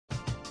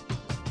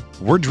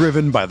We're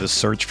driven by the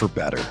search for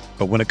better.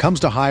 But when it comes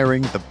to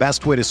hiring, the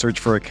best way to search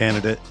for a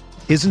candidate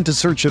isn't to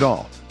search at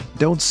all.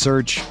 Don't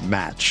search,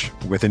 match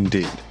with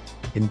Indeed.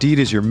 Indeed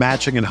is your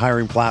matching and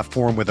hiring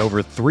platform with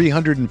over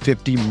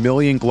 350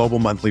 million global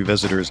monthly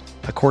visitors,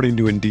 according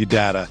to Indeed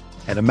data,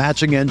 and a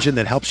matching engine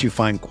that helps you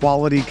find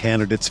quality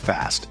candidates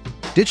fast.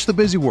 Ditch the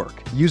busy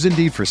work. Use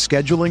Indeed for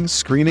scheduling,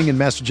 screening, and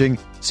messaging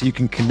so you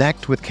can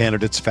connect with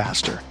candidates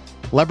faster.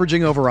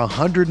 Leveraging over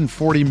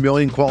 140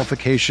 million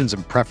qualifications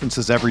and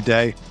preferences every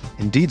day,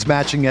 Indeed's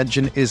matching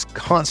engine is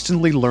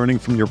constantly learning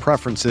from your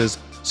preferences,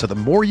 so the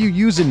more you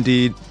use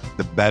Indeed,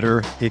 the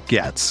better it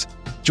gets.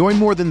 Join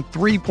more than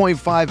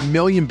 3.5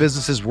 million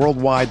businesses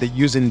worldwide that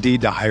use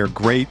Indeed to hire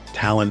great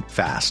talent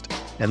fast.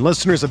 And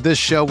listeners of this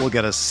show will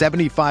get a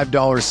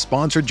 $75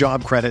 sponsored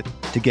job credit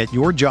to get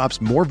your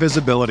jobs more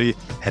visibility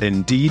at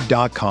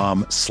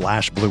Indeed.com/Blue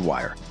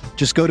Wire.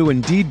 Just go to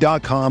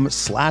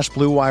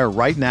Indeed.com/Blue Wire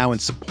right now and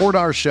support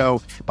our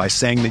show by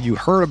saying that you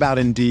heard about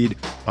Indeed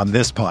on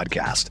this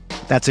podcast.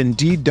 That's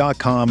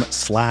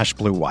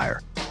Indeed.com/Blue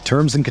Wire.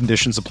 Terms and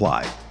conditions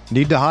apply.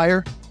 Need to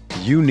hire?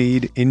 You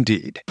need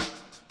Indeed.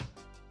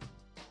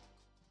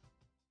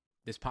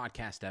 This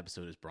podcast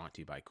episode is brought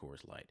to you by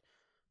Coors Light.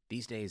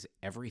 These days,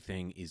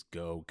 everything is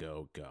go,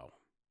 go, go.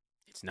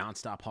 It's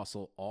nonstop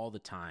hustle all the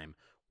time.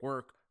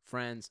 Work,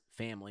 friends,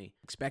 family,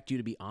 expect you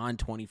to be on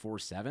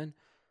 24/7.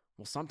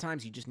 Well,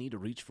 sometimes you just need to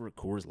reach for a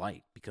Coors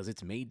Light because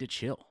it's made to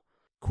chill.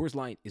 Coors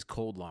Light is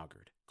cold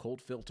lagered,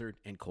 cold filtered,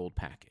 and cold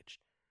packaged.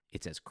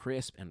 It's as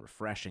crisp and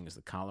refreshing as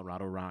the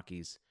Colorado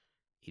Rockies.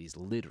 It is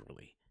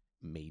literally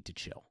made to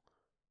chill.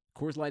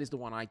 Coors Light is the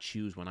one I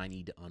choose when I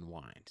need to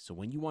unwind. So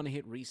when you want to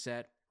hit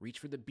reset, reach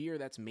for the beer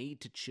that's made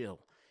to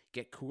chill.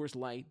 Get Coors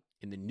Light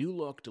in the new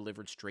look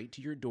delivered straight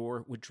to your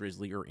door with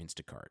Drizzly or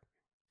Instacart.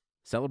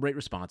 Celebrate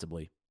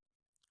responsibly.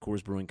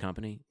 Coors Brewing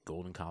Company,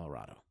 Golden,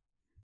 Colorado.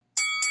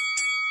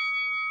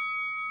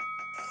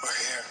 We're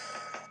here.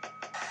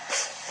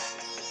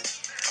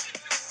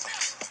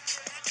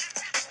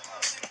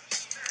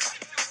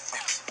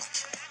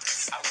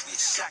 I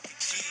wish I could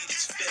give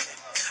this feeling.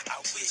 I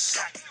wish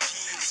I could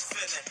give this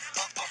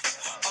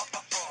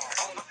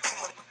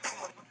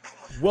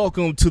feeling.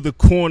 Welcome to The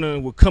Corner.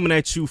 We're coming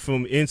at you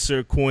from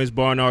Insert Coins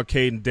Bar and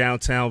Arcade in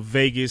downtown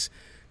Vegas.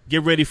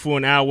 Get ready for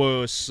an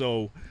hour or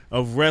so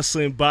of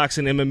wrestling,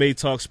 boxing, MMA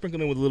talk,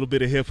 sprinkling with a little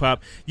bit of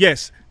hip-hop.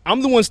 Yes,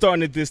 I'm the one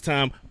starting it this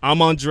time.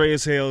 I'm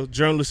Andreas Hale,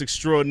 journalist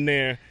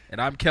extraordinaire. And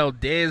I'm Kel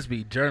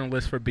Dansby,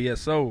 journalist for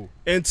BSO.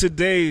 And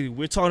today,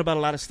 we're talking about a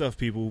lot of stuff,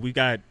 people. We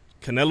got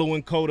Canelo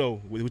and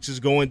Cotto, which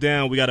is going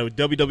down. We got a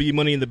WWE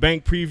Money in the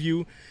Bank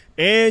preview.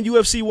 And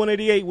UFC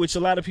 188, which a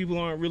lot of people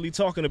aren't really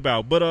talking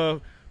about.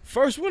 But,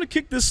 first, we're going to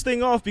kick this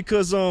thing off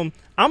because I'm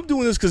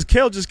doing this because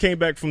Kel just came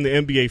back from the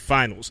NBA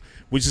Finals,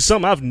 which is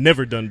something I've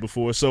never done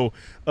before. So,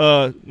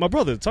 my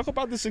brother, talk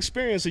about this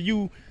experience of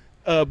you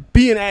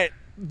being at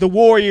the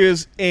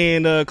Warriors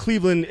and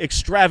Cleveland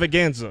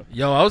extravaganza.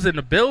 Yo, I was in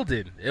the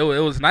building. It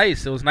was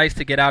nice. It was nice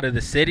to get out of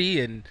the city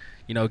and,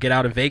 get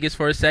out of Vegas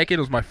for a second.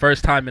 It was my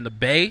first time in the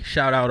Bay.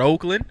 Shout out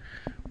Oakland.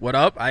 What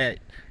up?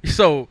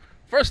 So,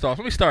 first off,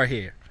 let me start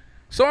here.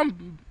 So,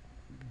 I'm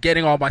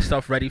getting all my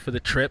stuff ready for the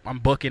trip. I'm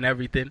booking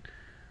everything.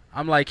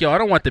 I'm like, I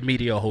don't want the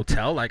Media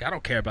Hotel. Like, I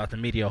don't care about the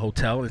Media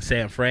Hotel in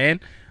San Fran.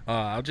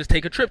 I'll just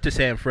take a trip to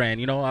San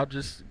Fran. I'll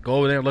just go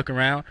over there and look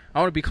around. I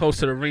want to be close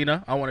to the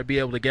arena. I want to be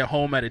able to get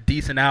home at a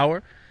decent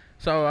hour.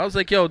 So I was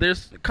like,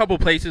 there's a couple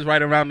places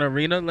right around the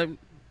arena. Let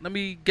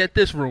me get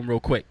this room real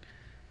quick.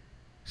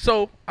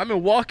 So I'm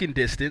in walking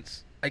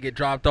distance. I get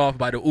dropped off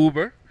by the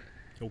Uber.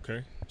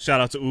 Okay.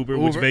 Shout out to Uber,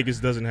 which Vegas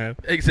doesn't have.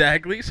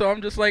 Exactly. So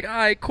I'm just like, all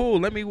right, cool.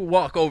 Let me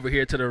walk over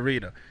here to the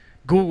arena.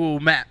 Google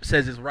Maps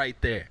says it's right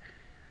there.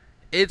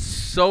 It's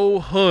so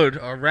hood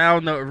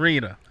around the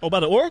arena. Oh, by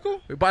the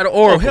Oracle? By the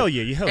Oracle. Oh, hell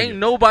yeah. Ain't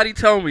nobody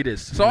telling me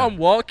this. So I'm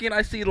walking.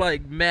 I see,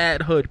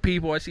 mad hood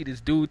people. I see this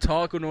dude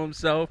talking to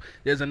himself.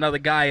 There's another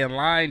guy in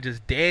line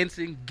just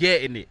dancing,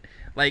 getting it.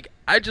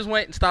 I just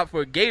went and stopped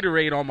for a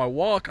Gatorade on my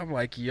walk. I'm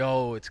like,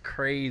 it's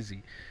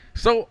crazy.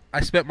 So I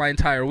spent my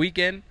entire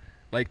weekend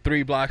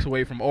 3 blocks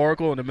away from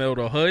Oracle in the middle of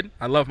the hood.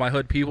 I love my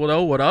hood people,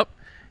 though. What up?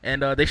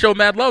 And they show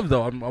mad love,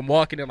 though. I'm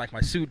walking in, my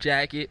suit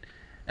jacket.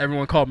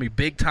 Everyone called me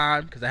big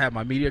time because I had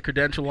my media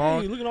credential on.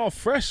 Hey, you're looking all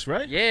fresh,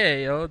 right?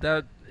 Yeah,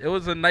 it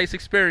was a nice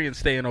experience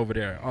staying over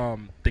there.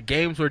 The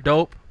games were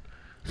dope,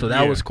 so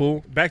that was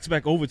cool.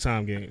 Back-to-back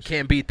overtime games.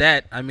 Can't beat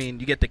that. I mean,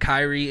 you get the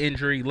Kyrie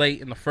injury late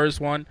in the first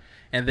one,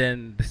 and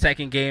then the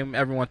second game,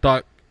 everyone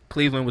thought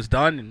Cleveland was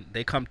done, and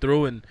they come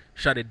through and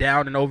shut it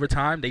down in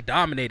overtime. They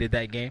dominated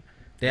that game.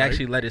 They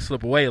actually let it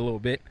slip away a little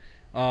bit.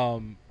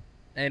 And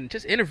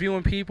just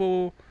interviewing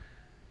people,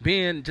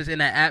 being just in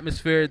that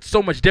atmosphere, it's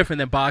so much different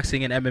than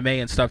boxing and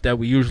MMA and stuff that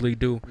we usually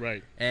do.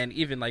 Right. And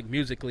even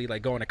musically,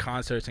 going to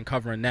concerts and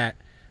covering that.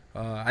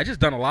 I just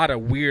done a lot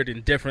of weird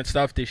and different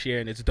stuff this year,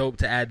 and it's dope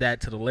to add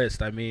that to the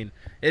list. I mean,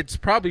 it's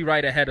probably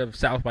right ahead of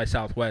South by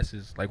Southwest.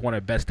 Is one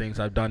of the best things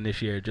I've done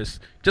this year,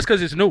 just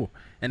because it's new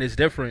and it's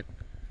different.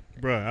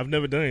 Bruh, I've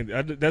never done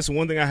it. That's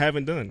one thing I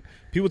haven't done.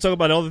 People talk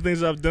about all the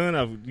things I've done.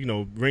 I've,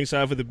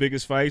 ringside for the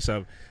biggest fights.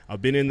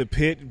 I've been in the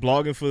pit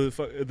blogging for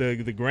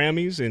the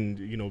Grammys,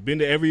 and been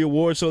to every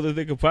award show that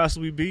they could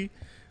possibly be.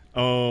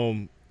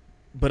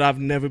 But I've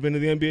never been to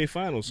the NBA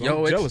Finals,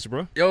 so I'm jealous,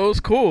 bro. Yo, it was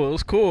cool. It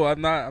was cool.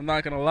 I'm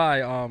not gonna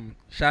lie.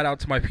 Shout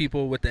out to my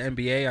people with the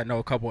NBA. I know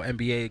a couple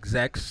NBA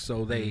execs,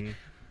 so they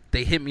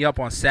hit me up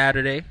on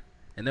Saturday,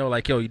 and they were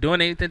like, "Yo, you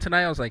doing anything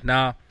tonight?" I was like,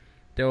 "Nah."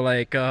 They were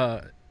like,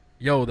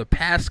 "Yo, the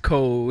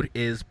passcode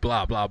is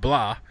blah blah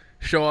blah.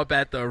 Show up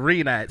at the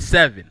arena at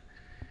 7."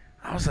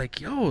 I was like,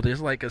 "Yo,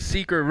 there's like a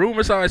secret room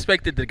or something." I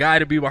expected the guy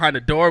to be behind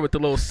the door with the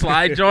little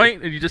slide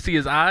joint, and you just see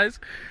his eyes.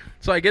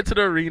 So I get to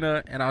the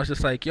arena, and I was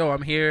just like, "Yo,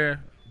 I'm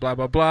here, blah,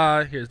 blah,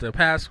 blah. Here's the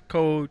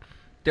passcode."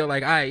 They're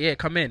like, "All right, yeah,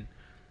 come in."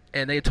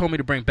 And they told me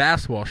to bring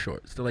basketball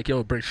shorts. They're like,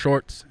 "Yo, bring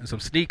shorts and some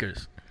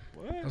sneakers."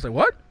 What? I was like,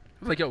 "What?" I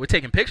was like, "Yo, we're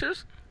taking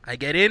pictures?" I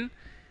get in.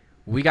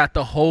 We got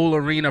the whole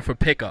arena for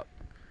pickup.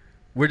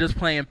 We're just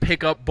playing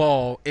pickup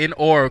ball in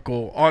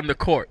Oracle on the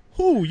court.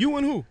 Who? You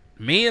and who?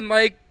 Me and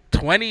like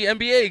 20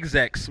 NBA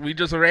execs. We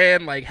just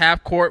ran like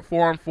half court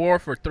 4-on-4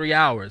 for 3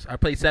 hours. I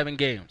played 7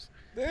 games.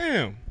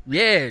 Damn.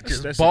 Yeah,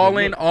 that's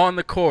balling on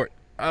the court.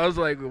 I was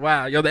like,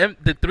 wow. Yo,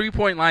 the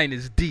three-point line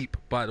is deep,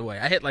 by the way.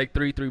 I hit like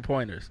 3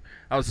 3-pointers.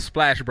 I was a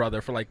splash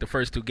brother for like the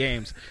first 2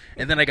 games.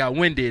 And then I got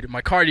winded.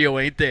 My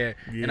cardio ain't there.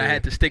 Yeah. And I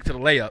had to stick to the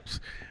layups.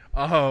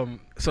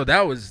 So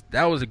that was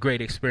a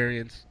great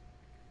experience.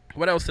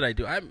 What else did I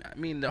do? I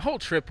mean, the whole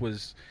trip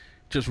was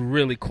just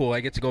really cool. I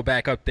get to go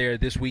back up there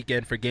this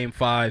weekend for Game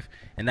 5,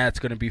 and that's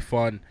going to be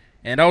fun.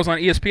 And I was on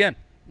ESPN.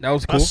 That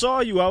was cool. I saw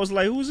you. I was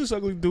like, who's this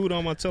ugly dude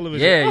on my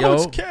television? Yeah,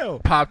 it's Kel.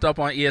 Popped up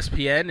on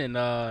ESPN,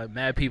 and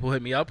mad people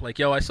hit me up like,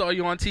 "Yo, I saw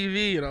you on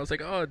TV." And I was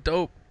like, "Oh,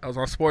 dope." I was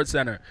on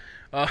SportsCenter.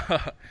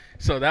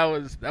 So that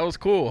was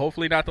cool.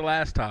 Hopefully not the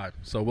last time.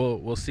 So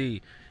we'll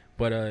see.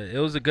 But it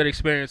was a good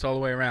experience all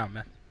the way around,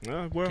 man.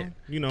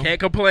 Can't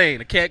complain.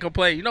 I can't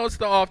complain. It's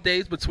the off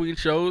days between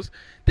shows.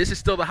 This is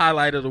still the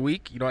highlight of the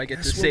week. I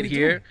get to sit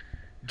here,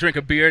 drink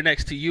a beer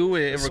next to you,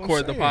 and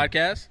record the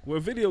podcast. Where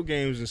video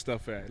games and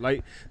stuff at.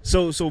 Like,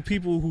 so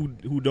people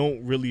who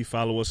don't really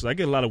follow us, I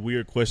get a lot of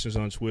weird questions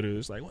on Twitter.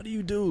 It's like, what do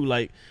you do?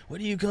 Like, where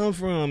do you come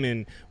from?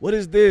 And what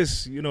is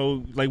this?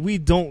 Like, we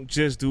don't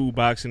just do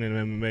boxing and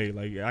MMA.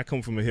 Like, I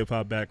come from a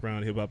hip-hop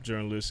background, hip-hop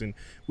journalist, and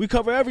we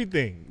cover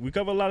everything. We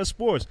cover a lot of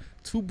sports.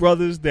 2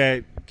 brothers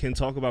that can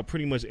talk about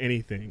pretty much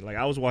anything. Like,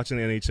 I was watching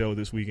the NHL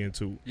this weekend,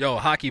 too. Yo,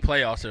 hockey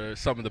playoffs are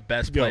some of the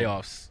best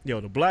playoffs.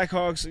 Yo, the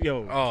Blackhawks,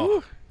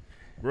 Oh.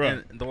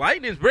 And the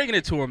Lightning's bringing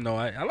it to them, though.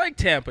 I like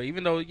Tampa,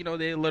 even though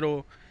they're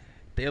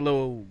a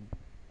little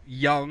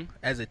young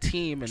as a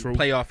team and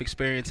playoff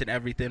experience and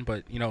everything.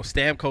 But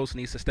Stamkos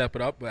needs to step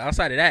it up. But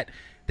outside of that,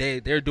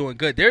 they're doing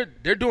good.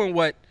 They're doing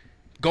what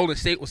Golden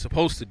State was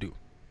supposed to do.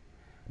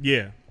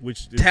 Yeah,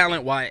 which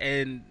talent-wise,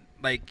 and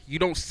like you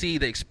don't see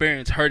the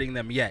experience hurting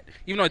them yet.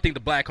 Even though I think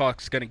the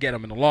Blackhawks going to get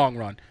them in the long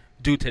run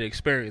due to the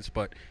experience,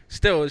 but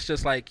still, it's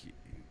just like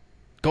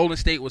Golden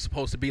State was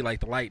supposed to be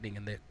like the Lightning,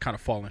 and they're kind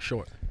of falling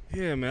short.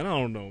 Yeah, man, I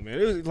don't know, man.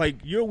 It was like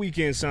your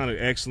weekend sounded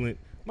excellent.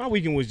 My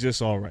weekend was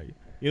just all right.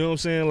 You know what I'm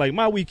saying? Like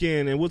my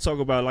weekend, and we'll talk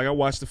about I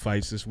watched the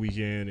fights this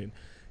weekend, and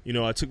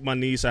I took my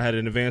niece. I had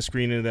an advanced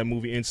screening of that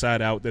movie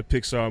Inside Out, that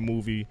Pixar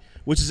movie,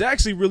 which is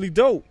actually really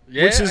dope.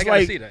 Yeah, which is I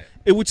gotta see that.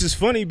 Which is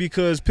funny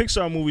because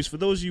Pixar movies, for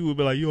those of you who would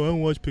be like, yo, I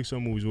don't watch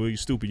Pixar movies. Well, you're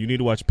stupid. You need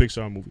to watch a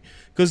Pixar movie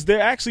because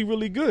they're actually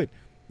really good.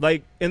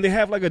 Like, and they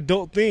have like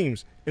adult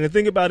themes. And the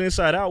thing about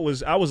Inside Out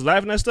was I was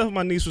laughing at stuff. And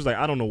my niece was like,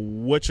 I don't know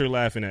what you're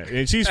laughing at.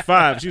 And she's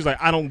 5. She was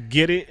like, I don't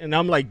get it. And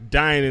I'm like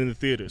dying in the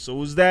theater. So it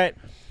was that.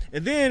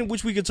 And then,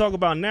 which we could talk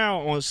about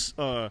now on,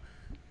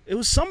 it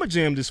was Summer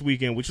Jam this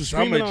weekend, which was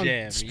streaming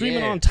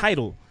on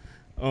Tidal.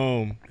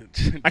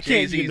 I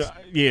can't,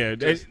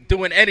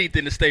 doing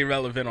anything to stay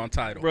relevant on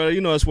Tidal, bro.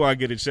 That's where I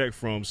get a check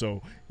from.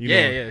 So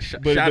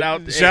shout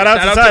out to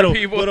Tidal.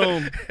 People.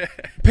 But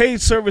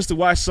paid service to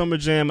watch Summer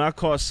Jam. I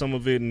caught some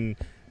of it, and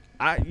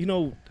I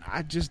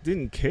just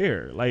didn't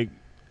care. Like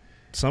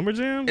Summer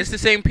Jam, it's the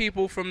same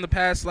people from the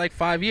past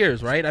 5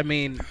 years, right? I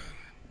mean,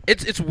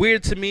 it's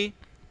weird to me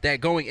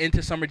that going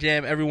into Summer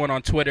Jam, everyone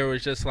on Twitter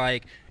was just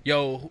like,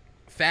 "Yo,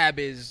 Fab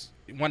is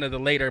one of the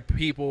later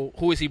people.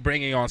 Who is he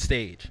bringing on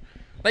stage?"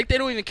 Like, they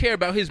don't even care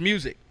about his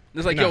music.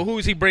 It's like, yo, who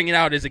is he bringing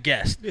out as a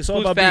guest? It's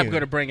all Who's about Fab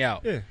going to bring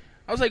out? Yeah.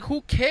 I was like,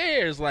 who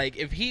cares? Like,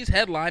 if he's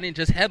headlining,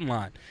 just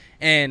headline.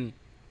 And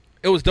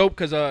it was dope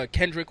because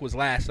Kendrick was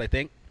last, I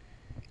think.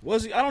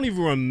 Was he? I don't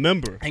even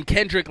remember. And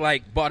Kendrick,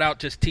 bought out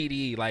just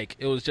TDE. Like,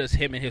 it was just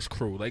him and his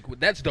crew. Like,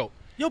 that's dope.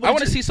 Yo, I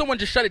want to see someone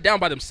just shut it down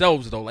by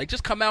themselves, though. Like,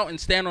 just come out and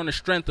stand on the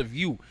strength of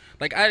you.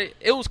 Like,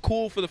 it was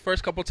cool for the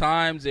first couple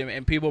times,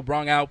 and people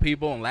brought out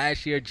people. And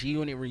last year,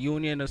 G-Unit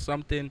reunion or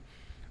something.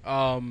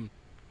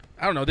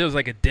 I don't know. There was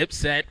a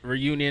Dipset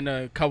reunion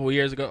a couple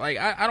years ago. Like,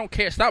 I don't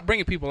care. Stop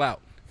bringing people out.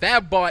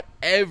 Fab bought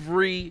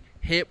every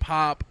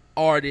hip-hop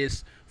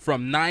artist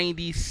from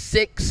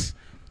 96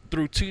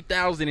 through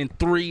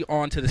 2003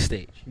 onto the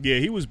stage. Yeah,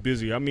 he was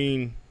busy. I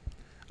mean,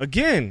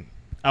 again,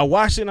 I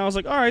watched it, and I was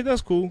like, all right,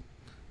 that's cool.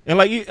 And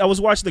like I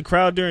was watching the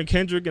crowd during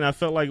Kendrick, and I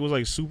felt like it was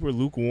like super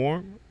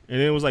lukewarm. And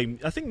then it was like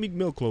I think Meek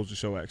Mill closed the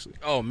show actually.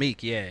 Oh,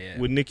 Meek, yeah.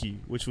 With Nicki,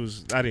 which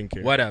was I didn't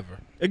care. Whatever.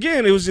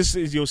 Again, it was just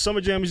Summer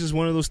Jam is just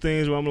one of those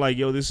things where I'm like,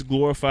 yo, this is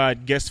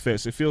glorified guest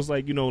fest. It feels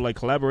like like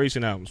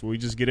collaboration albums where we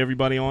just get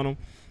everybody on them,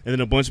 and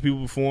then a bunch of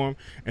people perform,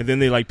 and then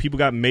they like people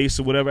got maced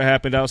or whatever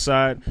happened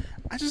outside.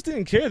 I just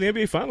didn't care. The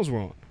NBA Finals were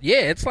on.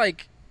 Yeah, it's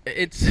like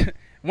it's.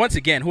 Once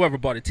again, whoever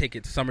bought a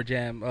ticket to Summer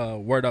Jam,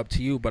 word up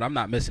to you, but I'm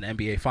not missing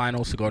NBA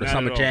Finals to go to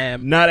Summer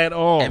Jam. Not at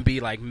all. And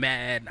be like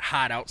mad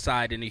hot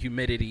outside in the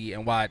humidity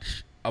and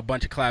watch a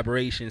bunch of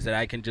collaborations that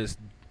I can just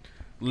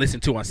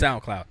listen to on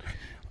SoundCloud.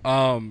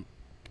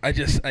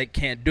 I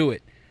can't do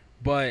it.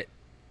 But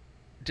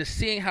just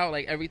seeing how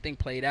like everything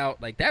played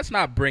out, like that's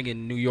not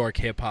bringing New York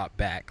hip hop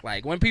back.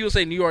 Like when people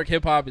say New York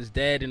hip hop is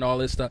dead and all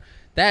this stuff,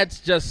 that's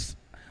just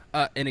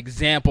an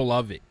example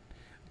of it.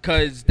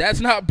 Because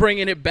that's not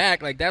bringing it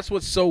back. Like, that's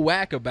what's so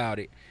whack about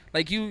it.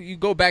 Like, you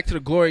go back to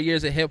the glory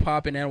years of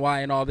hip-hop and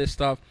NY and all this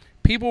stuff.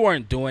 People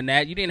weren't doing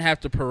that. You didn't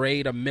have to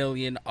parade a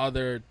million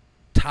other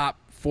top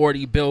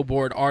 40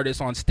 Billboard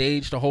artists on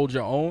stage to hold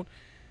your own.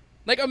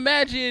 Like,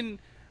 imagine,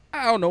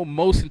 I don't know,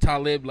 Mos and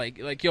Talib,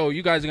 like, yo,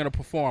 you guys are going to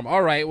perform.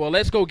 All right, well,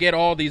 let's go get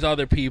all these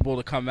other people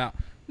to come out.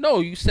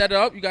 No, you set it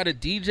up, you got a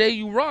DJ,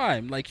 you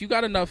rhyme. Like, you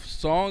got enough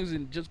songs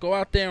and just go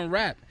out there and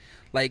rap.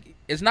 Like,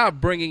 it's not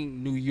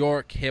bringing New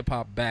York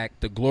hip-hop back,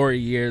 the glory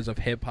years of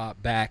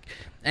hip-hop back.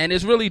 And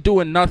it's really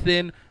doing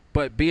nothing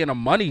but being a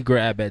money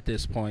grab at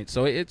this point.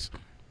 So it's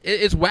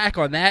whack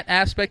on that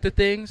aspect of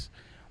things.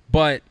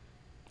 But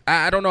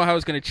I don't know how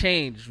it's going to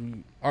change.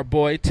 Our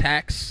boy,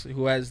 Tax,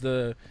 who has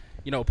the,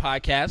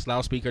 podcast,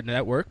 Loudspeaker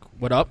Network.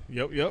 What up?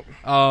 Yep.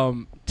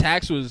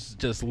 Tax was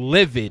just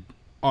livid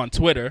on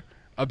Twitter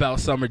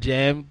about Summer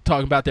Jam,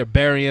 talking about they're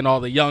burying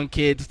all the young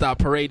kids, stop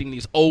parading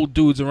these old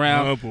dudes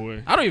around. Oh,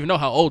 boy. I don't even know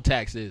how old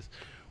Tax is.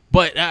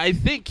 But I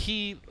think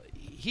he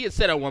had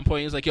said at one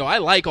point, he was like, yo, I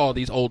like all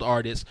these old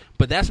artists,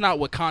 but that's not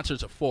what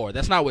concerts are for.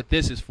 That's not what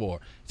this is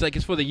for. It's like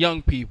it's for the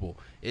young people.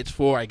 It's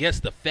for, I guess,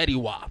 the Fetty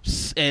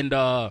Waps and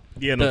the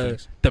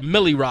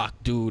Millie Rock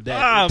dude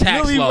that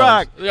Tax Millie loves.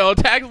 Rock. Yo,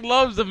 Tax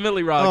loves the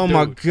Millie Rock Oh, dude.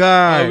 my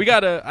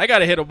God. I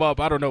gotta hit him up.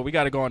 I don't know. We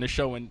gotta go on the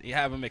show and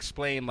have him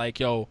explain,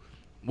 like, yo,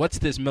 what's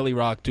this Millie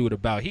Rock dude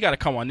about? He got to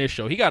come on this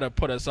show. He got to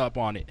put us up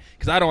on it.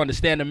 Because I don't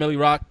understand the Millie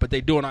Rock, but they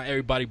do it on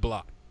everybody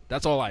block.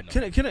 That's all I know.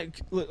 Can I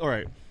look, all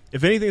right.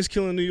 If anything's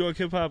killing New York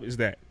hip-hop, it's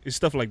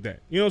stuff like that.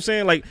 You know what I'm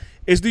saying? Like,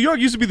 New York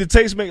used to be the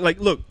tastemaker. Like,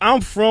 look,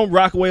 I'm from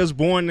Rockaway. I was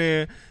born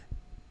there.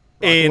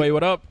 Rockaway,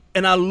 what up?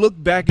 And I look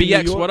back at New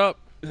York. BX, what up?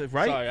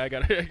 Right? Sorry, I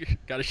got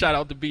to shout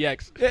out to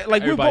BX. Yeah,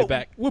 like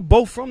everybody we're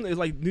both from there,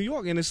 like New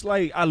York. And it's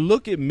like, I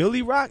look at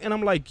Millie Rock, and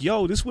I'm like,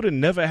 yo, this would have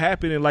never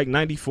happened in, like,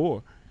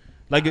 94.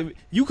 Like, if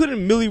you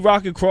couldn't Millie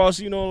Rock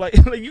across, like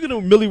you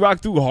couldn't Millie Rock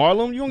through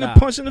Harlem, you don't get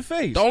punched in the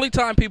face. The only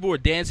time people were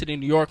dancing in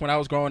New York when I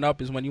was growing up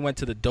is when you went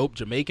to the dope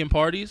Jamaican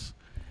parties.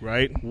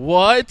 Right.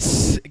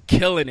 What?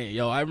 Killing it,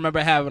 yo. I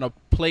remember having a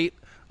plate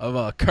of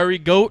a curry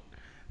goat,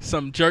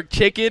 some jerk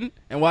chicken,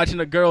 and watching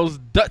the girls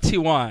Dutty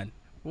wine.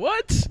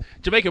 What?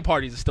 Jamaican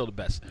parties is still the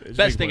best.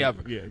 Best thing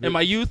ever. Yeah, in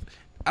my youth,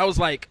 I was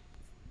like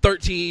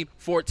 13,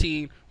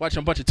 14, watching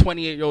a bunch of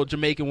 28-year-old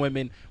Jamaican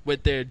women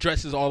with their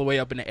dresses all the way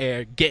up in the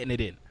air, getting it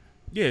in.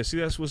 Yeah, see,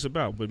 that's what it's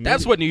about. But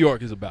that's what New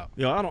York is about.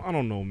 Yo, I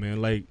don't know, man.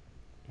 Like,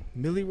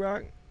 Millie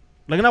Rock?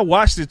 Like, and I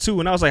watched it, too,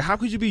 and I was like, how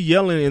could you be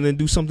yelling and then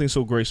do something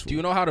so graceful? Do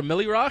you know how to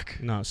Millie Rock?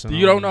 No, son.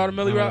 You don't know how to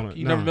Millie Rock?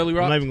 You never Millie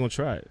Rock? I'm not even going to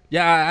try it.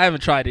 Yeah, I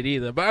haven't tried it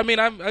either. But, I mean,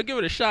 I'll give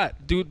it a shot.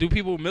 Do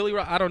people Millie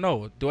Rock? I don't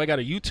know. Do I got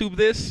to YouTube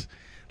this?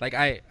 Like,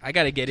 I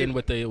got to get in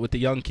with the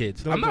young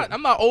kids. I'm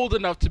not old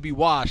enough to be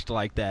washed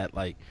like that.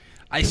 Like,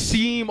 I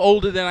seem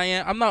older than I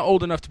am. I'm not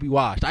old enough to be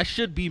washed. I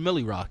should be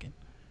Millie Rocking.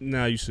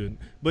 Nah, you shouldn't.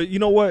 But you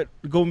know what?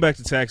 Going back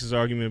to Tax's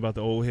argument about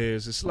the old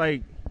heads, it's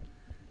like,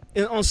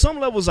 and on some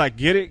levels I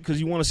get it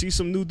because you want to see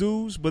some new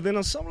dudes. But then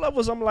on some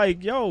levels I'm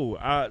like, yo,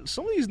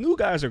 some of these new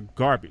guys are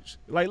garbage.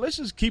 Like, let's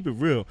just keep it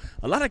real.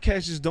 A lot of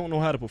cats just don't know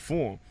how to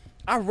perform.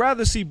 I'd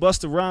rather see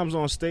Busta Rhymes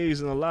on stage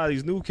than a lot of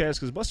these new cats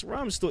because Busta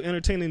Rhymes is still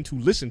entertaining to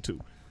listen to.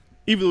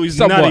 Even though he's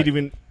not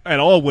even at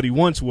all what he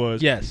once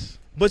was. Yes.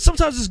 But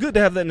sometimes it's good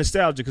to have that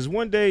nostalgia because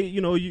one day,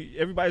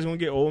 everybody's going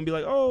to get old and be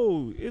like,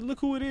 oh,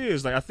 look who it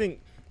is. Like, I think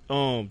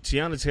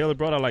Tiana Taylor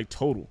brought out like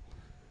Total,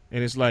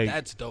 and it's like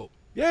that's dope.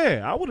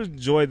 Yeah, I would have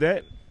enjoyed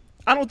that.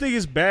 I don't think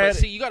it's bad. But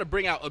see, you got to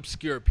bring out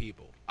obscure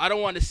people. I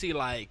don't want to see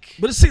like.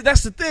 But see,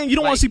 that's the thing. You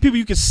don't want to see people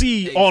you can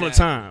see all the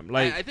time.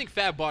 Like I think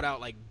Fab bought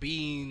out like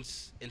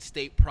Beans and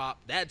State Prop.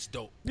 That's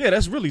dope. Yeah,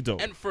 that's really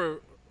dope. And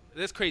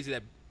that's crazy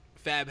that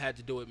Fab had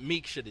to do it.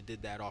 Meek should have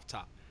did that off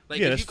top. Like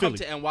yeah, if you come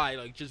Philly. to NY,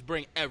 like just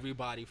bring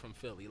everybody from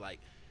Philly. Like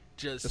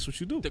just that's what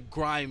you do. The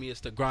grimy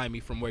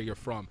from where you're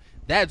from.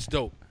 That's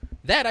dope.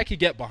 That I could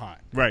get behind.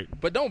 Right.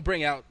 But don't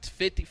bring out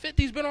 50.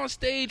 50's been on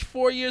stage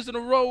 4 years in a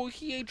row.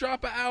 He ain't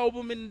dropped an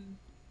album in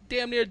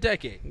damn near a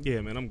decade.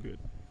 Yeah, man, I'm good.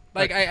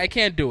 Like, I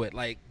can't do it.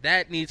 Like,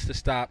 that needs to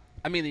stop.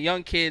 I mean, the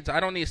young kids, I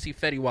don't need to see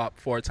Fetty Wap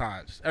 4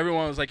 times.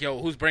 Everyone was like, yo,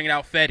 who's bringing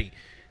out Fetty?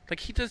 Like,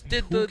 he just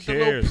did the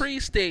little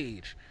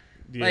pre-stage.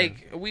 Yeah.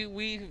 Like,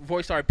 we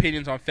voiced our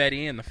opinions on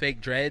Fetty and the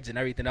fake dreads and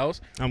everything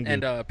else. I'm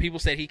good. And people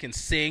said he can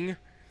sing.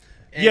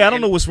 I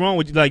don't know what's wrong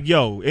with you. Like,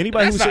 yo,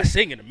 anybody That's who's not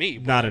singing to me.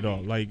 Bro. not at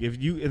all. Like,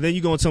 if you and then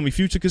you gonna tell me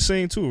Future can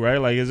sing too, right?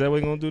 Like, is that what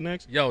you're gonna do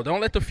next? Yo, don't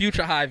let the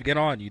Future Hive get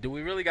on you. Do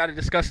we really got to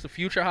discuss the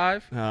Future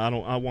Hive? I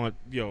don't. I want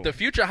The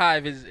Future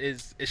Hive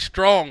is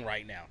strong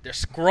right now. They're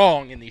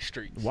strong in these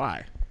streets.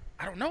 Why?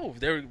 I don't know.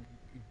 They're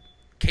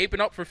caping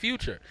up for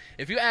Future.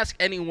 If you ask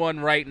anyone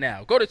right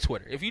now, go to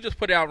Twitter. If you just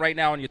put it out right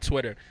now on your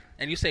Twitter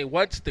and you say,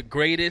 what's the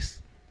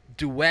greatest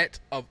duet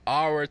of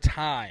our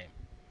time?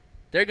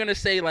 They're going to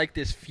say, like,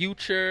 this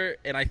Future,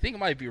 and I think it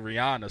might be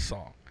Rihanna's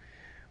song.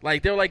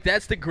 Like, they're like,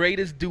 that's the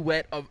greatest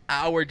duet of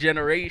our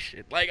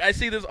generation. Like, I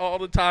see this all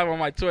the time on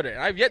my Twitter, and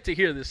I've yet to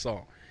hear this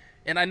song.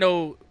 And I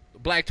know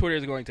Black Twitter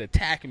is going to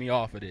attack me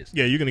off of this.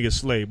 Yeah, you're going to get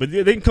slayed. But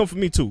they can come for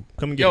me, too.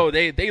 Come and get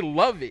it. They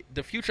love it.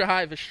 The Future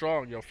Hive is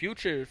strong. Yo,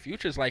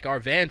 Future's like our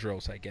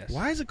Vandross, I guess.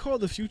 Why is it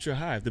called the Future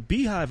Hive? The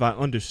Beehive, I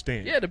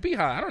understand. Yeah, the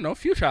Beehive. I don't know.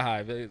 Future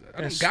Hive.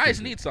 Guys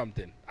stupid. need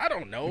something. I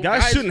don't know.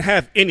 Guys shouldn't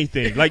have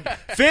anything. Like,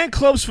 fan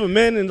clubs for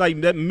men and, like,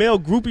 that male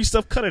groupie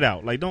stuff, cut it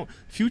out. Like, don't.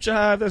 Future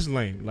Hive, that's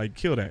lame. Like,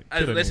 kill that.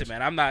 Listen,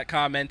 man, I'm not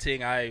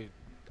commenting. I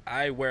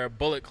wear a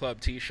Bullet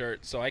Club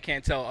T-shirt, so I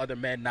can't tell other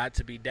men not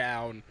to be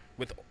down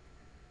with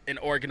an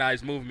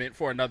organized movement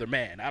for another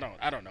man. I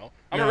don't know.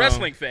 I'm a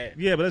wrestling fan.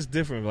 Yeah, but that's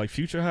different. Like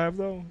Future Hive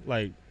though,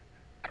 like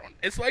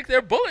it's like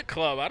their Bullet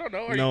Club. I don't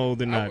know.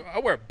 They're not. I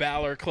wear a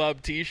Balor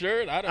Club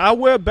T-shirt. I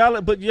wear a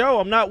Balor, but yo,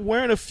 I'm not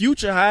wearing a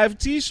Future Hive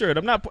T-shirt.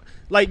 I'm not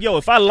like yo.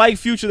 If I like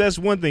Future, that's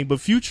one thing,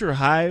 but Future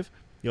Hive,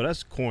 yo,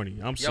 that's corny.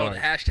 I'm sorry. Yo, the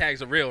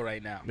hashtags are real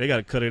right now. They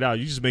gotta cut it out.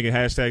 You just making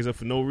hashtags up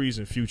for no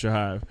reason. Future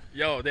Hive.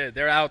 Yo,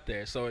 they're out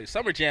there. So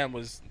Summer Jam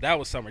was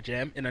Summer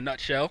Jam in a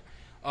nutshell.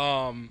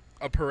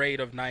 A parade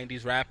of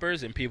 90s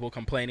rappers and people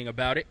complaining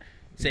about it,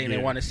 saying they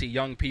want to see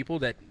young people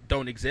that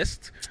don't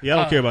exist. Yeah, I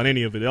don't care about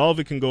any of it. All of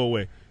it can go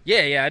away.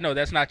 Yeah, I know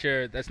that's not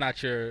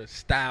your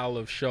style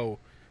of show.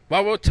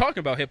 While we're talking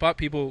about hip hop,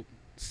 people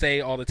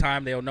say all the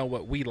time they don't know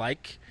what we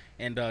like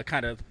and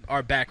kind of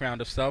our background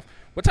of stuff.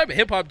 What type of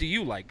hip hop do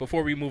you like?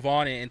 Before we move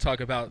on and talk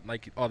about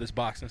like all this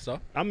boxing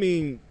stuff. I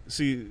mean,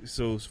 see,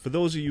 so for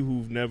those of you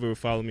who've never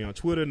followed me on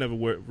Twitter, never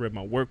read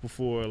my work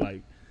before,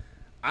 like.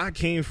 I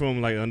came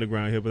from like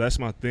underground hip hop. That's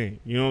my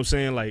thing. You know what I'm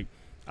saying? Like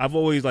I've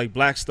always like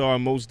Black Star,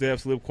 Mos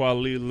Def, Lib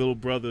Kweli, Little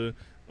Brother,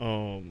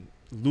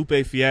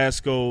 Lupe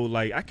Fiasco.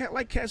 Like I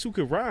like cats who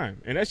could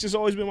rhyme, and that's just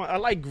always been I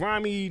like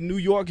grimy New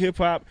York hip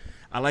hop.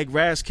 I like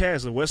Raz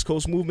Kass. The West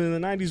Coast movement in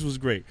the '90s was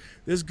great.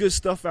 There's good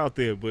stuff out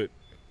there, but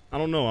I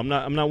don't know. I'm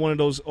not one of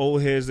those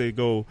old heads that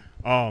go,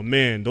 oh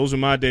man, those are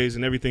my days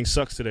and everything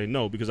sucks today.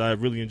 No, because I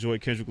really enjoy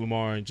Kendrick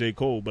Lamar and J.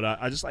 Cole, but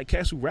I just like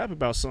cats who rap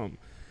about something.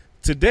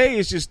 Today,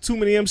 it's just too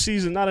many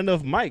MCs and not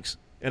enough mics,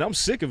 and I'm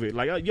sick of it.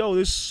 Like, yo,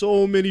 there's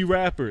so many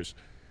rappers,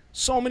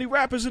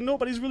 and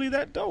nobody's really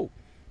that dope.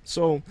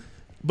 So,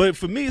 but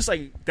for me, it's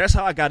like that's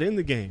how I got in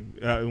the game.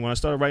 When I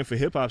started writing for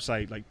Hip Hop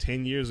Site like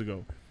 10 years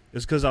ago,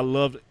 it's because I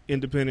loved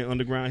independent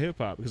underground hip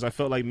hop because I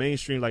felt like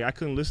mainstream, like I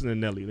couldn't listen to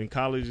Nelly. In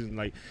college, and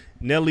like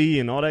Nelly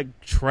and all that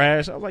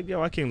trash, I was like,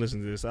 yo, I can't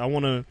listen to this. I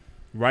want to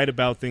write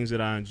about things that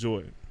I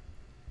enjoy.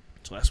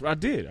 So that's what I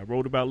did. I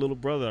wrote about Little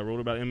Brother. I wrote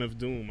about MF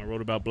Doom. I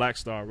wrote about Black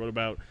Star. I wrote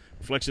about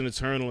Reflection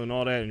Eternal and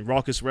all that and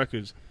Raucous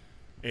Records.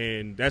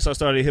 And that's how I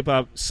started a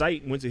hip-hop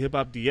site, went to Hip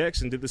Hop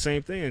DX and did the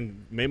same thing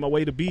and made my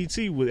way to BET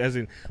as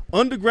an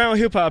underground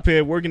hip-hop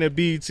head working at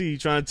BET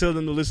trying to tell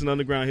them to listen to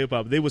underground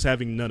hip-hop. They was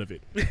having none of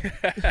it.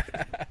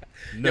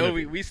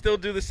 We still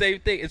do the same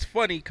thing. It's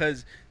funny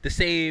because the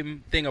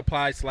same thing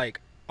applies to,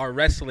 like, our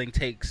wrestling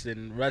takes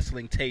and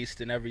wrestling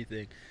taste and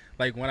everything.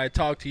 Like, when I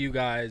talk to you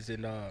guys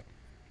and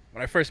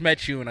when I first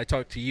met you and I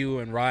talked to you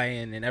and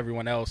Ryan and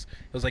everyone else,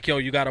 it was like, yo,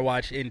 you got to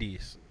watch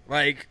indies.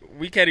 Like,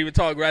 we can't even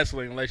talk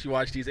wrestling unless you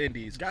watch these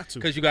indies. Got to.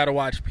 Because you got to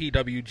watch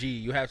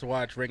PWG. You have to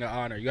watch Ring of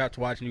Honor. You have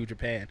to watch New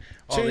Japan.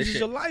 All Changes this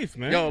shit. your life,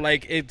 man. Yo,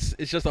 like, it's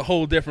just a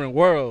whole different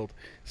world.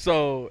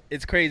 So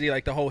it's crazy,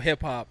 like, the whole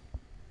hip-hop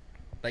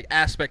like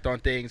aspect on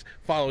things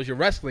follows your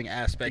wrestling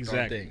aspect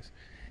on things.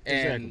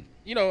 And,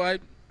 you know,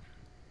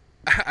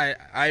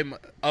 I'm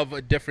of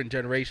a different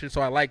generation,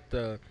 so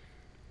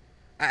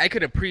I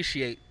could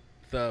appreciate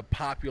the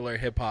popular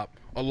hip-hop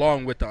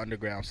along with the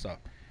underground stuff.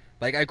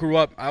 Like, I grew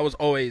up, I was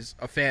always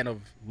a fan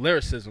of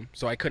lyricism,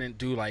 so I couldn't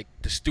do, like,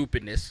 the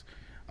stupidness.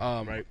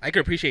 Right. I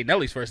could appreciate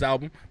Nelly's first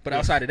album, but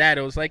outside of that,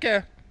 it was like,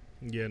 yeah,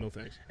 no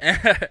thanks.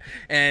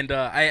 And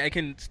I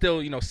can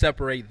still, you know,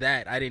 separate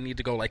that. I didn't need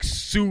to go, like,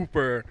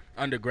 super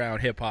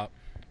underground hip-hop,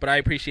 but I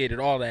appreciated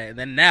all that. And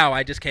then now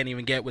I just can't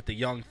even get with the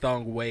Young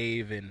Thug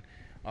wave and...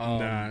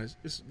 nah,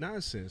 it's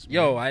nonsense, man.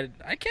 Yo,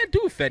 I can't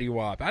do Fetty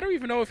Wap. I don't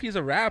even know if he's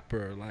a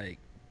rapper. Like,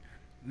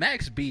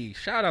 Max B,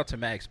 shout out to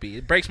Max B.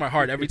 It breaks my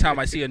heart every time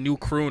I see a new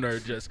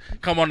crooner just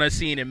come on the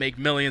scene and make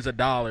millions of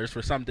dollars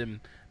for something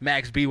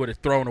Max B would have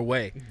thrown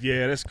away.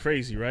 Yeah, that's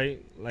crazy, right?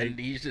 Like, and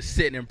he's just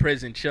sitting in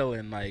prison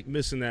chilling, like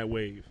missing that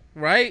wave.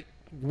 Right?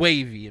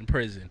 Wavy in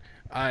prison.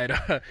 All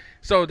right.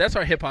 So that's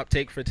our hip hop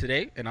take for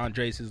today, and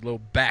Andres' little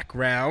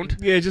background.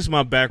 Yeah, just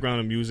my background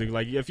in music.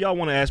 Like, if y'all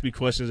want to ask me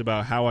questions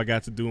about how I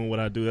got to doing what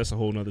I do, that's a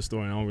whole nother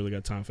story. I don't really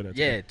got time for that.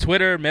 Yeah,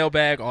 Twitter,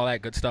 mailbag, all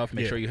that good stuff.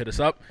 Make sure you hit us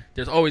up.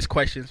 There's always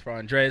questions for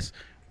Andres.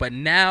 But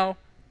now,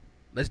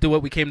 let's do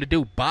what we came to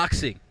do: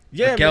 boxing.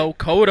 Yeah, Miguel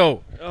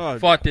Cotto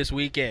fought this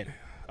weekend.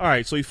 All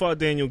right, so he fought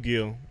Daniel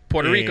Gill.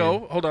 Puerto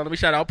Rico. Hold on, let me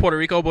shout out Puerto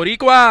Rico,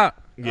 Boricua.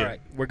 Yeah. All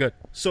right, we're good.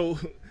 So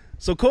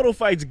Cotto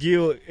fights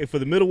Gill for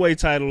the middleweight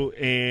title,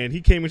 and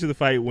he came into the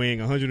fight weighing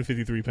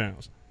 153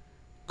 pounds.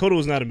 Cotto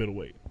is not a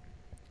middleweight.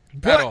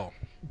 At all.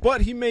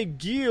 But he made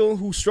Gill,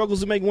 who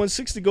struggles to make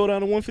 160, go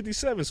down to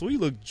 157. So he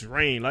looked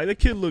drained. Like, the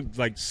kid looked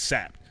like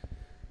sapped.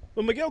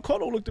 But Miguel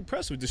Cotto looked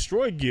impressive,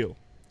 destroyed Gill,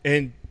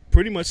 and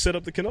pretty much set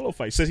up the Canelo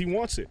fight. Says he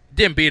wants it.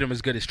 Didn't beat him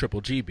as good as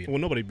Triple G beat him.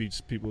 Well, nobody beats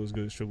people as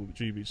good as Triple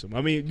G beats them.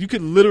 I mean, you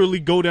could literally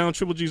go down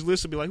Triple G's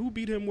list and be like, who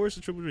beat him worse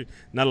than Triple G?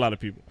 Not a lot of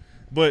people.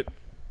 But,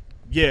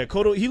 yeah,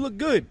 Cotto, he looked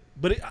good.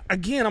 But,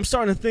 again, I'm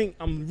starting to think,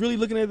 I'm really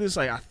looking at this,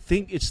 like, I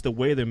think it's the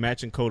way they're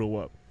matching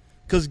Cotto up.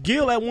 Because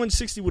Gill at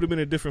 160 would have been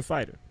a different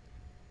fighter.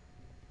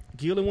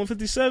 Gill at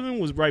 157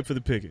 was ripe for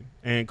the picking.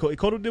 And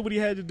Cotto did what he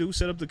had to do,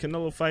 set up the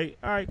Canelo fight.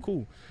 All right,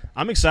 cool.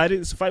 I'm excited.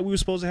 It's a fight we were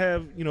supposed to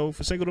have,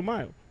 for Cinco de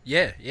Mayo.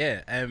 Yeah.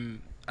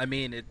 I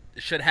mean, it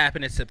should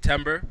happen in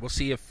September. We'll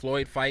see if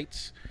Floyd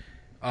fights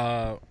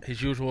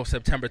his usual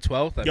September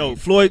 12th.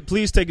 Floyd,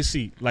 please take a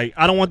seat. Like,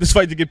 I don't want this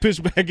fight to get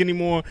pushed back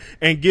anymore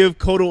and give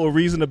Cotto a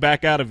reason to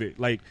back out of it.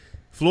 Like,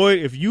 Floyd,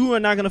 if you are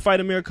not going to fight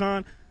Amir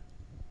Khan,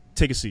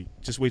 take a seat.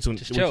 Just wait till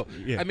chill.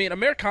 Yeah. I mean,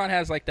 Amir Khan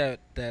has like that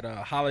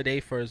holiday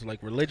for his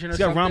like religion or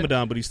something. He's got something.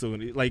 Ramadan, but he's still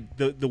like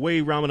the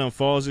way Ramadan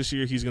falls this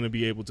year, he's going to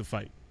be able to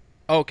fight.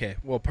 Okay,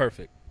 well,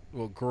 perfect.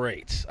 Well,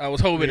 great. I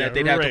was hoping that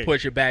they'd have to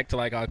push it back to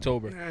like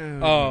October.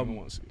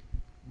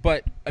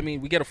 But I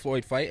mean, we get a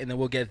Floyd fight, and then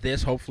we'll get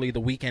this hopefully the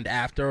weekend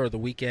after or the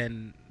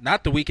weekend,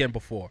 not the weekend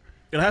before.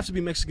 It'll have to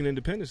be Mexican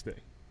Independence Day.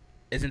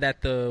 Isn't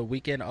that the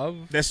weekend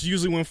of? That's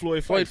usually when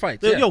Floyd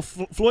fights. Yeah.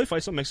 Floyd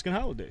fights on Mexican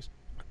holidays.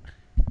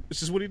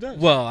 This is what he does.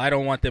 Well, I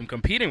don't want them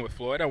competing with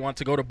Floyd. I want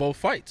to go to both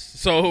fights.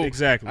 So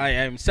exactly, I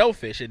am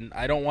selfish, and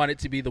I don't want it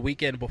to be the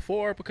weekend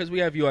before because we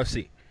have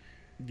UFC.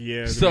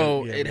 Yeah.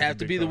 So it'd have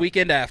to be the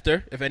weekend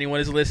after. If anyone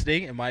is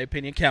listening, in my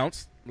opinion,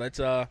 counts. Let's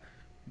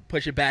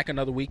push it back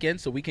another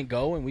weekend so we can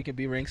go and we can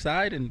be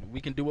ringside and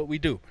we can do what we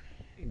do.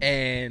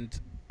 And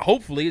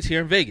hopefully it's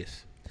here in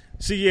Vegas.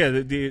 See,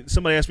 yeah,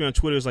 somebody asked me on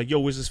Twitter, was like, yo,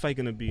 where's this fight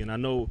going to be? And I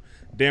know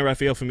Dan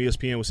Raphael from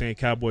ESPN was saying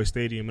Cowboy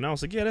Stadium. And I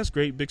was like, yeah, that's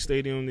great, big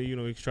stadium.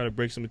 You try to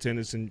break some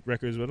attendance and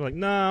records. But I'm like,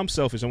 nah, I'm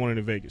selfish. I want it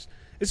in Vegas.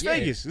 It's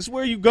Vegas. It's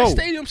where you go. The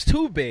stadium's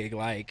too big.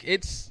 Like,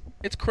 it's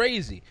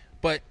crazy.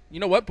 But you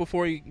know what?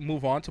 Before we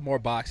move on to more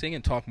boxing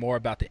and talk more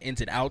about the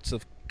ins and outs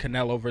of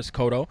Canelo versus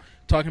Cotto,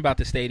 talking about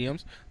the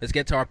stadiums, let's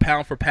get to our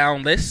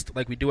pound-for-pound list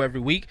like we do every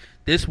week.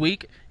 This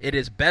week, it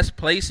is best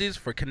places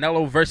for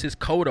Canelo versus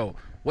Cotto.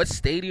 What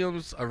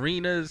stadiums,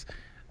 arenas,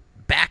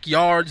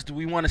 backyards do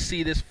we want to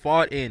see this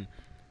fought in?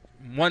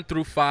 1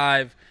 through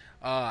 5.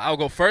 I'll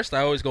go first.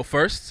 I always go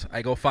first.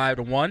 I go 5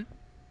 to 1,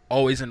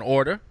 always in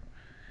order.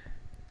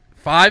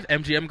 5,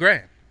 MGM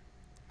Grand.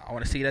 I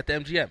want to see it at the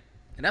MGM,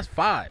 and that's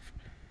 5.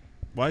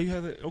 Why you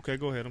have it? Okay,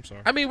 go ahead. I'm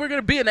sorry. I mean, we're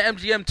going to be in the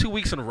MGM 2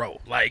 weeks in a row.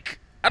 Like,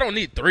 I don't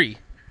need 3.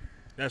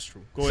 That's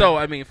true. Go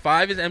ahead. I mean,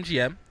 5 is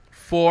MGM.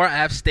 4, I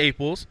have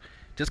Staples.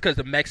 Just because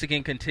the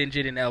Mexican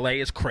contingent in L.A.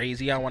 is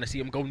crazy. I want to see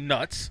them go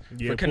nuts for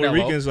Canelo. Puerto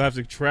Ricans will have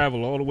to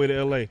travel all the way to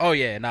L.A. Oh,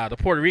 yeah. Nah, the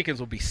Puerto Ricans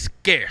will be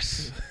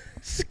scarce.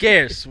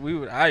 Scarce.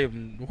 I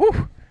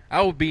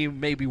will be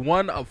maybe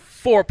one of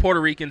 4 Puerto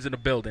Ricans in the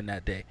building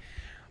that day.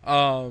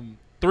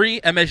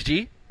 3,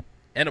 MSG.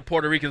 And the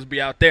Puerto Ricans will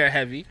be out there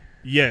heavy.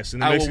 Yes,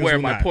 and the I Mexicans will wear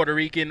will my not. Puerto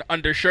Rican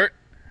undershirt.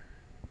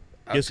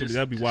 Yes,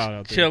 that'd be wild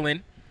out there.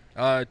 Chilling.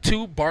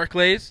 2,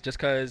 Barclays, just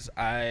because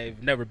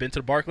I've never been to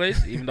the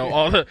Barclays, even though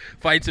all the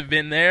fights have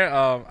been there.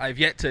 I've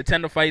yet to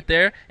attend a fight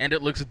there, and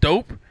it looks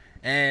dope,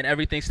 and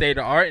everything's state of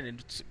the art, and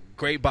it's a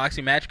great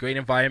boxing match, great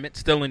environment.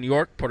 Still in New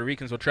York. Puerto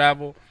Ricans will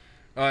travel.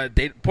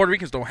 Puerto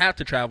Ricans don't have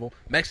to travel.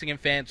 Mexican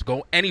fans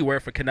go anywhere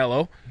for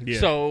Canelo,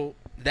 so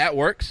that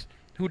works.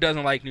 Who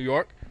doesn't like New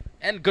York?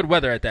 And good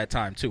weather at that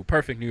time, too.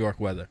 Perfect New York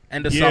weather.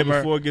 And the summer.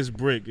 before it gets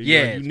brick.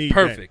 Yeah, you need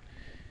perfect.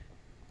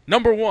 That.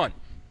 Number 1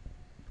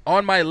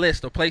 on my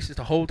list of places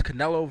to hold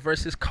Canelo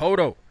versus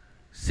Cotto,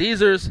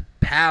 Caesars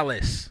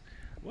Palace.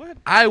 What?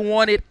 I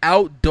want it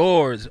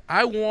outdoors.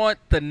 I want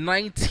the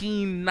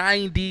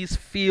 1990s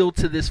feel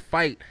to this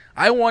fight.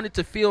 I want it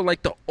to feel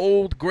like the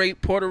old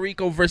great Puerto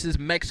Rico versus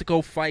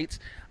Mexico fights.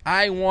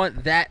 I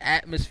want that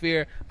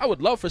atmosphere. I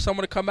would love for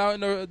someone to come out in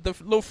the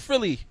little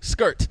frilly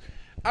skirt.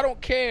 I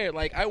don't care.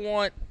 Like, I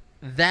want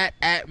that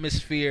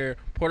atmosphere,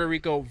 Puerto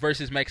Rico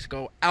versus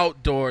Mexico,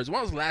 outdoors. When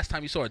was the last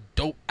time you saw a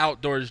dope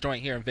outdoors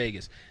joint here in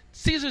Vegas?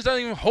 Caesars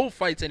doesn't even hold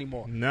fights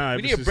anymore. Nah,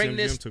 we need to bring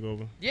this. Took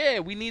over. Yeah,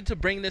 we need to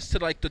bring this to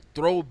like the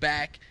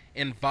throwback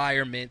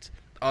environment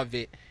of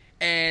it.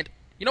 And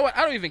you know what?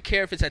 I don't even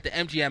care if it's at the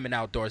MGM and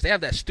outdoors. They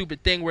have that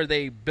stupid thing where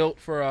they built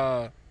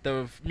for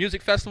the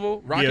music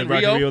festival, Rock Yeah, in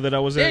Rock in Rio. Rio that I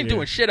was They at, ain't yeah.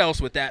 doing shit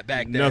else with that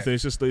back there. Nothing.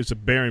 It's a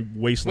barren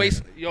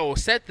wasteland. Yo,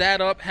 set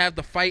that up, have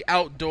the fight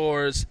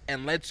outdoors,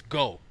 and let's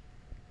go.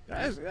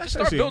 That's Start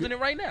actually building it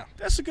right now.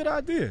 That's a good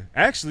idea.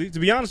 Actually, to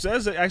be honest,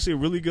 that's actually a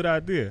really good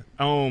idea.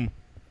 I'm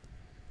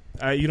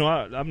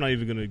not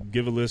even gonna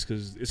give a list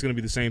because it's gonna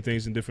be the same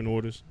things in different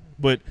orders.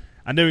 But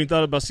I never even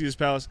thought about Caesar's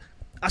Palace.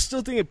 I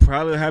still think it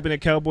probably happened at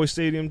Cowboy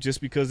Stadium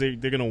just because they're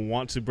gonna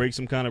want to break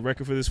some kind of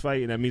record for this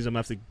fight, and that means I'm gonna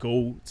have to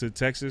go to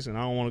Texas, and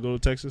I don't want to go to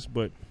Texas.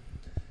 But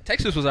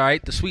Texas was all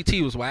right. The Sweet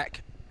Tea was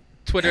whack.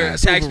 Twitter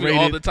it's attacks me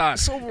all overrated. the time.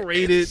 It's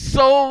overrated.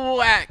 So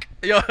whack.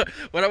 Yo,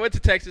 when I went to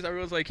Texas,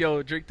 everyone was like,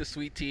 yo, drink the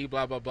sweet tea,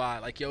 blah, blah, blah.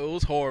 Like, yo, it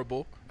was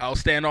horrible. I'll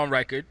stand on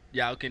record.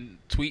 Y'all can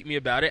tweet me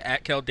about it,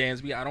 at Kel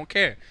Dansby. I don't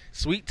care.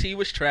 Sweet tea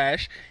was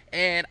trash.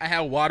 And I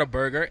had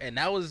Whataburger, and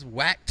that was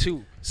whack,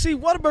 too. See,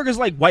 Whataburger's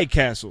like White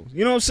Castle.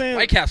 You know what I'm saying?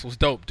 White Castle's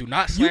dope. Do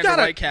not You slander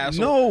White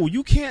Castle. No,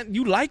 you can't.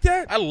 You like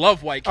that? I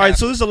love White Castle. All right,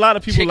 so there's a lot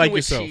of people Chicken like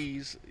with yourself.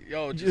 cheese.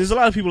 Yo, just, There's a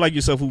lot of people like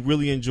yourself who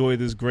really enjoy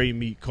this gray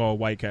meat called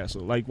White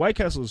Castle. Like, White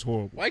Castle is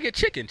horrible. why get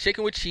chicken?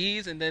 Chicken with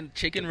cheese and then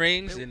chicken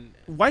rings, and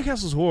White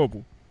Castle is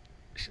horrible.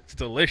 it's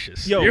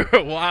delicious. Yo, You're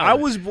wild. I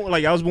was born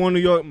in New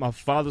York. My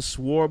father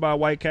swore by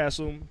White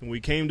Castle. When we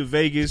came to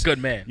Vegas, Good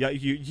man. Yeah,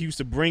 he used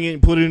to bring it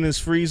and put it in his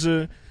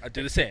freezer I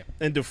do the same.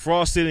 and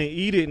defrost it and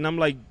eat it. And I'm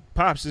like,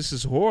 Pops, this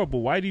is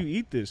horrible. Why do you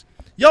eat this?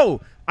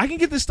 Yo, I can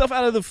get this stuff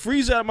out of the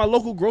freezer at my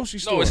local grocery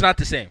store. No, it's not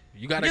the same.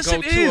 You got to Yes, go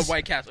it to is. a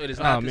White Castle. It is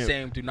not the man.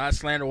 same. Do not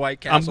slander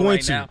White Castle going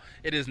right to. now.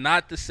 It is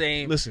not the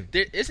same. Listen.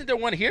 Isn't there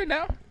one here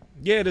now?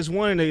 Yeah, there's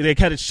one. They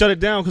had to shut it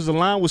down because the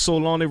line was so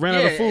long. They ran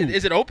out of food.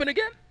 Is it open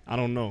again? I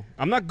don't know.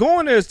 I'm not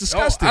going there. It's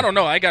disgusting. Oh, I don't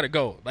know. I got to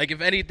go. Like,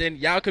 if anything,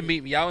 y'all can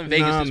meet me. Y'all in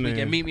Vegas Nah, this man.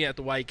 weekend. Meet me at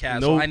the White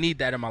Castle. Nope. I need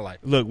that in my life.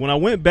 Look, when I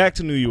went back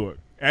to New York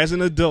as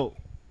an adult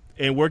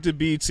and worked at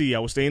BT, I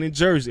was staying in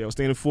Jersey. I was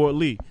staying in Fort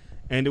Lee.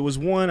 And there was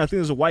one, I think there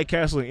was a White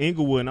Castle in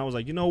Inglewood, and I was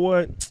like, you know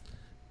what?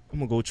 I'm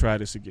going to go try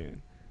this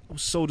again. I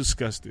was so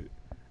disgusted.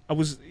 I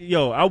was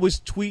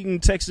tweeting,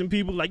 texting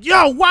people like,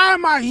 yo, why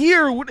am I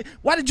here?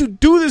 Why did you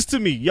do this to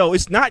me? Yo,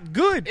 it's not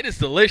good. It is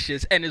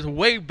delicious and is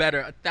way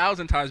better,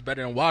 1,000 times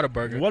better than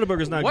Whataburger.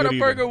 Whataburger's not good either.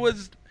 Whataburger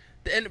was,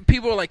 and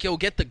people are like, yo,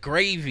 get the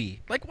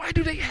gravy. Like, why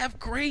do they have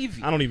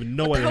gravy? I don't even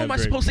know what why the they hell have am I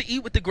gravy. supposed to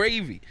eat with the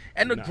gravy?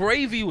 And the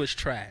gravy was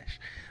trash.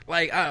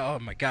 Like, oh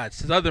my God,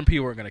 Southern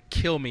people are gonna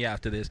kill me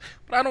after this,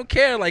 but I don't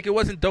care. Like, it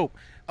wasn't dope.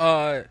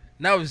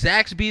 Now if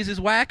Zaxby's is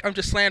whack, I'm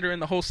just slandering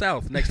the whole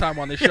South next time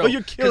on this show. Yo,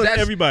 you're 'Cause killing that's-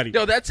 everybody.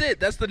 Yo, that's it.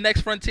 That's the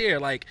next frontier.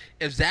 Like,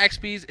 if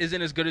Zaxby's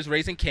isn't as good as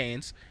Raising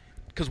Cane's,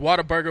 because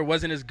Whataburger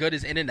wasn't as good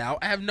as In-N-Out,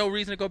 I have no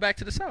reason to go back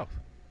to the South.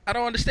 I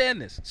don't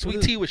understand this.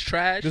 Sweet tea was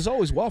trash. There's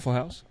always Waffle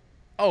House.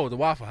 Oh, the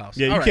Waffle House.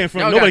 Yeah, you All right. can't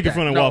front- Y'all nobody got can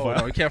front that. on Waffle No,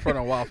 House. you can't front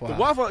on Waffle The House.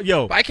 Waffle,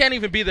 yo. But I can't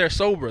even be there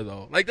sober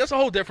though. Like, that's a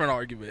whole different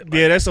argument. Like,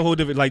 Yeah, that's a whole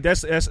different. Like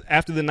that's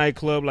after the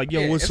nightclub. Like,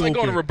 yo, yeah, what's it's like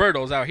going to okay?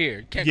 Roberto's out here.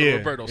 You can't go Yeah, to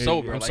Roberto's and-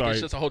 sober. I'm Like, sorry.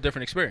 it's just a whole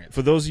different experience.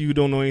 For those of you who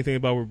don't know anything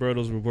about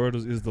Roberto's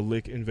is the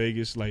lick in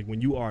Vegas. Like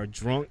when you are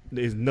drunk,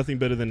 there's nothing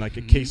better than like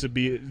a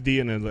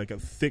quesadilla and then like a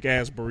thick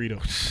ass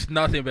burrito. It's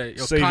nothing but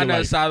Save your carne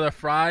life. asada,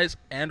 fries,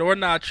 and or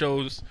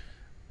nachos.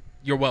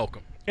 You're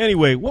welcome.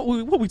 Anyway, what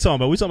we talking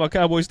about? We talking about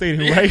Cowboy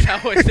Stadium, right?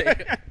 Cowboy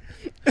Stadium.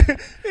 We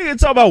didn't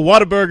talk about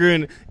Whataburger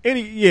and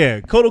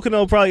Kodo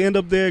Cano probably end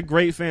up there.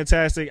 Great,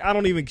 fantastic. I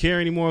don't even care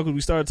anymore because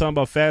we started talking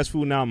about fast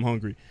food. Now I'm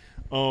hungry.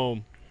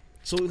 So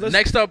let's,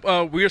 Next up,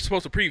 we are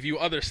supposed to preview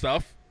other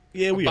stuff.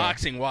 Yeah, we are.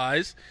 boxing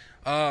wise.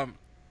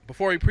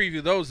 Before we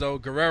preview those, though,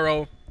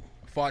 Guerrero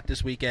fought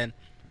this weekend.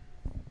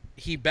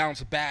 He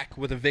bounced back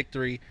with a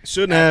victory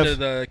Shouldn't after have.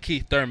 the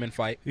Keith Thurman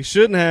fight. He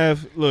shouldn't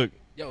have. Look,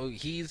 Yo,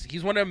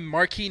 he's one of the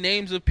marquee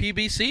names of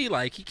PBC.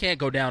 Like, he can't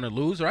go down and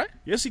lose, right?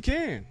 yes, he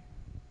can.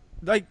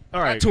 Like,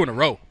 all right. 2 in a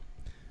row.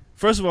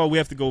 First of all, we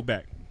have to go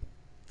back.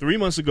 3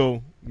 months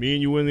ago, me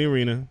and you were in the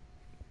arena,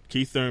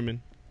 Keith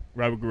Thurman,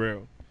 Robert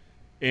Guerrero.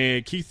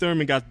 And Keith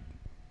Thurman got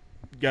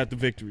the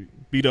victory,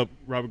 beat up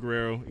Robert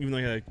Guerrero, even though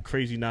he had a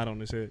crazy knot on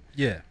his head.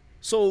 Yeah.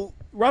 So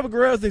Robert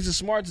Guerrero thinks it's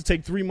smart to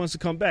take 3 months to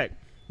come back.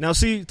 Now,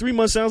 see, 3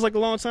 months sounds like a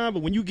long time,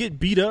 but when you get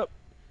beat up,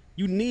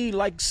 you need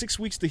like 6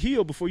 weeks to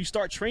heal before you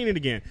start training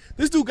again.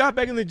 This dude got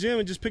back in the gym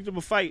and just picked up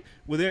a fight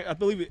with, I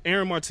believe,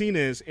 Aaron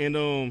Martinez,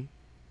 and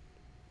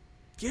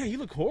yeah, he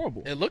looked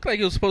horrible. It looked like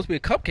it was supposed to be a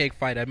cupcake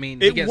fight. I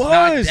mean, It he gets was.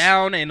 knocked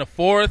down in the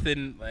fourth,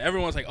 and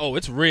everyone's like, oh,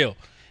 it's real.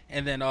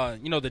 And then,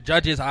 the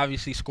judges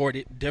obviously scored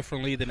it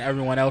differently than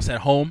everyone else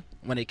at home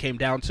when it came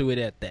down to it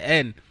at the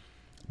end.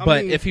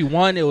 But if he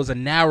won, it was a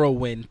narrow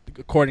win,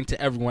 according to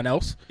everyone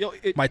else.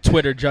 My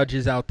Twitter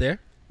judges out there.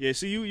 Yeah,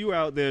 see, you were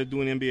out there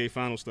doing NBA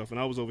final stuff, and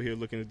I was over here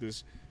looking at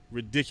this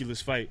ridiculous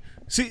fight.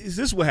 See, this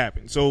is what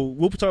happened. So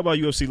we'll talk about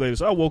UFC later.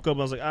 So I woke up, I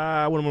was like, what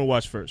am I going to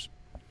watch first?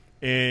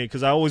 And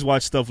because I always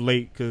watch stuff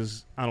late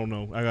because, I don't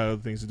know, I got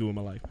other things to do in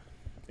my life.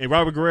 And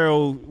Robert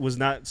Guerrero was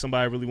not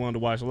somebody I really wanted to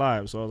watch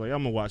live, so I was like,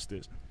 I'm going to watch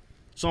this.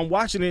 So I'm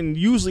watching it, and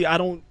usually I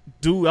don't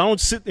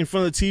sit in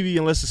front of the TV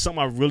unless it's something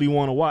I really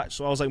want to watch.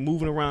 So I was like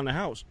moving around the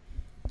house.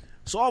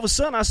 So all of a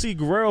sudden, I see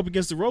Guerrero up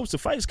against the ropes. The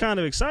fight's kind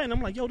of exciting. I'm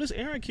like, yo, this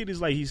Aaron kid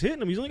is like, he's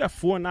hitting him. He's only got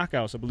 4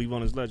 knockouts, I believe,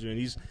 on his ledger, and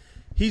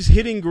he's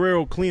hitting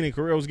Guerrero clean, and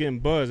Guerrero's getting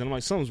buzzed. And I'm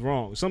like, something's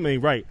wrong. Something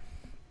ain't right.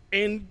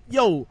 And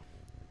yo,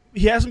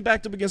 he has him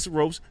backed up against the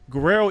ropes.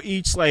 Guerrero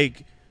eats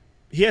like,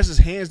 he has his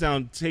hands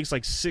down, takes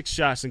like 6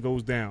 shots and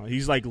goes down.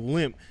 He's like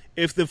limp.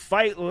 If the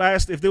fight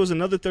if there was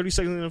another 30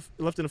 seconds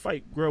left in the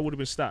fight, Guerrero would have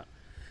been stopped.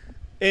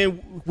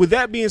 And with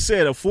that being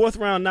said, a 4th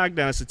round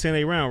knockdown, it's a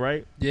 10-8 round,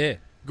 right? Yeah.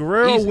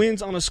 Guerrero Easy.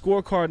 wins on a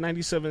scorecard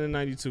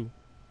 97-92.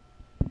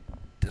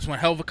 This one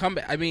hell of a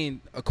comeback. I mean,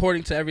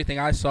 according to everything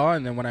I saw,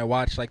 and then when I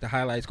watched like the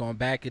highlights going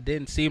back, it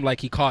didn't seem like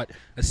he caught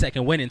a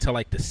second win until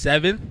like the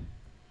 7th.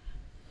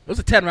 It was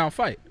a 10-round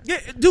fight. Yeah,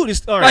 dude,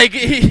 it's all right. Like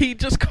he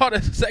just caught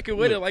a second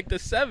win at like the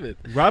 7th.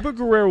 Robert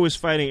Guerrero was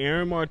fighting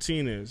Aaron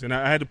Martinez, and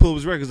I had to pull up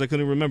his records. I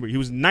couldn't remember. He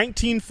was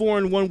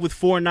 19-4-1 with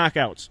 4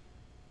 knockouts.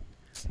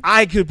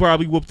 I could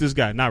probably whoop this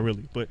guy. Not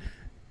really, but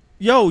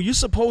yo, you're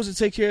supposed to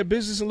take care of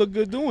business and look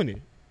good doing it.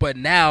 But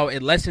now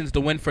it lessens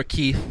the win for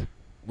Keith,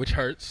 which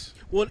hurts.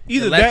 Well, It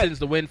either lessens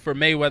that. the win for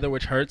Mayweather,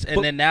 which hurts. And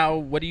But- then now,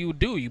 what do?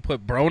 You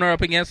put Broner up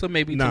against him,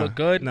 maybe to look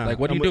good. Like,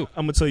 what do you do?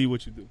 I'm gonna tell you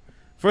what you do.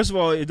 First of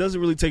all, it doesn't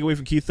really take away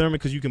from Keith Thurman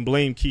because you can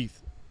blame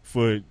Keith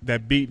for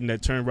that beating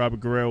that turned Robert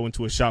Guerrero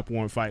into a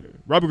shop-worn fighter.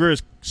 Robert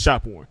Guerrero's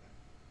shop-worn.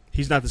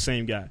 He's not the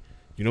same guy.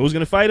 You know who's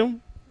gonna fight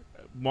him?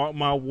 Mark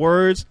my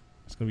words.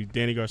 It's gonna be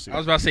Danny Garcia. I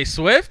was about to say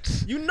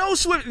Swift. You know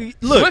Swift.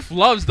 Look, Swift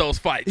loves those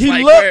fights. He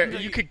Like, lo- where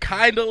you could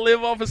kind of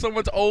live off of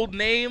someone's old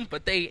name,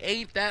 but they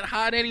ain't that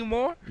hot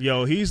anymore.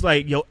 yo, he's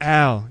like, yo,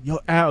 Al. No,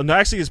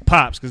 actually, it's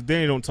Pops because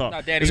Danny don't talk.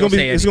 No, Danny it's don't gonna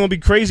be, say it's anything. gonna be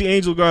crazy.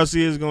 Angel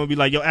Garcia is gonna be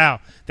like, yo,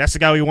 Al. That's the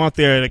guy we want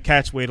there at a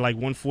catch weight like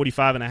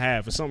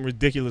 145.5 or something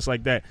ridiculous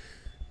like that.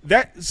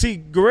 See,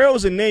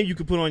 Guerrero's a name you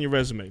can put on your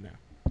resume now.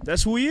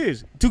 That's who he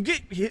is. To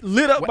get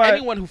lit up Well, by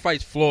anyone who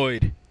fights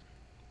Floyd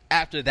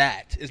after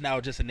that is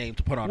now just a name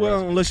to put on. a well,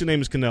 resume. unless your name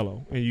is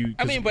Canelo and you.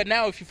 I mean, but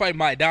now if you fight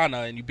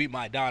Maidana and you beat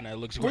Maidana, it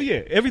looks great. well,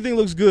 yeah, everything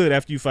looks good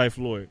after you fight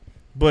Floyd,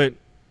 but.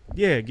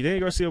 Yeah, Danny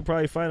Garcia will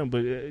probably fight him,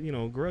 but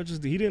Guerrero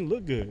he didn't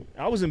look good.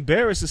 I was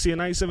embarrassed to see a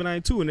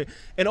 97-92,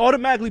 and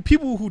automatically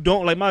people who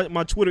don't like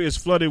my Twitter is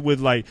flooded with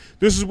like,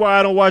 this is why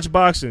I don't watch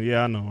boxing.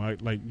 Yeah, I know.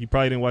 Like you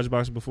probably didn't watch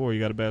boxing before. You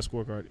got a bad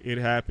scorecard. It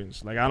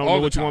happens. Like I don't All know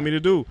the what you want time. me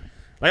to do.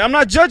 Like I'm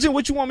not judging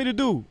what you want me to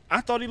do.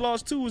 I thought he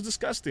lost too. It was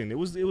disgusting. It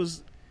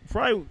was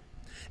probably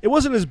it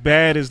wasn't as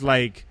bad as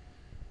like.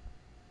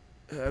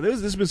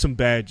 There's been some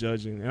bad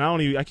judging, and I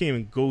can't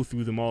even go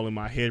through them all in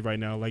my head right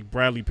now. Like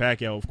Bradley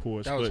Pacquiao, of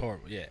course. That was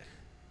horrible. Yeah.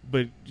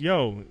 But,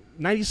 yo,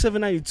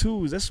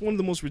 97-92, that's one of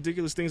the most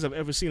ridiculous things I've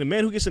ever seen. A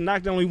man who gets a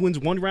knockdown only wins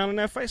 1 round in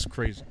that fight is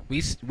crazy.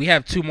 We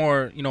have 2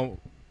 more,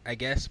 I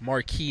guess,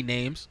 marquee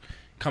names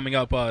coming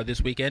up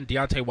this weekend.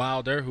 Deontay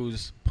Wilder,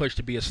 who's pushed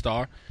to be a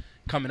star,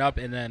 coming up,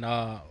 and then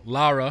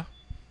Lara.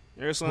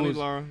 Aristotle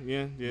Lara,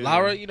 yeah.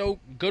 Lara,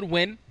 good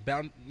win.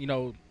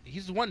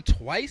 He's won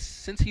twice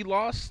since he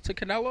lost to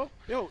Canelo.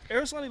 Yo,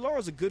 Aristotle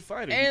Lara's a good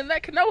fighter. And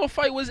that Canelo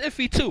fight was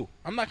iffy, too.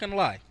 I'm not going to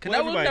lie. Well, Canelo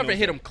everybody never knows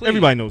hit that. him clean.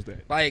 Everybody knows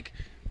that. Like,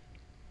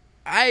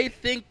 I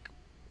think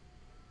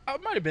I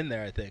might have been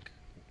there, I think.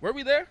 Were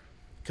we there?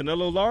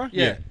 Canelo Lara?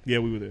 Yeah. Yeah,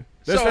 we were there.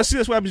 That's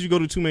what happens. You go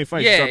to 2 main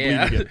fights. Yeah, you start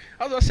yeah. bleeding again.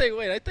 I was going to say,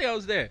 wait, I think I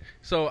was there.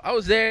 So I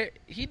was there.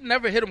 He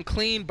never hit him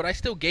clean, but I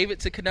still gave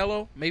it to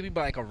Canelo, maybe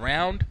by like a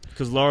round.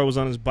 Because Lara was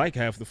on his bike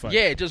half the fight.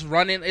 Yeah, just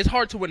running. It's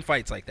hard to win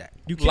fights like that.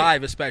 You can't.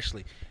 Live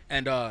especially.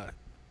 And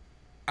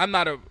I'm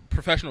not a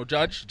professional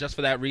judge just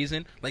for that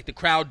reason. Like, the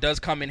crowd does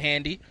come in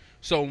handy.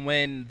 So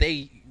when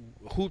they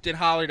hooped and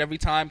hollered every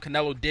time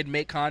Canelo did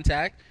make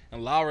contact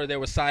and Lara there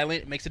was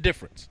silent, it makes a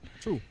difference.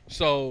 True.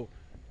 So,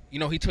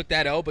 he took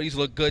that L, but he's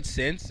looked good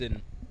since,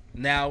 and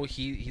now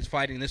he's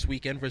fighting this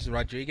weekend versus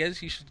Rodriguez.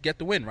 He should get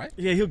the win, right?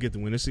 Yeah, he'll get the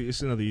win.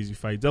 It's another easy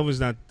fight. Delvin's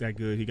not that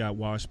good. He got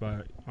washed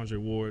by Andre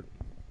Ward.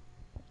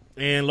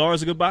 And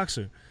Lara's a good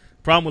boxer.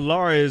 Problem with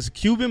Lara is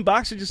Cuban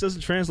boxing just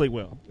doesn't translate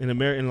well in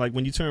America. Like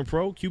when you turn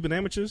pro, Cuban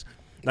amateurs,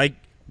 like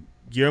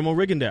Guillermo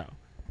Rigondeaux,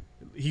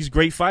 he's a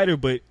great fighter,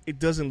 but it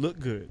doesn't look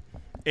good.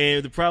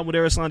 And the problem with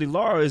Aristotle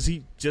Lara is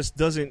he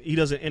doesn't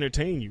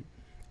entertain you,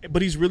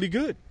 but he's really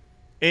good.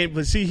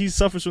 But see, he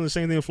suffers from the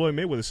same thing Floyd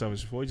Mayweather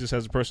suffers from. He just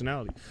has a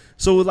personality.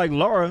 So with like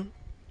Lara,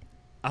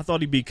 I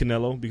thought he beat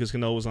Canelo because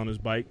Canelo was on his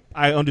bike.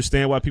 I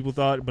understand why people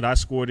thought, but I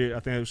scored it.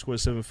 I think I scored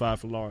 7-5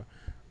 for Lara.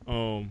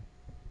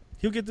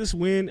 He'll get this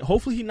win.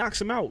 Hopefully he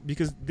knocks him out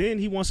because then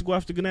he wants to go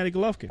after Gennady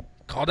Golovkin.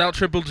 Called out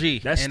Triple G.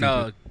 That's and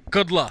stupid.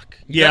 Good luck.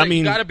 You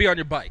got to be on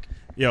your bike.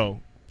 Yo,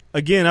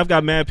 again, I've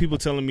got mad people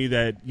telling me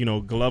that,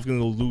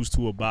 Golovkin will lose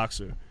to a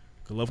boxer.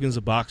 Golovkin's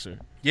a boxer.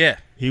 Yeah.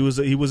 He was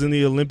in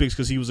the Olympics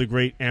because he was a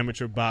great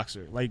amateur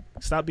boxer. Like,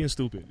 stop being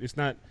stupid. It's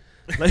not.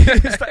 Like,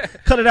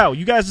 cut it out.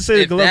 You guys just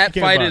say If Golovkin that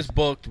can't fight box. is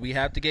booked, we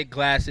have to get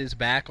Glasses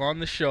back on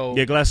the show.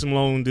 Yeah, Glass and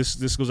Malone,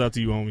 this goes out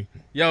to you, homie.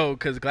 Yo,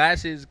 because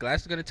Glasses is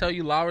going to tell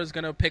you Lara's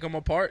going to pick him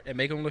apart and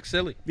make him look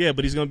silly. Yeah,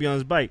 but he's going to be on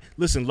his bike.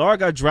 Listen, Lara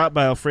got dropped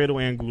by Alfredo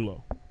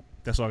Angulo.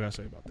 That's all I got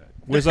to say about that.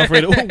 Where's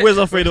Alfredo? Where's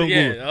Alfredo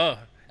Angulo?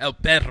 Yeah, El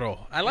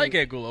Perro. I like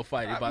Angulo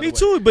fighting, by the way. Me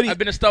too, but I've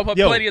been to StubHub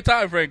plenty of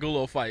time for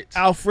Angulo fights.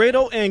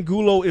 Alfredo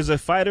Angulo is a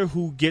fighter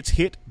who gets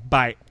hit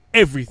by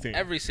everything.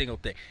 Every single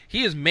thing.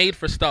 He is made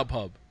for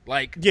StubHub.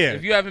 Like, Yeah.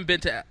 if you haven't been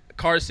to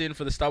Carson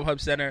for the StubHub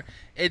Center,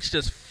 it's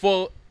just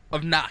full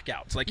of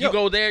knockouts. Like, you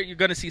go there, you're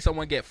going to see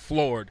someone get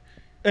floored.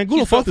 Angulo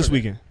He's fought built this for that.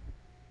 weekend.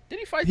 Did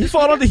he fight He this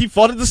fought weekend? he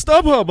fought at the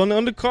StubHub on the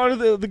undercard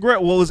of the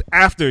Guerrero. Well, it was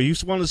after. He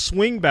won a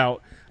swing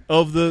bout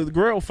of the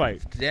Guerrero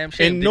fight. Damn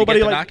shame. And Did nobody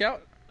he get the like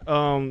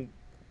knockout?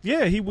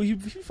 Yeah, he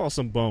fought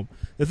some bum.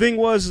 The thing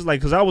was, is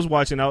like, because I was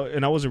watching out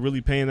and I wasn't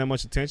really paying that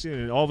much attention,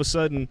 and all of a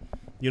sudden,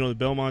 the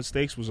Belmont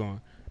Stakes was on,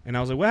 and I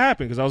was like, what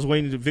happened? Because I was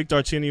waiting to Victor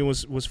Archinian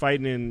was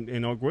fighting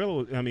in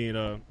Arguello.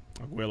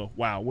 Arguello.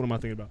 Wow, what am I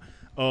thinking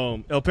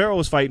about? El Perro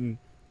was fighting,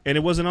 and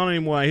it wasn't on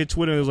anymore. I hit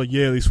Twitter and it was like,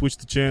 yeah, they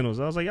switched the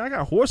channels. I was like, I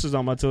got horses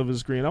on my television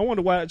screen. I wanted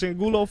to watch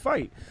Angulo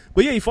fight.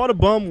 But yeah, he fought a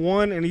bum,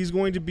 won, and he's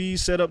going to be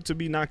set up to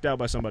be knocked out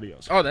by somebody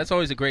else. Oh, that's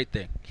always a great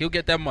thing. He'll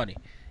get that money.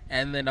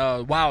 And then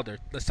Wilder.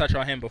 Let's touch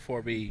on him before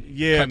we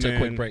cut to a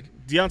quick break.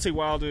 Deontay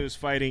Wilder is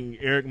fighting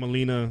Eric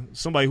Molina,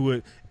 somebody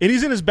and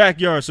he's in his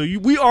backyard, so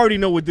we already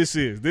know what this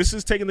is. This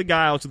is taking the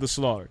guy out to the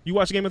slaughter. You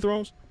watch Game of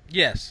Thrones?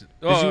 Yes.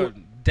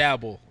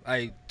 Dabble.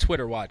 I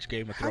Twitter watch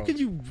Game of Thrones. How could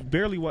you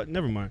barely watch?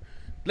 Never mind.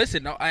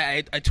 Listen, no,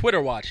 I Twitter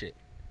watch it.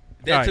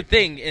 That's a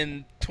thing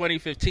in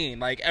 2015.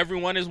 Like,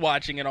 everyone is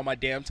watching it on my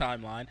damn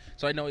timeline,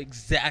 so I know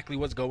exactly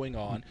what's going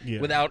on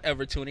without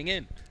ever tuning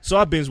in. So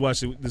I binge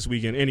watched it this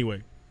weekend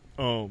anyway.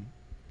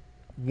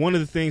 One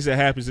of the things that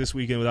happens this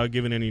weekend, without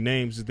giving any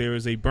names, is there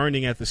is a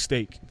burning at the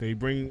stake. They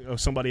bring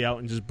somebody out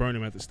and just burn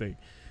him at the stake.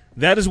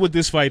 That is what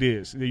this fight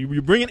is.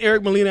 You're bringing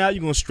Eric Molina out,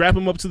 you're going to strap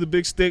him up to the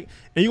big stick,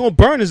 and you're going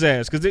to burn his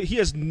ass because he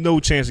has no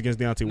chance against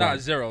Deontay Wilder. Nah,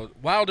 zero.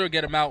 Wilder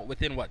get him out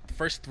within, the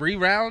first 3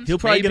 rounds? He'll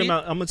probably maybe? get him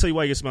out. I'm going to tell you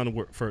why he gets him out of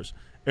work first.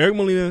 Eric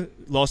Molina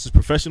lost his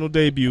professional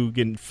debut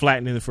getting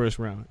flattened in the first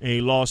round, and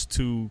he lost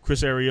to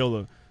Chris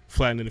Arreola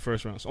flattened in the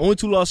first round. So only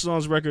 2 losses on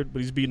his record,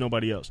 but he's beat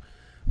nobody else.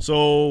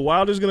 So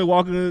Wilder's going to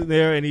walk in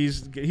there, and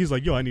he's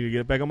like, yo, I need to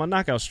get back on my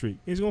knockout streak.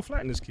 He's going to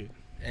flatten this kid.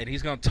 And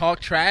he's going to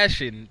talk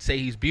trash and say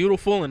he's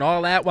beautiful and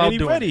all that while and he's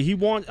doing ready.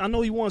 it. I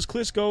know he wants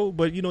Klitschko,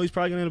 but, he's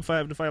probably going to end up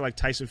fighting like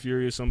Tyson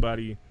Fury or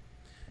somebody.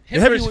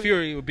 Him versus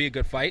Fury would be a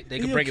good fight. They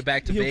could bring it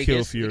back to kill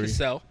Vegas. Fury. It could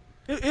sell.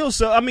 He'll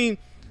sell. I mean,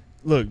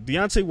 look,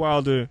 Deontay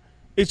Wilder,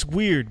 it's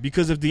weird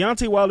because if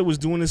Deontay Wilder was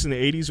doing this in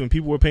the 80s when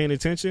people were paying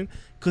attention,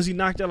 because he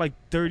knocked out like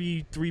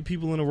 33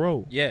 people in a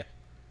row. Yeah.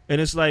 And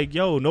it's like,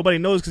 yo, nobody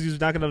knows because he was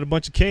knocking out a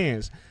bunch of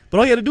cans. But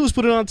all you had to do was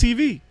put it on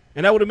TV,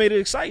 and that would have made it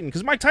exciting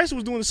because Mike Tyson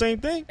was doing the same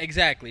thing.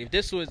 Exactly. If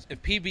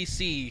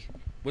PBC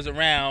was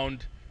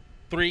around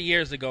 3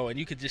 years ago and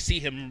you could just see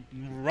him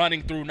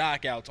running through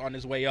knockouts on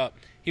his way up,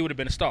 he would have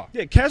been a star.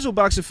 Yeah, casual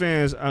boxing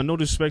fans, no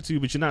disrespect to you,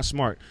 but you're not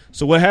smart.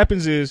 So what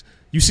happens is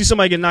you see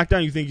somebody get knocked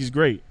down, you think he's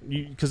great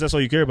because that's all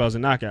you care about is a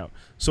knockout.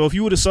 So if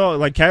you would have saw,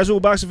 like, casual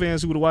boxing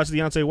fans who would have watched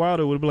Deontay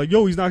Wilder would have been like,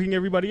 yo, he's knocking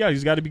everybody out.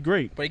 He's got to be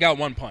great. But he got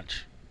 1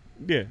 punch.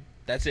 Yeah.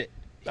 That's it.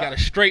 He got a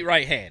straight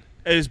right hand.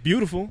 And it's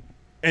beautiful.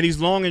 And he's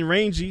long and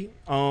rangy.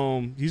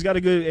 He's got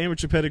a good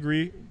amateur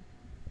pedigree.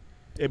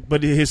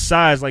 But his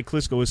size, like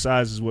Klitschko, his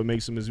size is what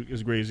makes him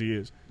as great as he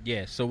is.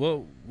 Yeah, so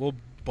we'll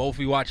both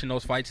be watching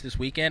those fights this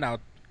weekend.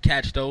 I'll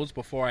catch those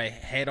before I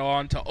head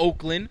on to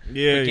Oakland for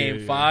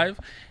Game 5.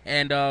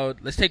 And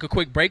let's take a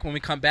quick break. When we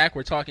come back,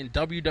 we're talking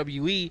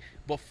WWE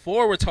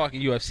before we're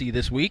talking UFC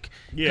this week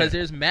because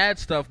there's mad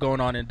stuff going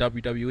on in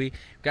WWE. We've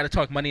got to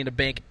talk Money in the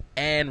Bank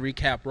and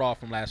recap Raw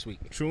from last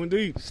week. True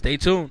indeed. Stay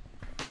tuned.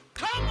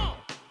 Come on.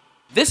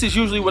 This is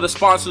usually where the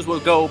sponsors will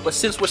go, but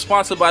since we're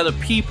sponsored by the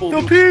people,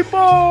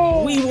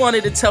 we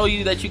wanted to tell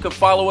you that you can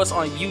follow us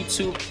on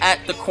YouTube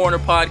at The Corner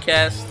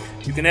Podcast.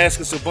 You can ask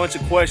us a bunch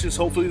of questions,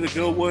 hopefully the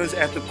good ones,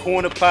 at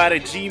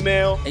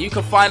thecornerpod@gmail.com. And you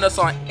can find us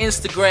on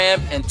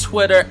Instagram and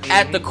Twitter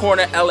at The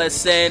Corner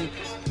LSN.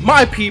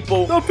 My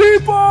people. The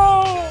people!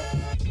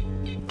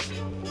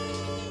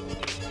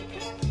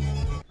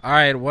 All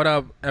right, what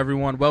up,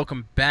 everyone?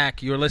 Welcome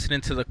back. You're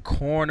listening to The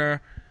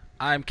Corner.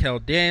 I'm Kel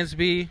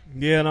Dansby.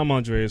 Yeah, and I'm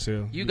Andreas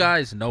Hill. You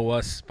guys know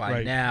us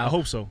by now. I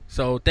hope so.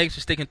 So thanks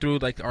for sticking through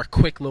our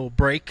quick little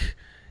break.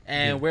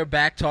 And we're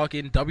back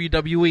talking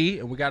WWE,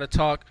 and we got to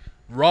talk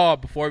Raw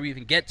before we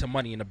even get to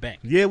Money in the Bank.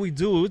 Yeah, we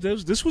do.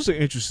 This was an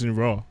interesting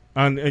Raw.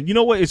 And you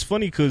know what? It's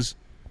funny because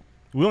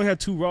we only had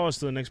 2 Raws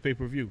to the next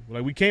pay-per-view.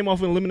 Like, we came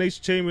off an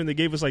Elimination Chamber, and they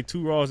gave us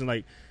 2 Raws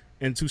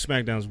and 2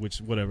 SmackDowns, which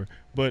whatever.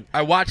 But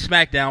I watched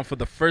SmackDown for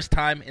the first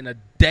time in a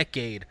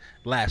decade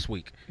last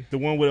week. The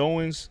one with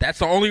Owens? That's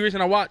the only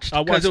reason I watched.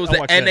 Because it was the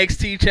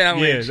NXT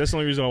challenge. Yeah, that's the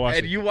only reason I watched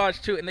it. And you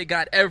watched too, and they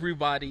got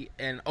everybody,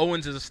 and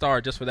Owens is a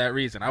star just for that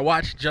reason. I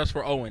watched just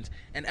for Owens,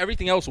 and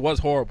everything else was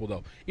horrible,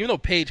 though. Even though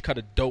Paige cut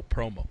a dope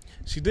promo.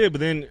 She did,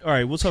 but then, all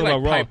right, we'll talk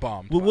about Raw.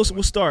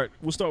 We'll start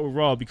with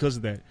Raw because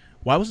of that.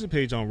 Why wasn't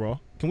Paige on Raw?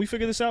 Can we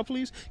figure this out,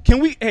 please? Can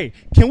we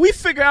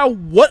figure out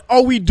what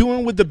are we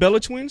doing with the Bella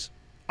Twins?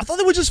 I thought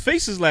they were just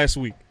faces last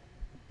week.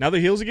 Now they're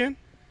heels again?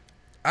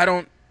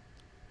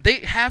 They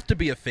have to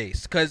be a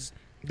face because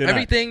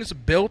everything's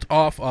built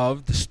off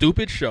of the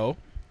stupid show,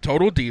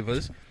 Total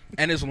Divas.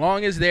 And as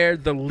long as they're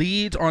the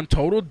leads on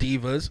Total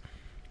Divas,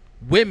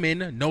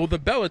 women know the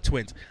Bella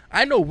Twins.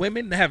 I know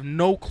women that have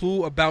no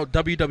clue about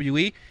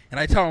WWE, and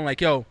I tell them,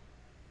 like, yo,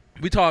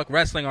 we talk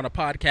wrestling on a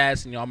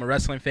podcast, and, I'm a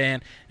wrestling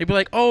fan. They'd be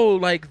like, oh,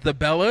 like the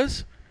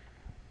Bellas?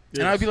 Yes.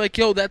 And I'd be like,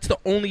 yo, that's the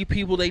only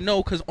people they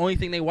know because the only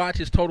thing they watch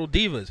is Total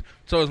Divas.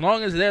 So as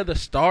long as they're the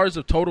stars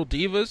of Total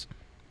Divas,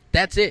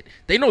 that's it.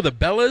 They know the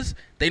Bellas.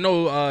 They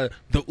know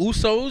the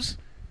Usos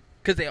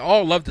because they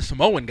all love the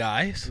Samoan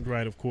guys.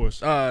 Right, of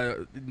course.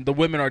 The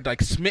women are,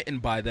 like, smitten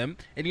by them.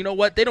 And you know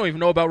what? They don't even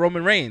know about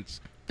Roman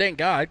Reigns. Thank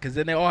God, because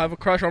then they all have a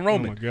crush on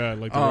Roman. Oh, my God.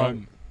 Like the Rock.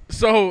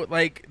 So,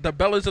 like, the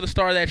Bellas are the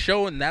star of that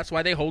show, and that's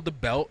why they hold the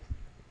belt.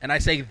 And I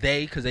say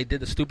they because they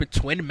did the stupid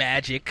twin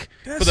magic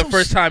for the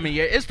first time in a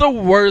year. It's the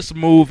worst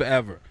move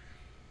ever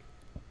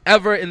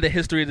in the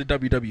history of the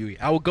WWE.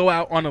 I will go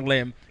out on a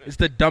limb. It's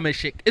the dumbest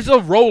shit. It's a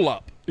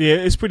roll-up. Yeah,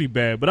 it's pretty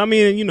bad. But, I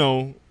mean,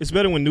 it's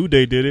better when New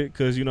Day did it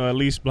because, at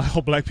least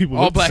all black people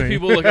look the same. All black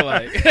people look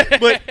alike.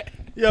 But,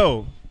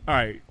 yo, all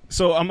right.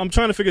 So, I'm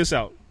trying to figure this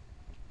out.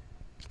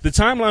 The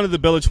timeline of the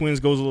Bella Twins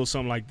goes a little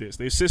something like this.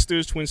 They're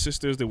sisters, twin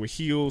sisters. They were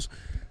heels.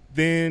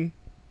 Then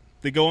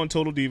they go on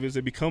Total Divas.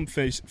 They become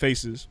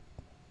faces.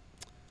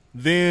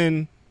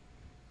 Then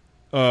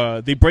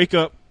they break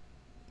up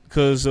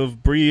because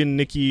of Brie and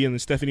Nikki, and then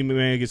Stephanie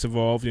McMahon gets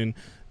involved. And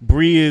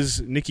Brie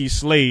is Nikki's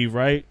slave,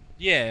 right?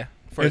 Yeah,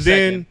 for and a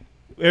second.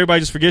 then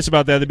everybody just forgets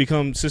about that. They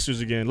become sisters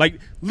again. Like,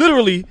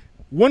 literally,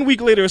 1 week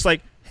later, it's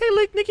like, hey,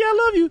 look, Nikki,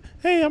 I love you.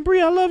 Hey, I'm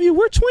Brie, I love you.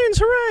 We're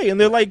twins, hooray!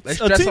 And they're like, let's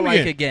a dress team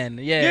alike again.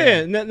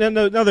 Yeah.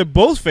 Now they're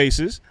both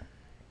faces,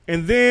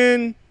 and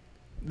then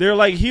they're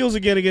like heels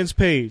again against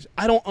Paige.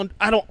 I don't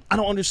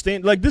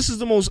understand. Like, this is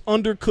the most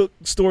undercooked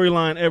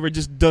storyline ever. It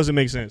just doesn't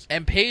make sense.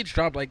 And Paige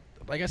dropped like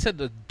I said,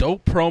 the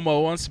dope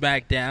promo on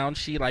SmackDown.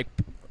 She like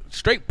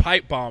straight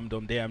pipe bombed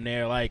them damn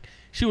near. Like,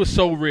 she was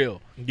so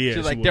real. Yeah, she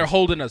was like, they're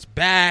holding us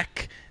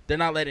back. They're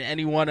not letting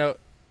anyone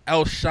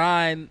else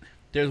shine.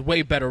 There's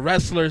way better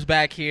wrestlers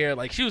back here.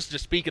 Like, she was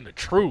just speaking the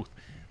truth.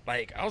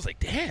 Like, I was like,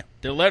 damn,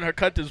 they're letting her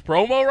cut this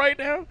promo right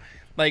now?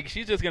 Like,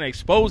 she's just going to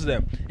expose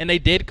them. And they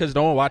did because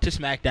no one watches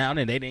SmackDown,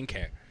 and they didn't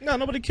care. No,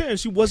 nobody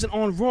cares. She wasn't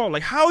on Raw.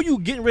 Like, how are you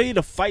getting ready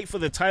to fight for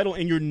the title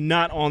and you're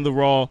not on the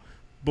Raw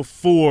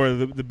before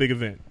the big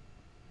event?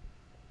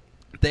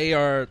 They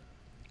are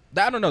 –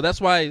 I don't know. That's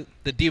why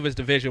the Divas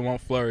division won't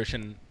flourish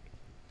on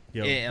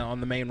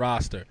the main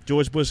roster.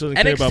 George Bush doesn't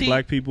care about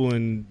black people,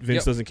 and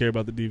Vince doesn't care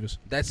about the Divas.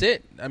 That's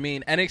it. I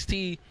mean,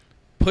 NXT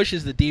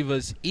pushes the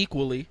Divas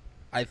equally,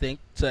 I think,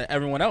 to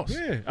everyone else.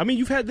 Yeah. I mean,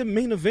 you've had the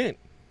main event.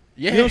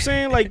 Yeah. You know what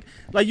I'm saying?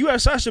 Like you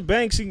have Sasha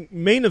Banks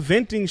main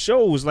eventing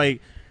shows.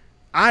 Like,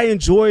 I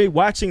enjoy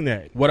watching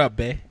that. What up,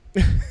 bae?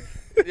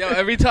 Yo,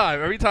 every time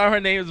her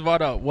name is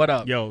brought up, what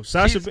up? Yo,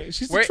 Sasha Banks,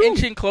 she's the we're truth.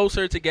 inching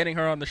closer to getting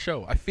her on the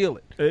show. I feel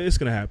it. It's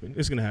gonna happen.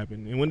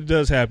 And when it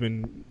does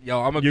happen,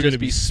 yo, I'm you're just gonna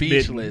be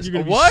speechless. You're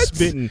gonna what? be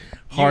spitting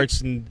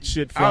hearts and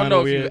shit I flying don't know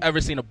over if here. you've ever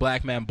seen a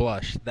black man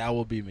blush. That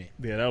will be me.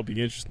 Yeah, that'll be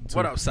interesting too.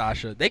 What up,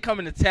 Sasha? They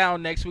coming to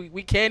town next week.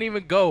 We can't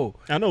even go.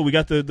 I know. We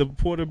got the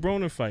Porter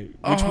Broner fight,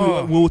 which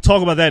we'll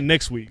talk about that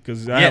next week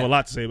because I have a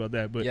lot to say about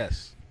that. But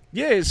yes.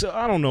 Yeah, so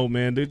I don't know,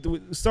 man.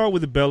 Start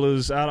with the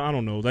Bellas. I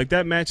don't know. Like,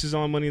 that match is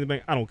on Money in the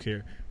Bank. I don't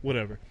care.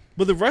 Whatever.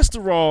 But the rest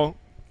of Raw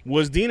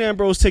was Dean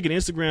Ambrose taking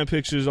Instagram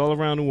pictures all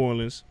around New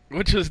Orleans.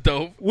 Which was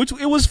dope. Which,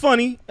 it was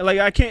funny.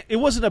 Like, it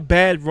wasn't a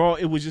bad Raw.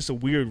 It was just a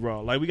weird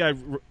Raw. Like, we got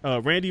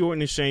Randy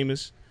Orton and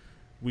Sheamus.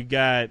 We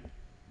got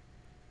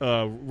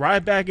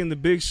Ryback in the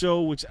Big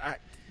Show, which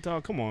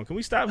dog, come on. Can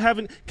we stop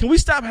having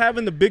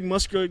the big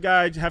muscular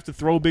guy have to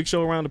throw Big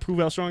Show around to prove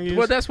how strong he is?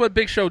 Well, that's what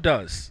Big Show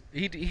does.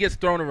 He gets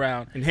thrown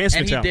around.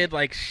 Enhancement talent. He did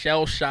like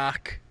shell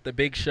shock the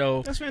Big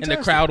Show. That's fantastic. And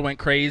the crowd went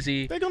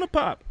crazy. They're gonna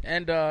pop.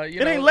 And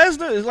it ain't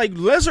Lesnar. It's like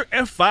Lesnar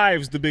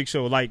F5's the Big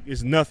Show. Like,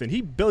 it's nothing.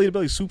 He belly to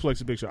belly suplexes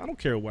the Big Show. I don't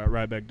care what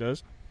Ryback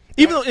does.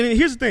 Even though, and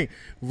here's the thing,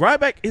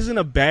 Ryback isn't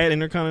a bad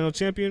Intercontinental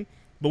Champion,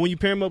 but when you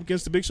pair him up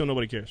against the Big Show,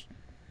 nobody cares.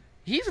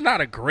 He's not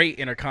a great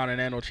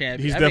Intercontinental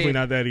Champion. He's definitely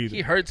not that either.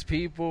 He hurts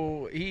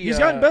people. He's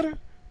gotten better.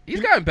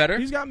 He's gotten better.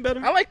 He's gotten better.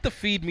 I like the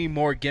Feed Me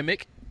More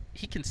gimmick.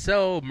 He can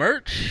sell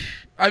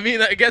merch. I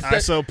mean, I guess I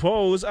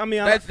suppose. I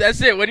mean,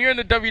 that's it. When you're in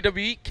the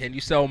WWE, can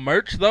you sell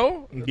merch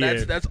though?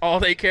 Yeah. That's all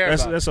they care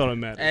about. That's all that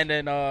matters. And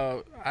then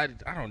I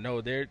don't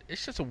know.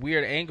 It's just a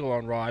weird angle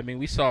on Raw. I mean,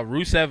 we saw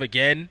Rusev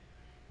again.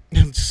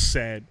 It's just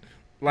sad.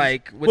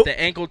 Like with the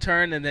ankle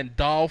turn, and then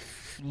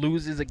Dolph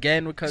loses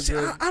again because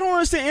I don't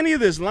understand any of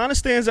this. Lana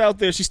stands out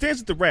there. She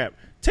stands at the ramp.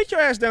 Take your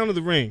ass down to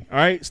the ring, all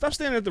right? Stop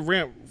standing at the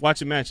ramp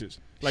watching matches.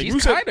 Like,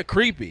 she's kind of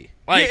creepy.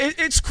 Like, yeah,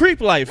 it's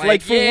creep life.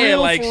 Like for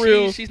real, for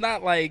real. She's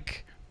not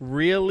like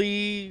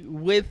really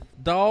with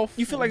Dolph.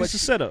 You feel like it's a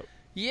setup.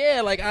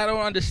 Yeah, like, I don't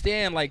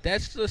understand. Like,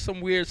 that's just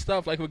some weird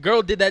stuff. Like, if a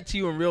girl did that to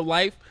you in real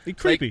life,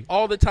 It's creepy. like,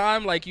 all the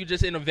time, like, you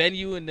just in a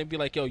venue and they'd be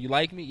like, yo, you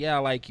like me? Yeah, I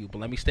like you. But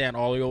let me stand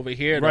all the way over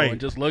here, though, Right.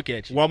 and just look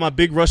at you. While my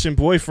big Russian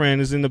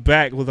boyfriend is in the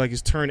back with like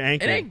his turned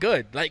ankle. It ain't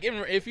good. Like,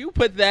 if you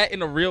put that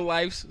in a real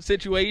life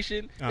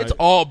situation, All it's right.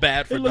 all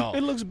bad for It dolls.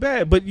 looks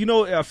bad, but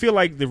I feel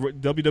like the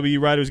WWE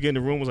writers getting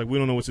in the room was like, we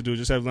don't know what to do.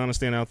 Just have Lana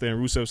stand out there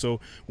and Rusev. So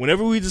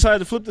whenever we decide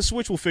to flip the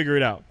switch, we'll figure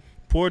it out.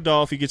 Poor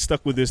Dolph, he gets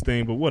stuck with this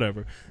thing, but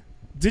whatever.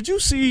 Did you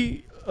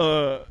see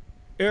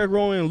Eric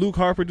Rowan and Luke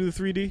Harper do the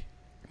 3D?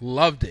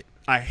 Loved it.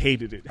 I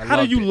hated it. I How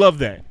do loved you it. love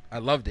that? I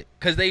loved it.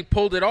 Because they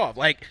pulled it off.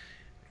 Like,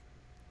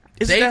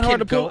 Is They that hard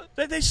to can pull?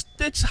 go-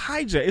 It's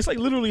hijack. It's like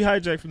literally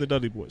hijacked from the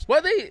Dudley Boys.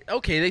 well,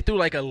 they threw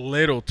like a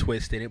little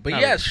twist in it. But All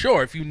yeah, right.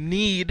 sure, if you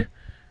need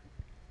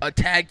a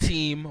tag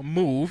team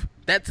move,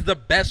 that's the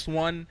best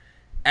one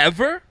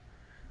ever.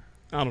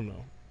 I don't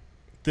know.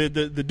 The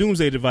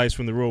Doomsday device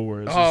from the Road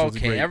Warriors. Oh, was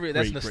okay, great,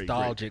 that's great,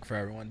 nostalgic for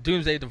everyone.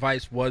 Doomsday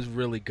Device was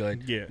really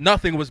good. Yeah.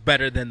 Nothing was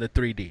better than the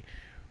 3D. 3D,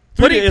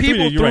 Putting yeah, 3D, people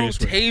you're through right,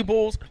 it's right.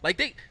 tables, like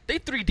they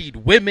 3D'd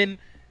women,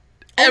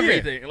 Oh, yeah.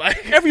 everything.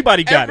 Like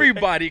Everybody got it.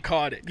 everybody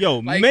caught it. Yo,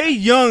 Like, Mae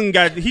Young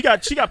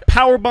she got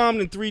power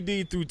bombed in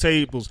 3D through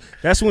tables.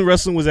 That's when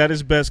wrestling was at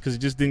its best because it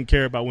just didn't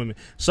care about women.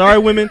 Sorry,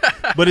 women,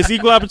 but it's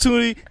equal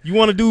opportunity. You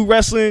want to do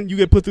wrestling, you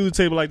get put through the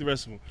table like the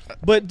rest of them.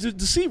 But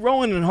to see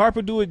Rowan and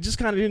Harper do it just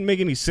kind of didn't make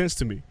any sense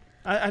to me.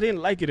 I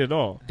didn't like it at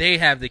all. they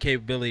have the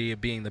capability of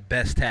being the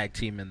best tag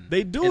team in.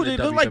 They do. in They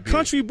the look like WWE.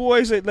 country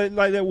boys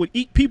that would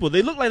eat people.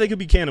 They look like they could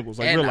be cannibals,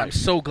 like And real I'm life.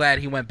 so glad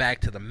he went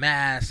back to the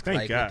mask, Thank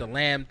like God. with the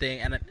lamb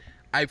thing. And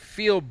I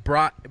feel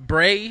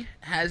Bray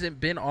hasn't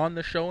been on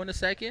the show in a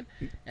second,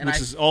 and Which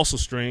is also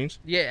strange.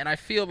 yeah, and I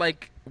feel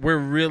like we're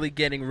really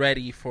getting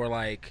ready for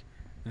like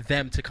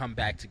them to come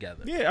back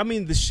together. Yeah, I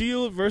mean, the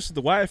Shield versus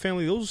the Wyatt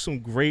family, those are some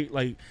great,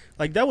 like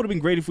that would have been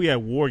great if we had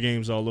War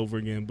Games all over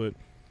again, but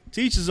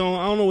to each his own.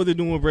 I don't know what they're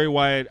doing with Bray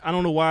Wyatt. I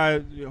don't know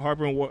why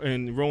Harper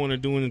and Rowan are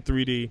doing it in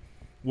 3D,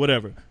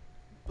 whatever.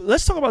 But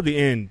let's talk about the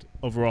end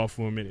of Raw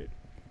for a minute.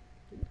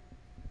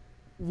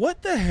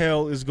 What the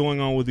hell is going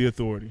on with the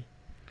Authority?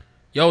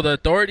 Yo, the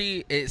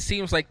Authority, it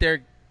seems like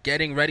they're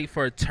getting ready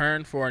for a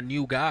turn for a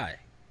new guy,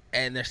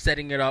 and they're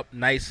setting it up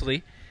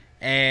nicely,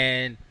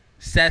 and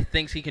Seth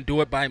thinks he can do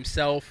it by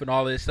himself and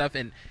all this stuff,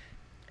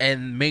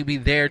 and maybe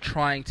they're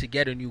trying to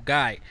get a new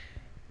guy.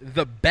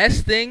 The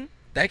best thing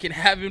that can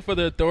happen for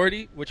the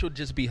Authority, which would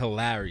just be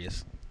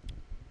hilarious,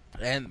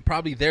 and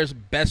probably their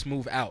best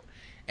move out,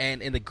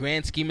 and in the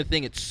grand scheme of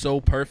thing, it's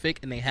so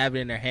perfect, and they have it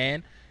in their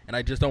hand, and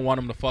I just don't want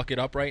them to fuck it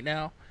up right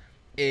now,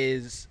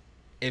 is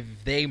if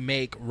they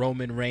make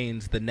Roman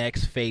Reigns the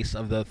next face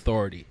of the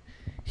Authority.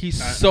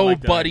 He's I so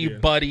like that idea.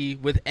 buddy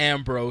with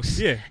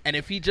Ambrose. Yeah. And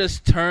if he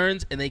just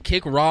turns and they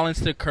kick Rollins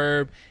to the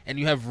curb and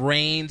you have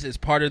Reigns as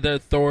part of the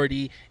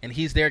Authority and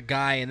he's their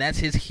guy and that's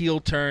his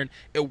heel turn,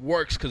 it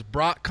works because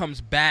Brock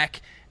comes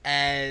back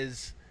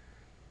as...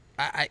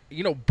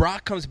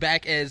 Brock comes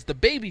back as the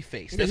baby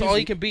face. That's Yeah, all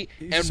he can be.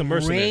 he's And just a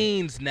mercenary.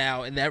 Reigns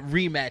now in that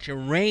rematch,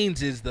 and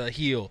Reigns is the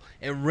heel,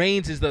 and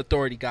Reigns is the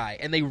Authority guy,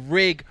 and they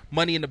rig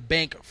Money in the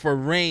Bank for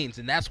Reigns,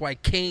 and that's why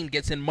Kane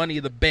gets in Money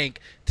in the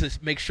Bank to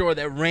make sure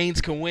that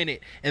Reigns can win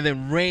it, and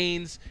then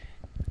Reigns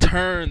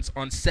turns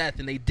on Seth,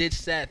 and they ditch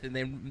Seth, and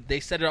then they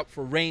set it up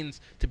for Reigns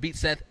to beat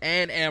Seth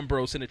and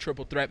Ambrose in a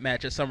triple threat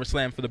match at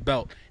SummerSlam for the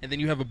belt, and then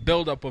you have a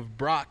build-up of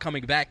Brock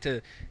coming back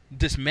to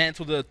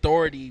dismantle the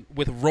Authority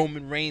with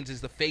Roman Reigns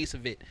as the face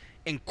of it.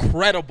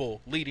 Incredible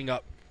leading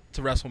up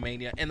to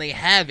WrestleMania, and they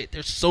have it.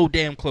 They're so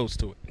damn close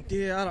to it.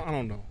 Yeah, I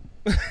don't know.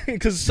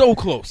 Because So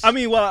close. I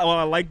mean, while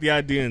I like the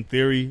idea in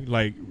theory,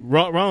 like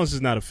Rollins is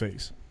not a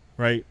face,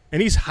 right?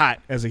 And he's hot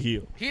as a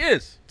heel. He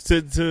is.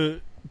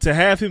 To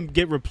have him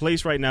get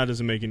replaced right now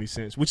doesn't make any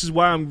sense, which is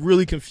why I'm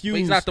really confused. But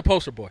he's not the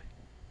poster boy.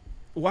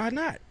 Why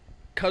not?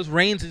 Because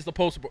Reigns is the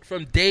poster boy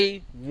from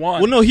day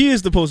one. Well, no, he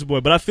is the poster boy,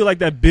 but I feel like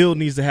that build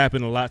needs to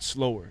happen a lot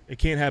slower. It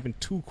can't happen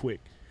too quick.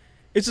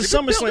 It's a They've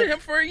been building SummerSlam. him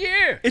for a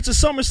year. It's a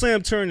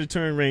SummerSlam turn to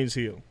turn Reigns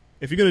heel.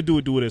 If you're gonna do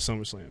it at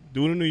SummerSlam.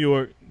 Do it in New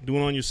York. Do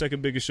it on your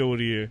second biggest show of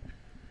the year.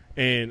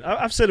 And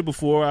I've said it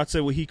before. I'd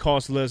say he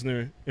cost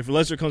Lesnar. If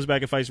Lesnar comes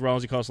back and fights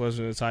Rollins, he costs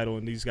Lesnar the title,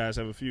 and these guys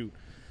have a feud.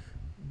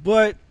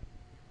 But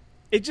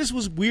it just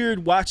was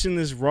weird watching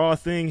this Raw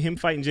thing, him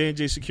fighting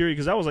J&J Security,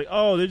 because I was like,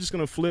 oh, they're just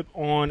going to flip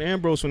on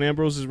Ambrose when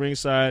Ambrose is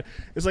ringside.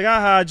 It's like,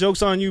 aha,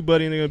 joke's on you,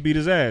 buddy, and they're going to beat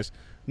his ass.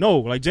 No,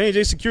 like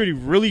J&J Security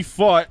really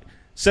fought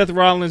Seth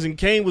Rollins, and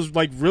Kane was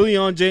like really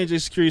on J&J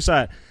Security's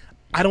side.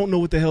 I don't know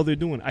what the hell they're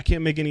doing. I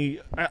can't make any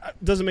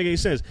 – doesn't make any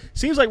sense.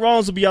 Seems like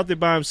Rollins will be out there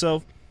by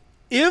himself.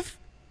 If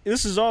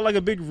this is all like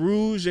a big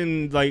ruse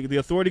and like the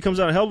Authority comes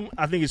out and help him,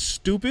 I think it's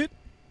stupid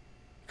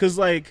because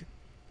like –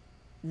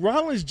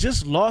 Rollins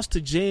just lost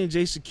to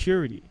J&J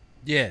Security.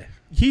 Yeah.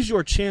 He's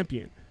your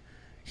champion.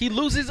 He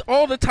loses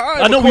all the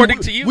time, I know. according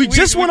to you. We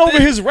just went over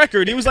his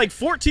record. He was like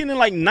 14 and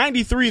like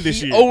 93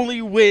 this He year.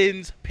 only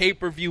wins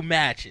pay-per-view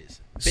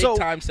matches. So-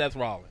 Big-time Seth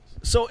Rollins.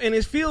 So, and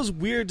it feels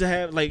weird to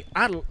have like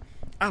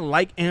I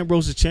like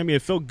Ambrose as champion.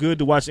 It felt good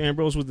to watch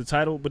Ambrose with the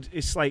title, but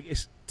it's like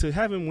to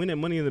have him win at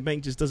Money in the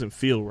Bank just doesn't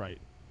feel right.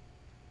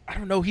 I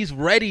don't know. He's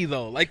ready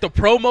though. Like the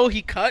promo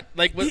he cut,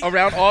 like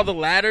around all the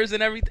ladders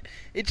and everything,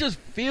 it just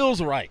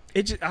feels right.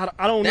 It just, I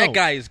don't know. That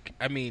guy is.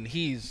 I mean,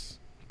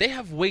 they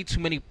have way too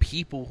many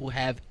people who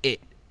have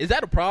it. Is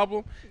that a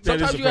problem?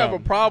 Sometimes you have a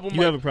problem.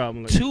 You have a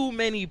problem. Like, too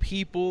many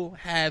people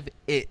have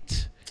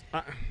it,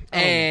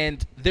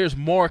 and there's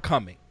more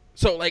coming.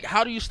 So, like,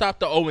 how do you stop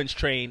the Owens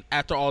train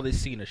after all this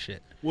Cena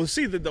shit? Well,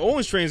 see, the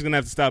Owens train is gonna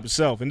have to stop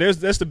itself, and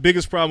that's the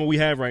biggest problem we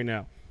have right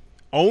now.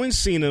 Owens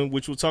Cena,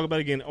 which we'll talk about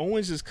again.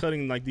 Owens is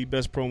cutting like the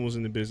best promos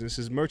in the business.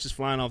 His merch is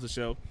flying off the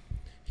shelf.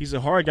 He's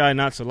a hard guy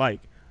not to like.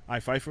 I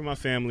fight for my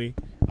family.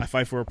 I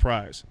fight for a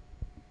prize.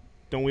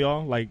 Don't we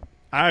all? Like,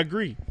 I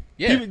agree.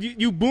 Yeah.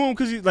 You boo him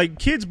because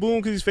kids boo him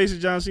because he's facing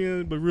John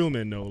Cena, but real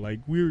men know. Like,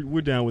 we're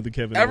down with the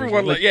Kevin.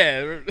 Everyone,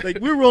 Owens. Like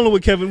we're rolling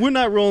with Kevin. We're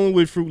not rolling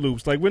with Fruit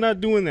Loops. Like, we're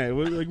not doing that.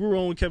 We're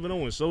rolling with Kevin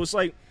Owens. So it's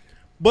like,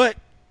 but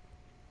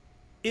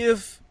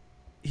if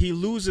he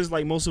loses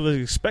like most of us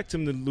expect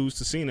him to lose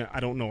to Cena, I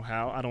don't know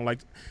how. I don't like.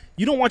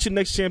 You don't want your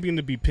next champion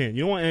to be pinned.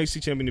 You don't want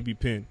NXT champion to be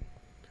pinned.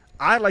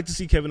 I'd like to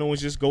see Kevin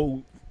Owens just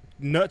go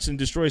nuts and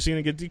destroy Cena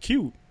and get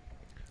DQ'd.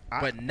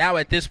 But now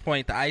at this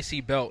point, the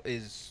IC belt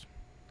is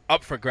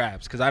up for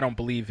grabs because I don't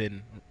believe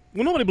in.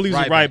 Well, nobody believes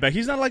in Ryback.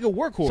 He's not like a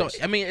workhorse.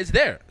 So I mean, it's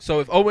there.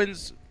 So if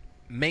Owens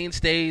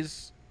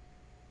mainstays,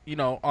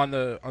 on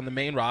the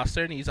main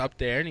roster and he's up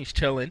there and he's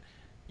chilling,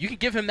 you can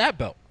give him that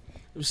belt.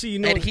 See,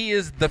 and he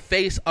is the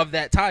face of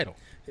that title.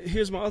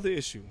 Here's my other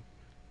issue,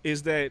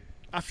 is that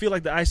I feel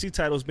like the IC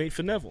title is made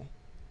for Neville.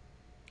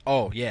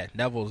 Oh yeah,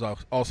 Neville's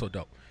also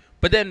dope.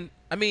 But then,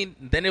 I mean,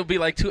 then it'll be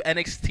like two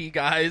NXT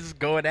guys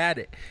going at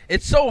it.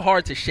 It's so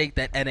hard to shake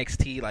that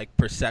NXT like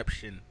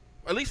perception,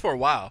 at least for a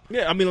while.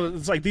 Yeah, I mean,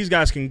 it's like these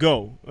guys can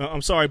go.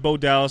 I'm sorry, Bo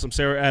Dallas. I'm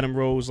Sarah Adam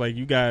Rose. Like,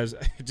 you guys,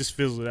 it just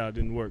fizzled out. It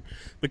didn't work.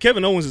 But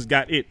Kevin Owens has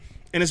got it.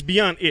 And it's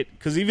beyond it,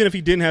 because even if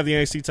he didn't have the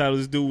NXT title,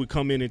 this dude would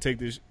come in and take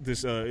this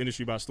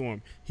industry by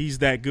storm. He's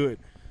that good.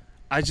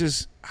 I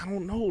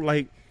don't know.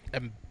 Like,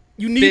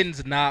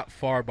 Finn's not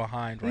far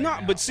behind right now.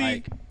 But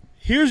see,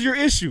 here's your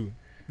issue.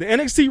 The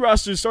NXT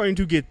roster is starting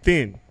to get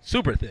thin.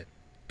 Super thin.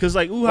 Because,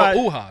 like,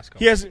 Uha's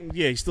coming.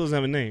 He still doesn't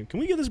have a name. Can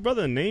we give this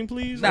brother a name,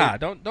 please? Nah,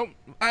 don't.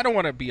 I don't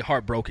want to be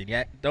heartbroken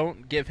yet.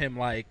 Don't give him,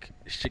 like,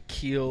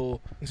 Shaquille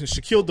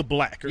the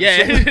Black.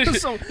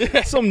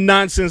 Or some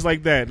nonsense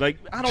like that. Like,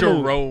 I don't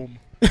know. Jerome.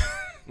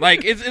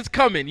 Like, it's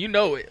coming. You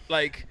know it.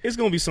 Like, it's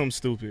going to be something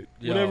stupid.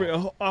 Yo.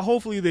 Whatever.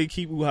 Hopefully they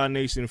keep Uha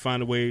Nation and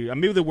find a way.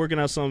 Maybe they're working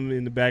out something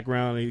in the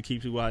background and it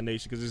keeps Uha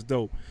Nation because it's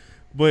dope.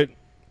 But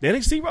the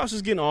NXT roster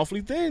is getting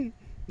awfully thin.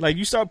 Like,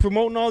 you start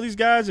promoting all these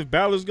guys. If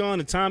Balor's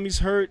gone and Tommy's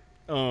hurt,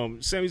 Sami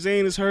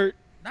Zayn is hurt.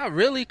 Not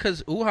really,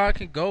 because Uha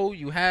can go.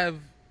 You have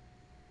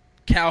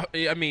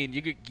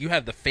you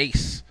have the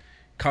face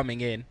coming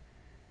in,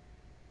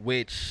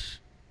 which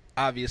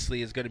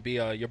obviously is going to be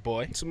your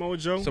boy Samoa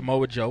Joe coming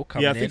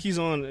in. Yeah, I think he's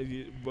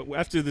on.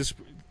 After this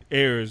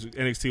airs,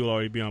 NXT will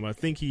already be on, but I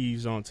think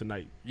he's on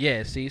tonight.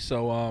 Yeah, see,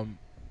 so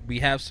we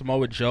have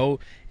Samoa Joe.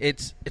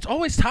 It's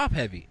always top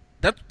heavy.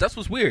 That's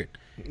what's weird.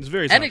 It's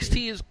very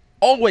NXT is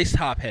always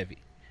top heavy,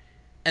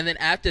 and then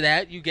after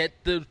that you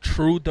get the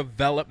true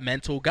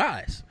developmental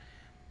guys.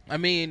 I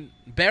mean,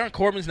 Baron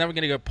Corbin's never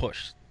going to get a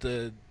push.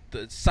 The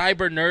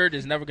cyber nerd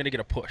is never going to get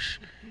a push.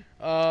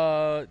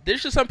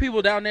 There's just some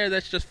people down there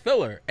that's just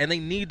filler, and they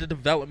need the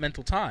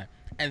developmental time.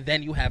 And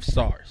then you have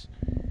stars.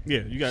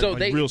 Yeah, you got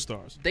real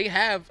stars. They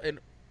have an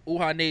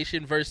Uha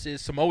Nation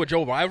versus Samoa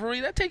Joe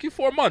rivalry that take you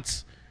 4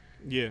 months.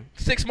 Yeah.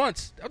 6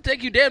 months. That'll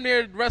take you damn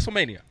near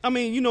WrestleMania. I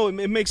mean,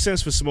 it makes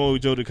sense for Samoa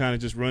Joe to kind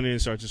of just run in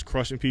and start just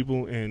crushing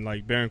people, and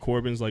like Baron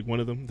Corbin's like one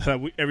of them that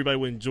everybody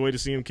would enjoy to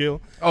see him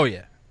kill. Oh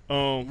yeah.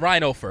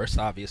 Rhino first,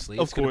 obviously.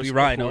 It's going to be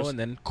Rhino, and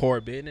then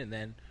Corbin, and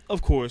then.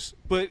 Of course,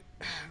 but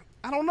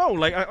I don't know.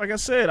 Like I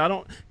said,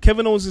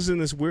 Kevin Owens is in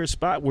this weird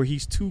spot where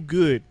he's too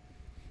good,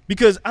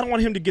 because I don't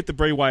want him to get the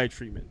Bray Wyatt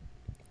treatment,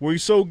 where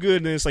he's so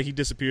good and it's like he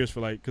disappears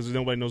for because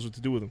nobody knows what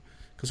to do with him.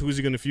 Because who's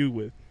he going to feud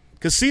with?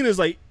 Because Cena's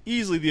like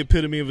easily the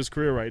epitome of his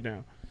career right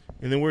now,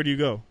 and then where do you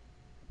go?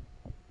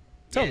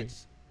 Tell me.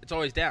 It's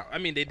always down. I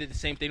mean, they did the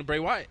same thing to Bray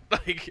Wyatt.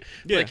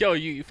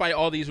 You fight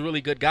all these really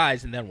good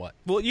guys, and then what?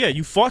 Well, yeah,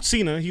 you fought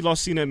Cena. He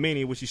lost Cena at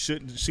Mania, which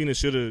Cena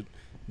should have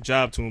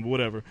jobbed to him, but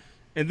whatever.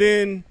 And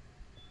then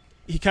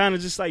he kind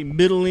of just like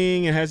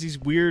middling and has these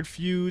weird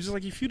feuds. Just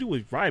like he feuded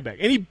with Ryback,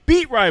 and he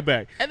beat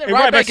Ryback. And then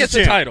Ryback gets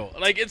the title.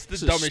 Like, it's the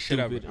dumbest shit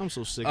ever. I'm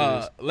so sick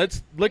of this.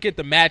 Let's look at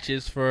the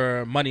matches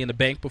for Money in the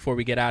Bank before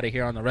we get out of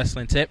here on the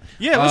wrestling tip.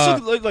 Yeah,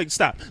 let's look.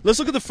 Stop. Let's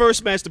look at the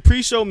first match. The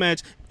pre-show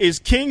match is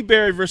King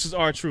Barry versus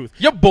R-Truth.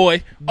 Your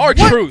boy,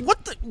 R-Truth.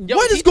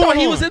 What is going on?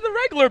 He was in the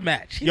regular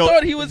match. He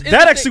thought he was in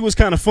that actually was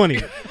kind of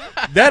funny.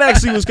 That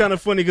actually was kind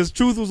of funny because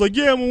Truth was like,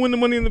 "Yeah, I'm gonna win the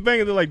Money in the Bank,"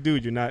 and they're like,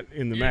 "Dude, you're not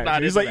in the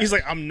match." He's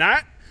like, "I'm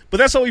not." But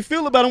that's how we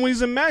feel about him when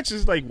he's in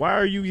matches. Like, why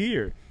are you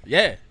here?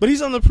 Yeah. But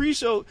he's on the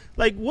pre-show.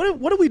 Like, what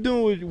are we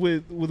doing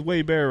with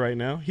Wade Barrett right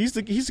now? He's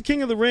the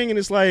king of the ring, and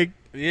it's like,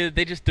 yeah,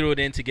 they just threw it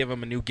in to give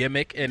him a new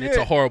gimmick, and it's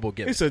a horrible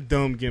gimmick. It's a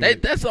dumb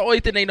gimmick. That's the only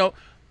thing they know.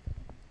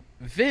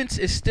 Vince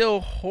is still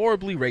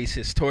horribly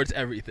racist towards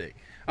everything.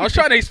 I was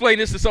trying to explain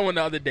this to someone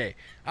the other day.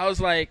 I was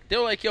like, they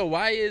were like, yo,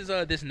 why is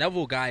this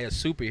Neville guy a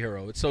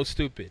superhero? It's so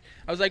stupid.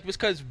 I was like, it's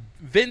because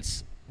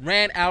Vince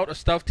ran out of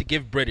stuff to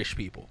give British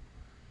people.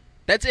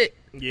 That's it.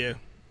 Yeah.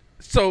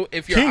 So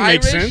if you're King Irish,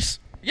 makes sense.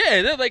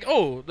 Yeah, they're like,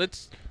 oh,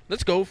 let's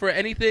go for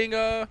anything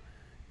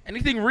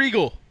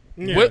regal.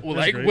 Yeah, like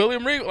that's great.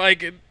 William Regal.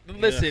 Like,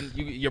 listen,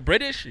 you're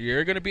British,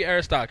 you're gonna be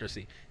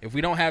aristocracy. If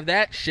we don't have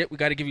that shit, we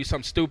got to give you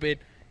something stupid.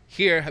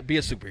 Here, be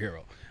a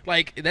superhero.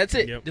 Like, that's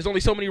it. Yep. There's only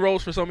so many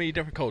roles for so many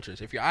different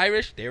cultures. If you're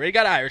Irish, they already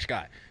got an Irish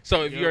guy.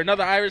 So if Yep. you're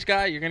another Irish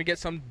guy, you're gonna get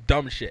some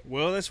dumb shit.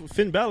 Well, that's what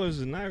Finn Balor's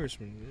an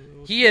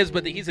Irishman. He is,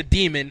 but he's a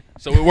demon,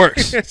 so it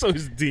works. So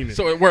he's a demon.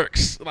 So it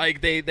works.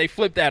 Like, they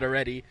flipped that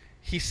already.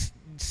 He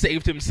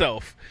saved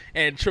himself,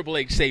 and Triple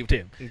H saved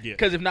him. Yeah.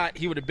 Because if not,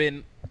 he would have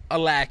been a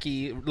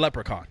lackey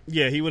leprechaun.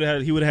 Yeah, he would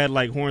have had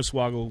like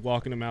Hornswoggle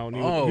walking him out, and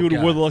he Oh, would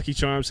have wore God. the Lucky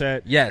Charms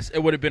hat. Yes, it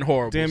would have been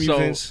horrible. Damn you, so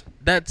Vince.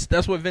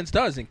 That's what Vince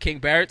does, and King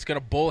Barrett's gonna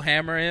bull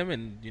hammer him,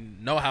 and you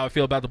know how I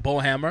feel about the bull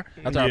hammer.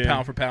 That's our Yeah.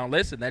 pound for pound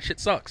list, and that shit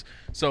sucks.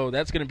 So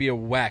that's gonna be a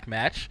whack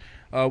match.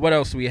 What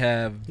else do we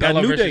have? Got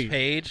Bella New versus Day.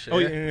 Paige. Oh,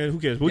 yeah, who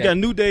cares? We Yeah. got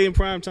New Day and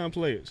Primetime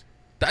Players.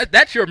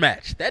 That's your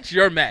match. That's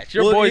your match.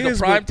 Your Well, boys it are is,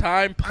 prime but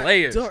time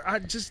players. I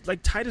just like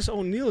Titus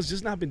O'Neil's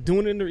just not been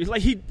doing it.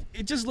 Like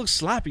it just looks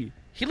sloppy.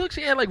 He looks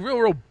like real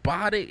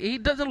robotic. He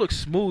doesn't look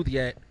smooth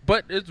yet,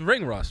 but it's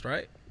ring rust,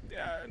 right?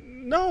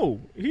 No,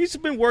 he's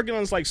been working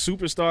on like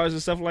superstars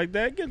and stuff like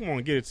that. Get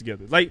it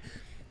together. Like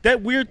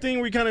that weird thing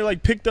where he kind of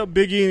like picked up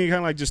Biggie and he kind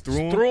of like just threw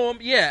him. Throw him,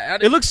 yeah.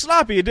 It looks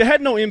sloppy. It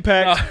had no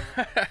impact.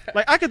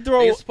 Like I could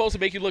throw. It's supposed to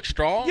make you look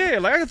strong. Yeah,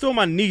 like I could throw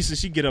my niece and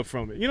she'd get up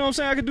from it. You know what I'm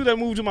saying? I could do that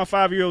move to my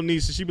 5-year-old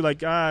niece and she'd be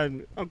like,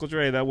 Uncle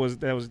Dre, that was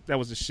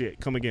the shit.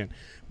 Come again.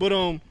 But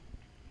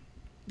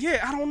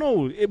yeah, I don't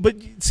know. But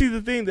see,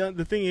 the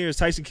thing here is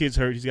Tyson Kidd's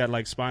hurt. He's got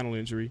like spinal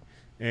injury,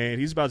 and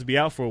he's about to be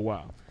out for a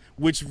while,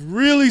 which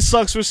really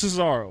sucks for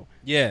Cesaro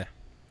Yeah.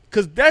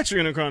 because that's your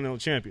Intercontinental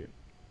Champion.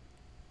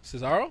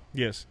 Cesaro?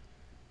 Yes,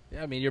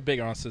 Yeah, I mean, you're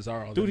bigger on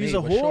Cesaro. dude, than he's me,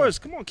 a but sure. horse.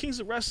 Come on, Kings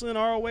of Wrestling,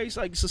 ROH,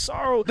 like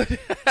Cesaro.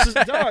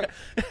 Dog,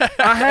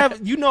 I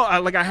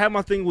have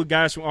my thing with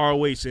guys from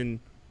ROH,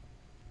 and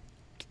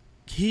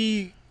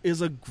he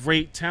is a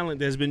great talent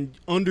that has been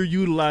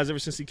underutilized ever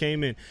since he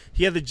came in.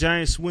 He had the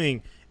giant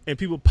swing, and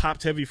people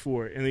popped heavy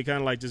for it, and they kind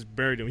of like just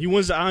buried him. He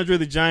wins the Andre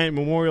the Giant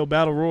Memorial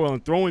Battle Royal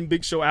and throwing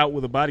Big Show out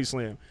with a body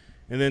slam,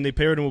 and then they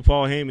paired him with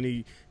Paul Heyman.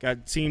 He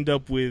got teamed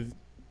up with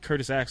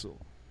Curtis Axel.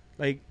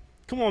 Like,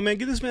 come on, man,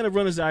 give this man a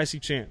run as the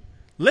IC champ.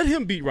 Let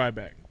him beat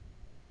Ryback.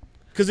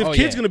 Because if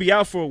Kid's going to be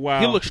out for a while,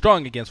 He looks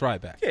strong against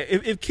Ryback. yeah,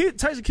 if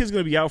Tyson Kidd's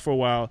going to be out for a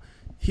while,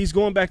 he's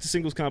going back to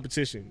singles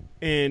competition,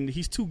 and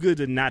he's too good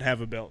to not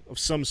have a belt of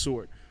some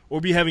sort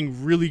or be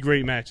having really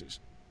great matches.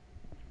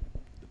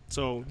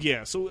 So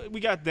yeah, so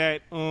we got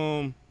that.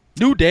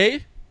 New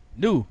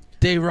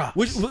Day rocks.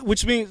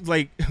 Which means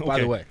like, okay, By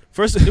the way,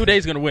 first New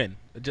Day's gonna win.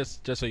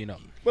 Just so you know.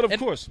 but of And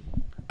course,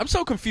 I'm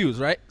so confused,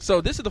 right?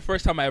 So this is the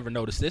first time I ever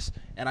noticed this,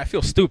 and I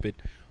feel stupid.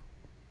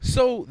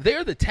 So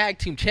they're the tag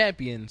team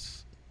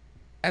champions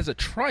as a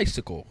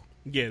tricycle.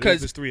 yeah,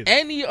 Because there's 3 of them,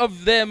 any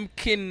of them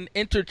can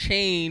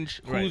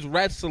interchange who's Right.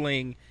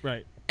 wrestling,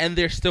 right? and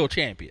they're still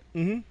champion.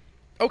 Mm-hmm.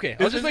 Okay,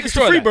 I was just making It's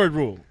sure. the of that. Freebird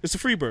rule. It's the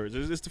Freebirds.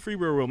 It's the Freebird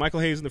rule. Michael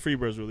Hayes and the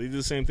Freebirds rule. They did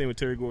the same thing with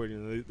Terry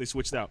Gordon. They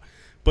switched out,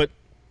 but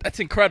That's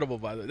incredible,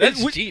 by the way.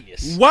 That's Which-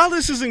 genius. While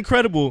this is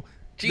incredible,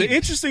 Genius. the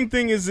interesting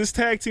thing is this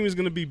tag team is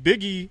going to be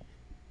Big E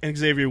and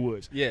Xavier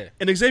Woods. Yeah.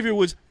 And Xavier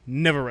Woods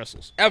never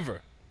wrestles.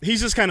 Ever.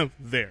 He's just kind of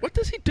there. What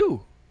does he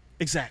do?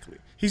 Exactly.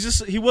 He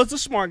was a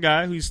smart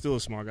guy. He's still a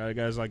smart guy. The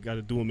guy's like got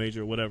a dual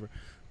major or whatever.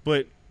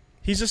 But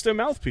he's just their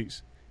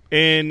mouthpiece.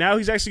 And now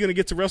he's actually going to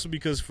get to wrestle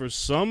because for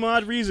some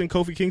odd reason,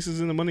 Kofi Kingston's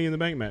in the Money in the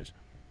Bank match.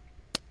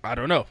 I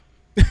don't know.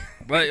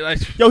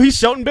 like, Yo, he's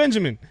Shelton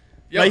Benjamin.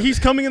 Yo. Like, he's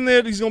coming in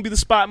there. He's going to be the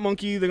spot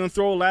monkey. They're going to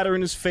throw a ladder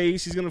in his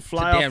face. He's going to it's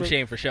fly a off. damn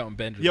shame for Shelton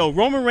Benjamin. Yo,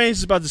 Roman Reigns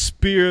is about to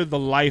spear the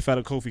life out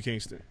of Kofi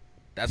Kingston.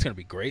 That's gonna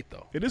be great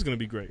though. It is going to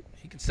be great.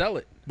 He can sell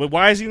it. But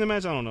why is he in the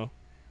match? I don't know.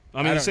 I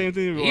mean, I the don't- same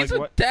thing. He's like,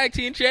 a what? tag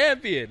team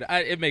champion.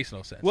 It makes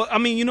no sense. Well, I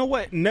mean, you know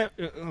what?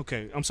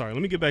 Okay, I'm sorry.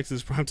 Let me get back to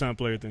this primetime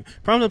player thing.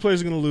 Primetime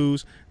players are going to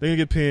lose. They're going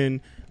to get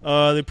pinned.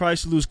 They probably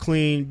should lose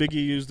clean. Big E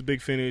used the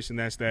big finish, and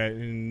that's that.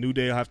 And New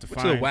Day will have to Which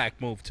is find. a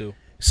whack move too.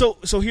 So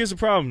here's the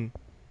problem.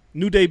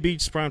 New Day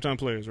beats primetime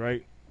players,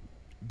 right?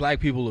 Black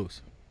people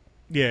lose.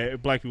 Yeah,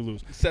 black people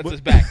lose. Sets But- us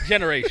back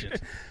generations.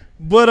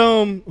 But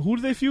who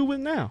do they feud with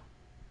now?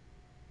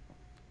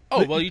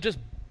 Oh well, you just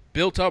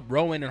built up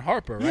Rowan and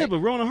Harper, right? Yeah, but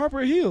Rowan and Harper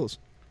are heels.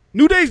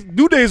 New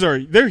Days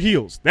are they're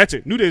heels. That's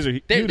it. New Days are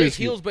they're New Days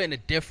heels, but in a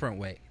different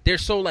way. They're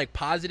so like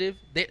positive.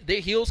 They're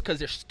heels because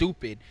they're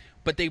stupid,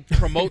 but they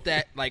promote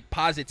that like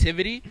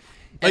positivity. Like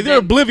And they're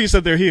then- oblivious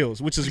that they're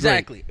heels, which is great.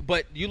 exactly.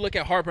 But you look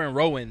at Harper and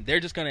Rowan; they're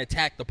just going to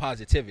attack the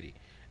positivity.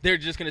 They're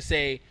just going to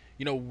say,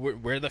 you know,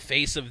 we're the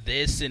face of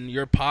this, and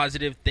your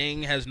positive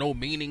thing has no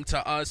meaning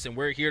to us, and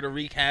we're here to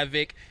wreak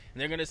havoc.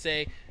 And they're going to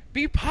say,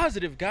 Be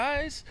positive,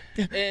 guys,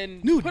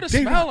 and New put a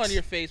Day smile rocks. on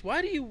your face.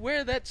 Why do you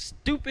wear that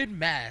stupid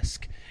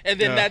mask? And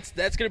then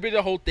that's gonna be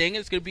the whole thing.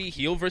 It's gonna be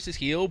heel versus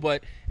heel,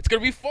 but it's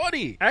gonna be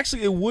funny.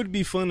 Actually, it would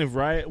be fun if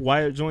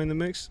Wyatt joined the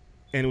mix,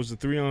 and it was a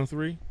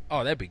 3-on-3.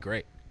 Oh, that'd be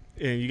great.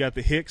 And you got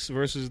the Hicks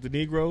versus the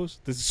Negroes,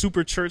 the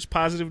super church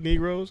positive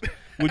Negroes,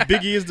 with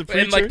Biggie as the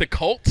preacher. And like the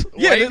cult,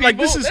 yeah, white like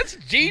people? this is that's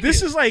genius.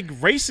 This is like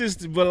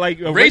racist, but like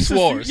a race racist,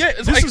 wars. Yeah,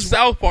 it's this like is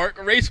South Park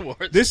race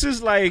wars. This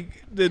is like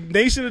the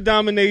Nation of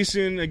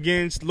Domination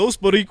against Los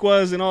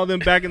Boricuas and all them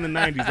back in the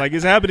 90s. Like,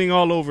 it's happening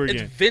all over It's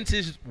again.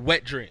 Vince's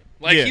wet dream.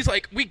 Like, Yeah. he's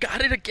like, we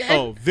got it again.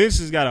 Oh, Vince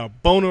has got a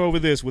boner over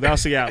this without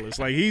Cialis.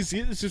 Like, he's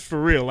just for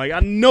real. Like,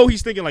 I know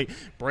he's thinking, like,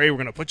 Bray, we're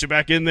going to put you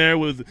back in there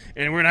and we're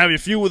going to have a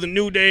feud with a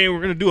New Day, and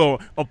we're going to do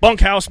a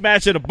bunkhouse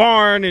match at a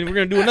barn, and we're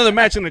going to do another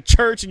match in a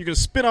church, and you're going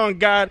to spit on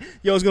God.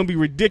 Yo, it's going to be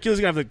ridiculous.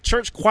 You're going to have the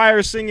church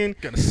choir singing.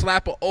 Gonna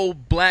slap an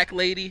old black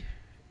lady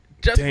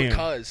just Damn.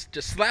 because.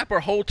 Just slap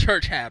her whole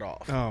church hat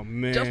off. Oh,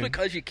 man. Just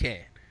because you can.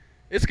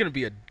 It's gonna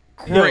be a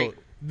Yo, great.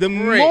 the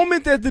great.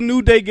 moment that the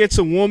New Day gets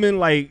a woman,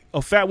 like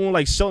a fat woman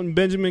like Shelton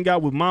Benjamin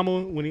got with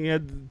Mama when he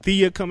had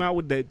Thea come out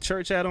with that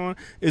church hat on,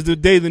 is the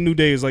day the New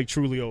Day is like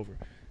truly over.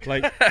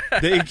 Like,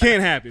 it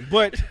can't happen.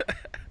 But,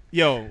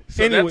 yo,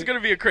 So anyway. that's gonna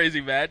be a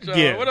crazy match.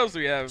 Yeah. What else do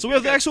we have? So we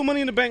have the actual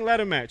Money in the Bank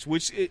ladder match,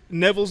 which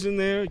Neville's in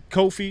there,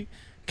 Kofi,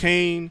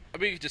 Kane. I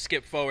mean, you can just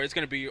skip forward. It's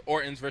gonna be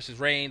Orton's versus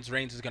Reigns.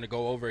 Reigns is gonna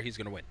go over. He's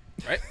gonna win,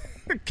 right?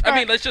 I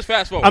mean, let's just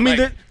fast forward. I mean,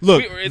 Like,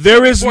 look, it's there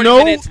gonna be is 40 no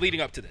minutes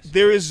leading up to this.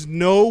 There is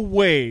no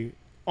way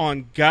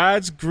on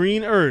God's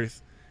green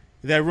earth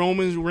that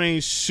Roman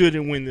Reigns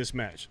shouldn't win this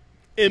match.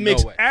 It No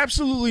makes way.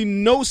 absolutely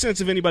no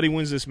sense if anybody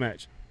wins this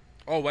match.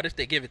 Oh, what if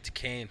they give it to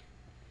Kane?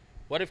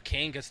 What if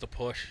Kane gets the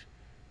push,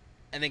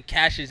 and then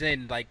cashes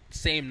in like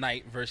same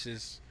night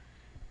versus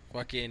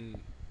fucking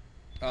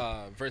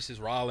versus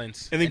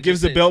Rollins, And then gives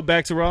just the says- belt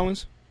back to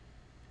Rollins?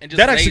 and just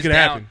That actually lays could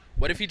down. happen.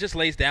 What if he just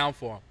lays down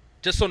for him,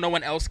 just so no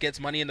one else gets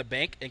Money in the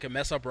Bank and can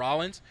mess up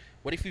Rollins?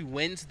 What if he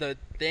wins the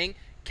thing,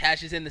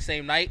 cashes in the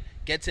same night,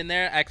 gets in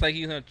there, acts like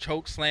he's gonna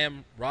choke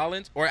slam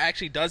Rollins, or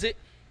actually does it,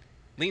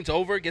 leans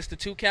over, gets the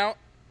 2 count,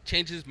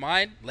 changes his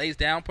mind, lays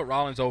down, put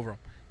Rollins over him,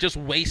 just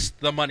waste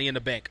the Money in the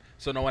Bank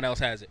so no one else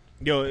has it.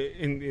 Yo,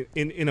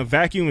 in a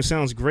vacuum, it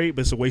sounds great,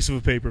 but it's a waste of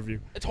a pay-per-view.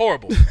 It's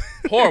horrible,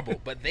 horrible.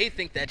 But they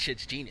think that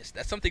shit's genius.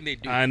 That's something they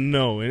do, I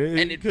know.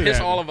 and it could piss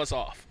happen. all of us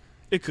off.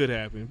 It could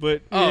happen,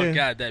 but Oh yeah.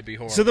 God, that'd be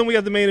horrible. So then we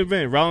got the main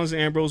event, Rollins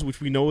and Ambrose,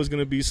 which we know is going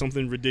to be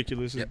something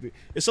ridiculous. Yep.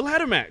 It's a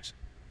ladder match.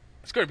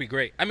 It's gonna be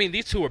great. I mean,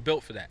 these two are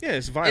built for that. Yeah,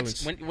 it's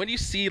violence. When you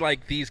see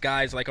like these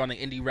guys like on the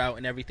indie route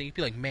and everything, you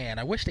be like, man,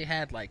 I wish they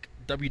had like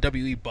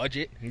WWE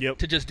budget Yep.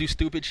 to just do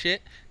stupid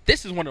shit.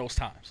 This is one of those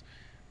times.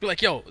 Be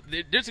like, yo,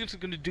 they're just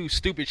gonna do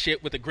stupid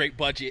shit with a great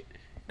budget,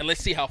 and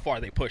let's see how far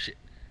they push it.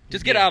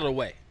 Just get Yeah. out of the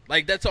way.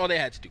 Like that's all they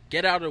had to do.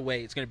 Get out of the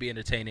way. It's gonna be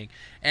entertaining.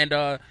 And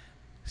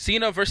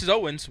Cena versus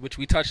Owens, which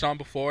we touched on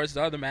before, is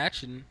the other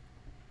match, and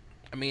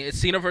I mean it's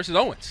Cena versus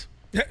Owens.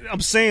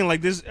 I'm saying,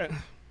 like, this.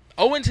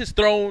 Owens has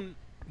thrown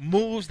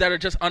moves that are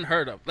just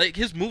unheard of. Like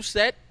his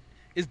moveset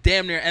is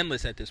damn near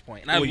endless at this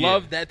point. And I Oh, yeah.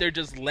 love that they're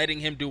just letting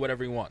him do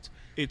whatever he wants.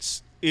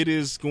 It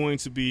is going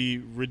to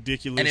be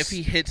ridiculous. And if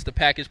he hits the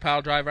package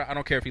pile driver, I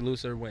don't care if he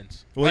loses or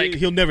wins. well, like,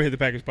 he'll never hit the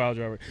package pile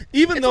driver,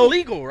 even it's though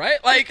illegal,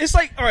 right? Like it's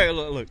like, all right,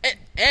 look.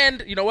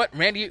 and you know what?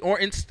 Randy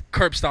Orton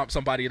curb stomped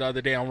somebody the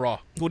other day on Raw.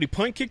 When he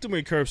punt kicked him or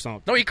he curb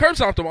stomped? No, he curb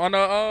stomped him on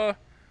the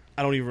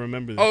I don't even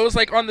remember this. it was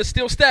like on the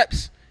steel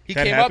steps. He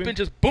That came up happened? and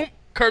just boom,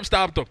 curb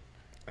stomped him.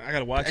 I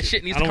gotta watch That it.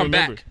 shit needs I to don't come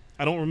remember. back.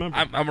 I don't remember.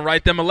 I'm gonna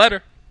write them a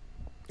letter.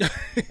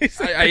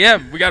 I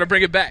am. We got to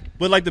bring it back.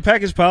 But like the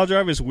package pile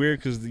driver is weird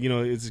because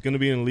it's going to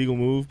be an illegal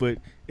move, but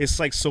it's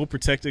like so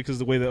protected because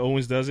the way that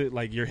Owens does it,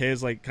 like your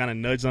head's like kind of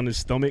nudged on his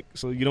stomach,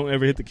 so you don't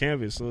ever hit the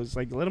canvas. So it's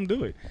like let him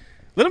do it.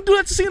 Let him do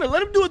that to Cena.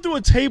 Let him do it through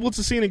a table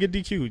to Cena and get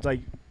DQ'd. Like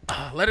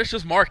Let us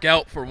just mark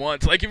out for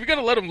once. Like if you're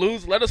gonna let him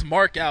lose, let us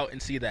mark out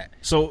and see that.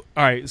 so.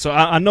 All right. So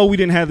I know we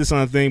didn't have this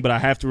on the thing, but I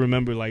have to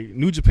remember like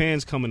New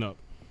Japan's coming up,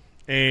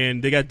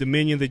 and they got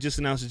Dominion. They just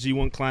announced the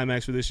G1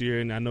 Climax for this year,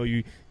 and I know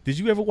you. Did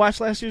you ever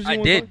watch last year's G1? I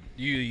did. Climax?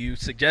 You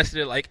suggested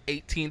it like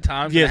 18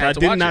 times. Yes, and I, I had to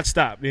did watch not it.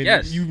 stop. And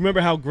Yes. you remember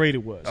how great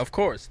it was. Of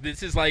course,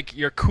 this is like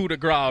your coup de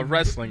grace of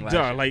wrestling last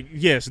year. Like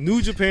yes, New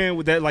Japan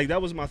with that, like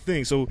that was my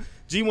thing. So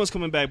G1's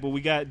coming back, but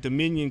we got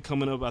Dominion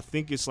coming up. I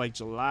think it's like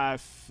July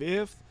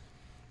 5th,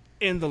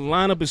 and the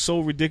lineup is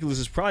so ridiculous.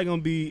 It's probably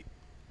gonna be,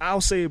 I'll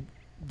say,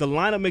 the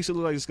lineup makes it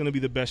look like it's gonna be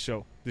the best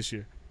show this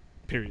year.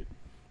 Period.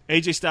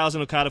 AJ Styles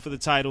and Okada for the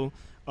title.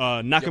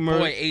 Your Nakamura.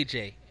 boy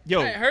AJ. Yo.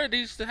 I heard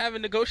he's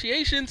having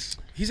negotiations.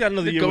 He's got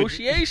another year.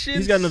 Negotiations.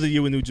 He's got another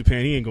year with New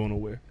Japan. He ain't going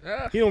nowhere.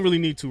 Ah. He don't really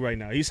need to right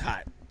now. He's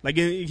hot. Like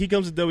he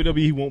comes to WWE,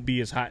 he won't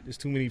be as hot. There's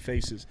too many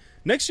faces.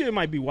 Next year it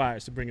might be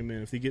wise to bring him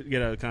in if they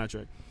get out of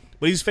contract.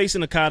 But he's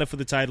facing Okada for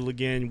the title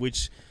again,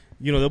 which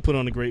they'll put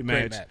on a great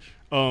match.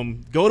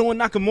 Goto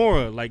and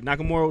Nakamura. Like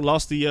Nakamura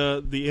lost the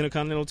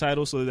Intercontinental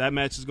title, so that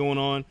match is going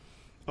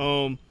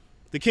on.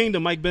 The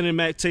Kingdom, Mike Bennett and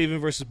Matt Taven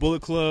versus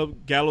Bullet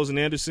Club, Gallows and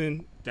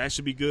Anderson. That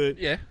should be good.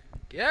 Yeah.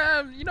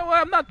 Yeah, you know what?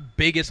 I'm not the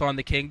biggest on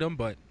the Kingdom,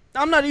 but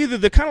I'm not either.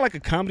 They're kind of like a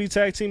comedy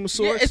tag team of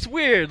sorts. Yeah, it's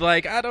weird.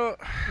 Like, I don't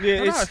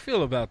know how I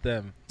feel about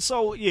them.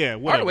 So, yeah,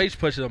 whatever. ROH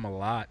pushes them a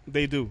lot.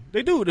 They do.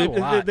 They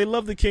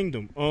love the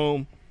kingdom.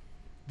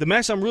 The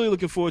match I'm really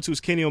looking forward to is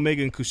Kenny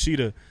Omega and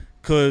Kushida,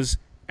 because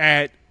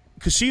at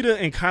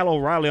Kushida and Kyle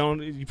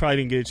O'Reilly, you probably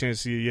didn't get a chance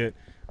to see it yet,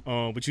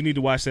 but you need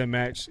to watch that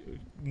match.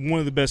 One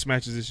of the best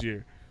matches this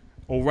year.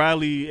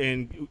 O'Reilly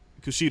and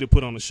Kushida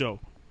put on the show.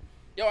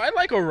 Yo, I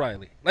like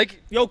O'Reilly.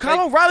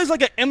 Kyle O'Reilly's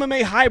like an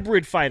MMA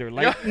hybrid fighter.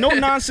 Like, no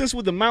nonsense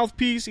with the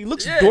mouthpiece. He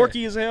looks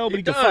dorky as hell, but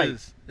he can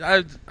fight.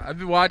 I've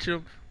been watching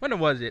him. When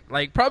was it?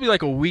 Like, probably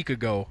like a week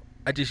ago.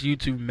 I just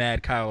YouTube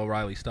mad Kyle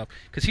O'Reilly stuff.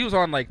 Because he was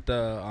on, like,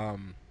 the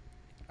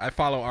I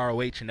follow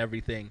ROH and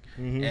everything,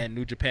 and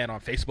New Japan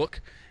on Facebook.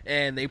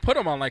 And they put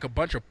him on, like, a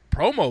bunch of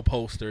promo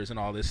posters and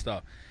all this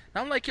stuff.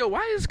 And I'm like, yo,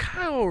 why is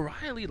Kyle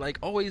O'Reilly, like,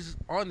 always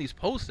on these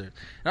posters?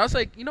 And I was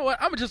like, you know what?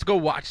 I'm going to just go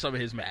watch some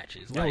of his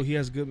matches. Yo, he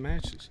has good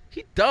matches.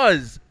 He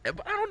does.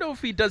 But I don't know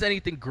if he does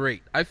anything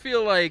great. I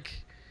feel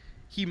like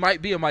he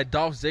might be in my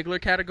Dolph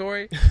Ziggler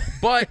category.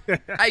 But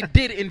I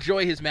did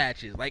enjoy his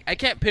matches. Like, I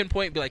can't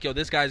pinpoint and be like, yo,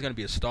 this guy's going to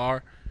be a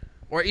star.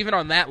 Or even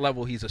on that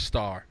level, he's a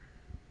star.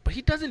 But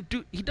he doesn't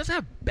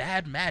have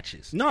bad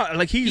matches. No,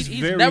 like he's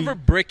never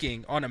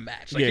bricking on a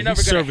match. Like, you're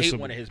never going to hate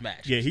one of his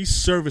matches. Yeah, he's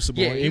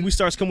serviceable. Yeah, and we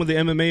starts coming with the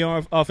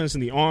MMA offense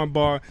and the arm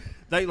bar.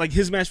 Like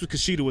his match with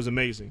Kushida was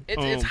amazing.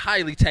 It's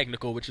highly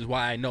technical, which is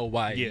why I know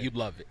why you'd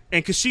love it.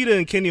 And Kushida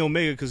and Kenny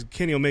Omega, because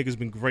Kenny Omega's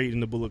been great in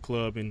the Bullet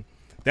Club, and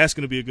that's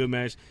going to be a good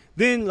match.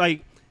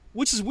 Then,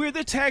 which is weird,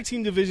 their tag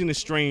team division is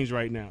strange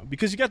right now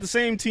because you got the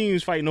same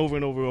teams fighting over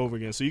and over and over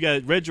again. So you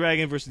got Red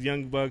Dragon versus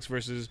Young Bucks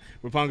versus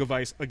Roppongi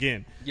Vice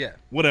again. Yeah.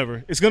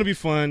 Whatever. It's going to be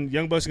fun.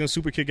 Young Bucks are going to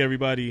super kick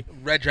everybody.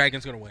 Red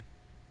Dragon's going to win.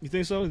 You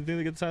think so? You think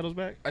they get the titles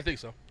back? I think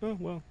so. Oh,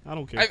 well, I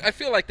don't care. I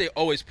feel like they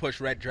always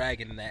push Red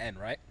Dragon in the end,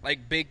 right?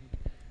 Like big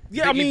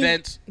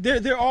events.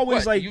 They're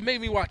always like... You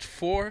made me watch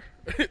 4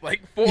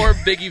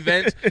 big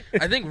events.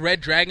 I think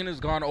Red Dragon has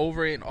gone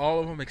over in all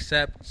of them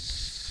except...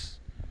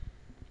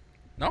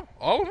 No,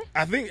 all of them?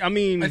 I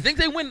think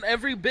they win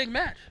every big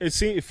match.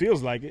 It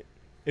feels like it.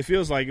 It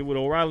feels like it with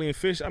O'Reilly and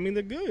Fish. I mean,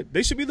 they're good.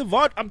 They should be the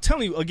VOD. I'm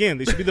telling you, again,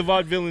 they should be the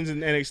VOD villains in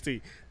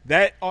NXT.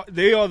 They are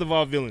the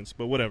VOD villains,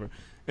 but whatever.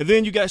 And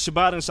then you got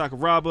Shibata and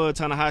Sakuraba,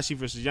 Tanahashi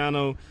versus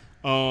Yano,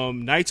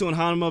 Naito and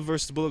Hanuma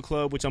versus the Bullet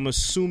Club, which I'm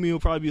assuming will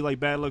probably be like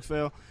Bad Luck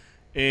Fale.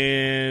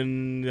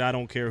 And I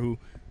don't care who.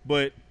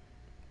 But,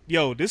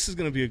 yo, this is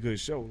going to be a good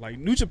show. Like,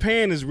 New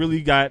Japan has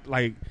really got,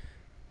 like,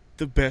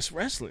 the best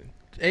wrestling.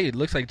 Hey, it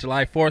looks like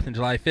July 4th and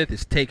July 5th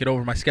is taking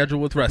over my schedule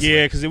with wrestling.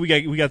 Yeah, because we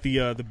got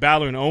the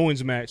Balor and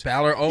Owens match.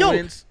 Balor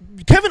Owens.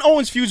 Yo, Kevin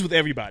Owens feuds with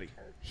everybody.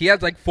 He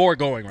has like 4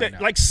 going right now.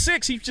 Like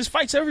 6. He just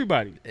fights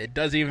everybody. It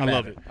doesn't even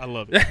matter. I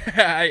love it.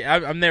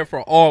 I'm there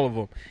for all of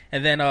them.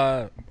 And then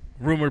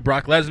rumored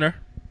Brock Lesnar.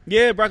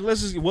 Yeah, Brock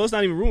Lesnar. Well, it's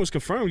not even rumors.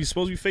 Confirmed. He's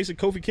supposed to be facing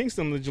Kofi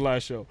Kingston on the July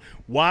show.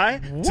 Why?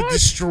 What? To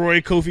destroy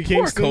Kofi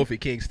Kingston. Poor Kofi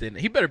Kingston.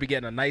 He better be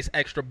getting a nice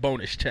extra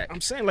bonus check.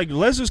 I'm saying, like,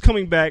 Lesnar's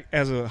coming back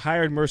as a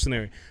hired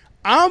mercenary.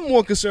 I'm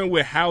more concerned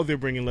with how they're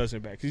bringing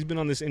Lesnar back. He's been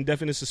on this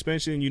indefinite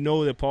suspension. You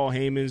know that Paul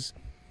Heyman's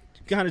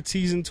kind of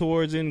teasing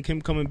towards him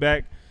coming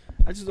back.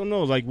 I just don't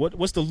know. Like,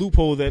 what's the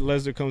loophole that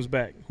Lesnar comes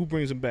back? Who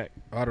brings him back?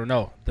 I don't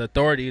know. The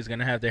Authority is going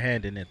to have their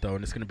hand in it, though,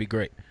 and it's going to be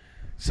great.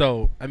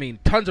 So, I mean,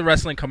 tons of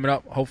wrestling coming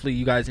up. Hopefully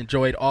you guys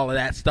enjoyed all of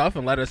that stuff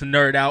and let us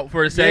nerd out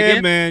for a second.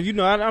 Yeah, man. You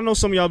know, I know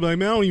some of y'all be like,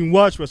 man, I don't even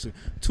watch wrestling.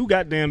 Too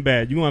goddamn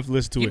bad. You're going to have to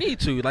listen to it. You need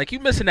to. Like,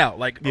 you're missing out.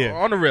 Like,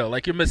 on the real.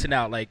 Like, you're missing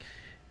out. Like,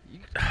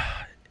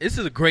 this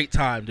is a great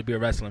time to be a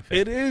wrestling fan.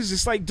 It is.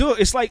 It's like, dude,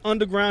 it's like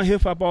underground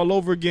hip-hop all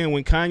over again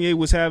when Kanye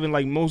was having,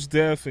 like, Mos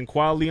Def and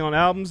Quality on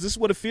albums. This is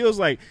what it feels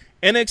like.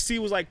 NXT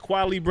was like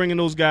Quality bringing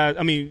those guys.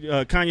 I mean,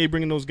 Kanye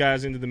bringing those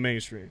guys into the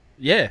mainstream.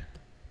 Yeah.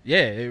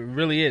 Yeah, it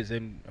really is.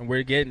 And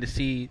we're getting to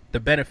see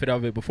the benefit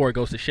of it before it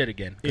goes to shit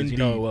again. Because you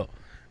know it will.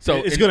 So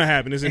it's going to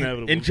happen. It's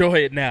inevitable. Enjoy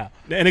it now.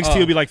 The NXT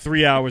will be like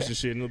 3 hours and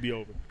shit, and it'll be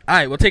over. All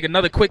right, we'll take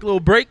another quick little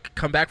break.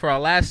 Come back for our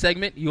last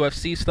segment,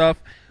 UFC stuff.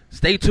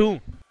 Stay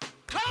tuned.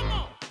 Come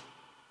on.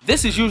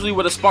 This is usually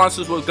where the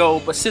sponsors will go,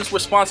 but since we're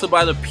sponsored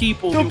by the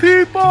people,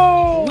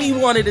 we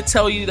wanted to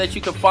tell you that you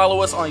can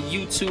follow us on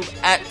YouTube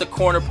at The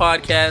Corner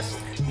Podcast.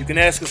 You can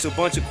ask us a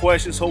bunch of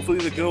questions, hopefully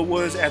the good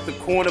ones, at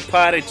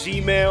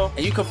thecornerpod@gmail.com.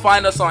 And you can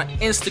find us on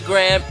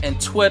Instagram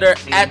and Twitter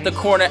at The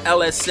Corner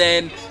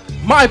LSN.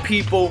 My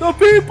people. The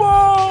people!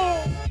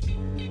 All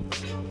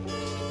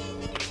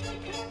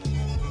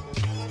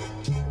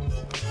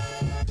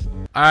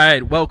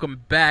right,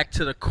 welcome back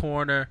to The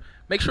Corner.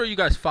 Make sure you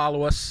guys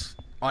follow us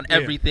on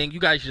everything. You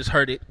guys just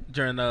heard it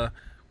during the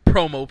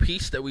promo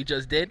piece that we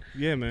just did.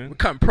 Yeah, man. We're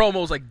cutting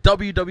promos like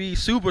WWE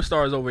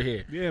superstars over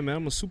here. Yeah, man.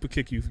 I'm going to super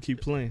kick you if you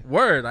keep playing.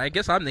 Word. I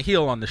guess I'm the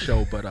heel on the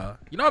show, but, I'm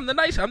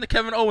the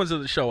Kevin Owens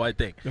of the show, I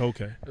think.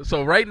 Okay.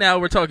 So right now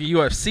we're talking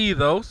UFC,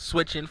 though,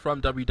 switching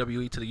from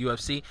WWE to the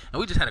UFC.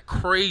 And we just had a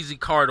crazy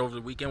card over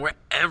the weekend where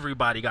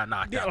everybody got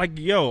knocked out. Like,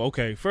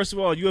 okay. First of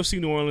all, UFC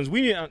New Orleans.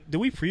 Did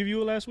we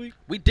preview it last week?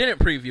 We didn't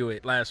preview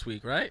it last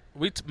week, right?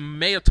 We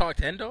may have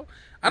talked Hendo.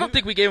 I don't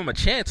think we gave him a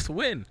chance to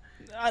win.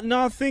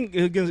 I think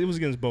it was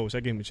against Bosch. I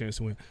gave him a chance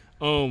to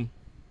win.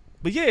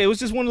 But yeah, it was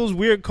just one of those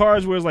weird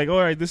cards where it's like, all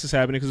right, this is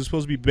happening because it's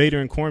supposed to be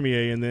Bader and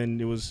Cormier, and then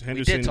it was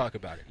Henderson. We did talk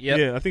about it. Yep.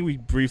 Yeah, I think we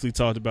briefly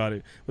talked about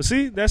it. But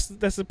see, that's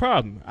the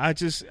problem. I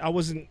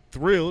wasn't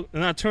thrilled,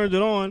 and I turned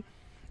it on,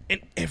 and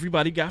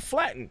everybody got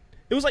flattened.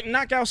 It was like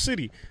Knockout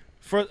City.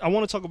 First, I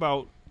want to talk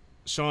about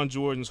Sean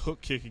Jordan's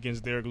hook kick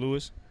against Derek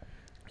Lewis.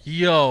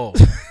 Yo,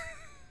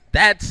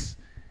 that's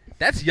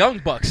Young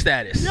Buck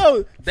status.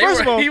 Yo,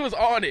 He was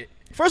on it.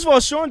 First of all,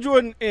 Sean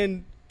Jordan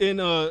and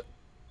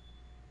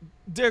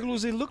Derek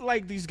Lewis, they look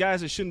like these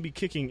guys that shouldn't be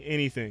kicking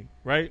anything,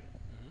 right?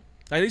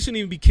 Like, they shouldn't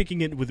even be kicking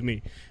it with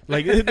me.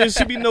 Like, there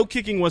should be no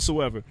kicking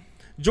whatsoever.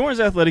 Jordan's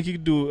athletic. He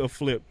could do a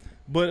flip.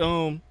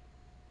 But,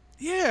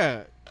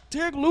 yeah,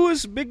 Derek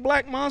Lewis, big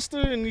black monster,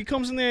 and he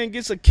comes in there and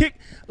gets a kick.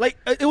 Like,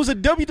 it was a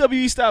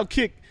WWE-style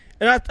kick.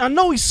 And I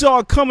know he saw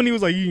it coming. He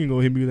was like, you ain't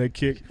going to hit me with that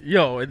kick.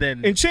 Yo,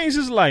 and changed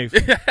his life.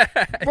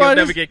 He'll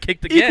never get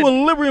kicked again.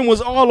 Equilibrium was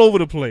all over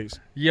the place.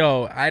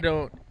 Yo, I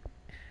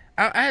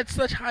had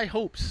such high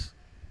hopes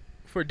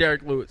for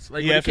Derek Lewis.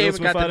 Like, when he came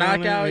and got the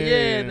knockout,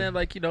 and then,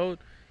 like,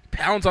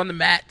 pounds on the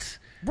mat.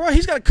 Bro,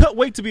 he's got to cut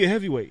weight to be a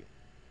heavyweight.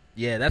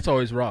 Yeah, that's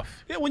always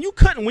rough. Yeah, when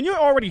you're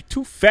already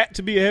too fat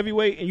to be a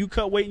heavyweight and you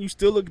cut weight and you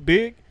still look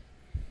big.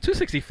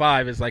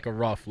 265 is like a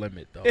rough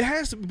limit, though. It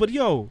has to be. But,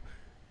 yo,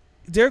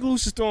 Derek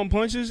Lewis is throwing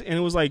punches, and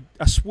it was like,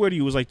 I swear to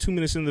you, it was like 2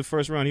 minutes into the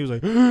first round. He was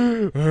like,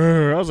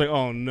 I was like,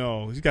 oh,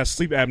 no. He's got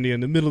sleep apnea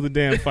in the middle of the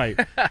damn fight.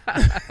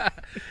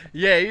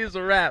 Yeah, he was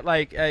a rat.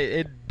 Like,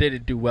 it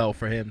didn't do well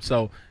for him.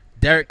 So,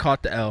 Derek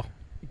caught the L.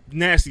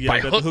 Nasty. By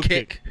got the hook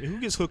kick. Who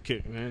gets hook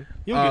kick, man?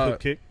 You don't get hook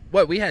kick.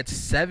 What, we had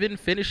 7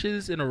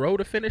 finishes in a row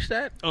to finish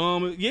that?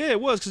 Yeah,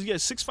 it was, because you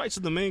had 6 fights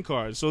in the main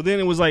card. So then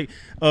it was like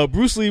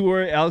Bruce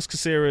Leroy, Alex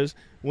Caceres,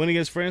 went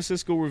against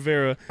Francisco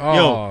Rivera.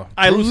 Oh,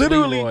 yo, Bruce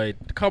Leroy.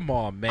 Come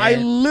on, man.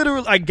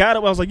 I got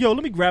up. I was like, yo,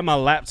 let me grab my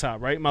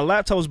laptop, right? My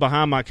laptop was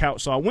behind my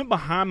couch. So I went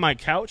behind my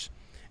couch,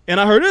 and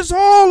I heard it's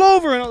all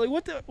over. And I was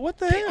like, what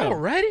the hell?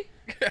 Already?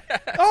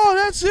 Oh,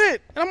 that's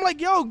it. And I'm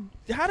like, yo,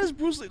 how does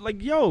Bruce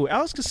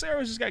Alex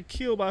Caceres just got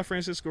killed by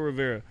Francisco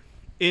Rivera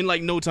in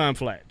like no time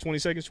flat. 20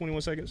 seconds,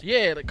 21 seconds?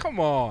 Yeah, like, come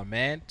on,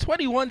 man.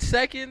 21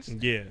 seconds?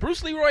 Yeah.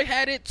 Bruce Leroy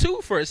had it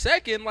too for a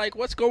second. Like,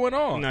 what's going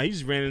on? Nah, he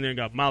just ran in there and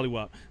got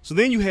mollywopped. So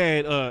then you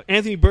had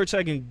Anthony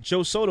Burchak and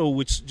Joe Soto,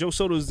 which Joe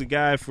Soto is the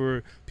guy,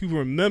 for people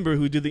remember,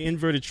 who did the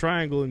inverted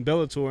triangle in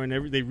Bellator,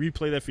 and they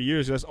replay that for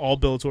years. That's all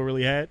Bellator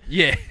really had.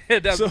 Yeah,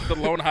 that's the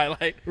lone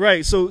highlight.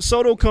 Right, so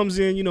Soto comes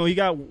in, he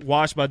got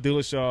washed by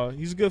Dillashaw.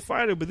 He's a good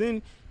fighter, but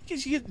then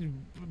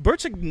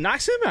Burchak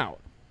knocks him out.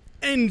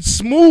 And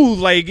smooth,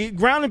 like,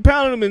 ground and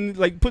pounded him and,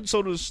 like, put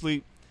Soto to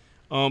sleep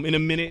in a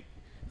minute.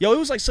 Yo, it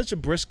was, like, such a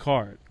brisk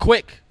card.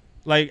 Quick.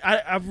 Like,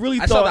 I really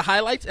thought. I saw the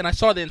highlights, and I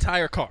saw the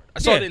entire card. I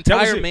saw the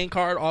entire main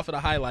card off of the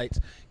highlights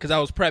because I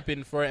was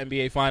prepping for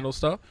NBA Finals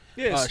stuff.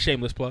 Yes.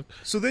 Shameless plug.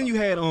 So then you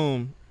had,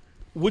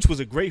 which was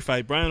a great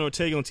fight, Brian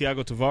Ortega and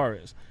Thiago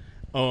Tavares.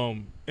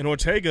 And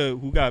Ortega,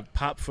 who got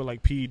popped for,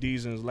 like,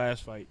 PEDs in his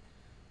last fight,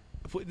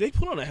 they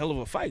put on a hell of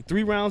a fight.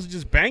 3 rounds of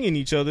just banging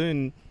each other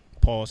and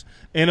pause.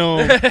 And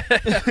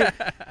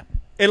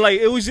and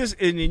like it was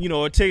just, and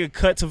Ortega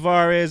cut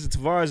Tavares, and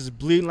Tavares is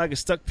bleeding like a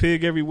stuck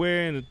pig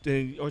everywhere, and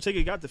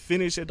Ortega got the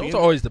finish at the end. Those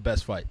are always the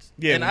best fights.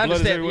 Yeah, and I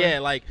understand. Yeah,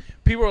 like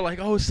people are like,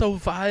 "Oh, it's so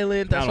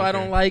violent. That's why I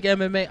don't like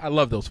MMA." I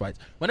love those fights.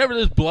 Whenever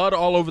there's blood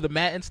all over the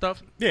mat and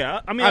stuff. Yeah,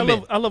 I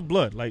mean, I love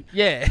blood. Like,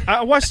 yeah,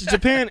 I watched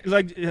Japan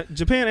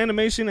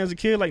animation as a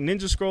kid, like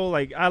Ninja Scroll.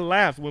 Like, I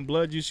laughed when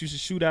blood used to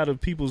shoot out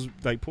of people's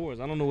like pores.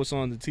 I don't know what's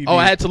on the TV. Oh,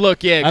 I had to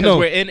look. Yeah, because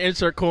we're in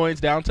Insert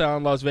Coins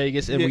downtown Las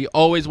Vegas, and we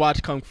always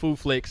watch Kung Fu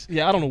flicks.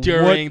 Yeah, I don't know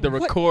during the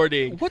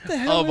recording what the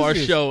hell of our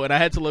show, and I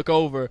had to look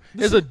over.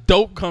 There's a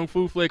dope Kung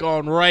Fu flick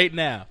on right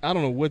now. I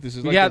don't know what this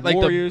is. We got like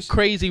the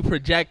crazy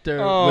projector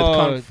with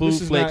Kung Fu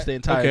flicks the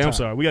entire time. Okay, I'm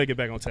sorry. We got to get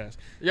back on task.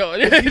 Yo,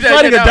 he's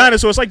fighting a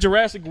dinosaur. It's like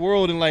Jurassic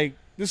World, and like,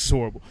 this is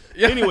horrible.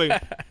 Anyway,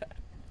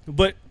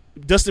 but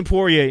Dustin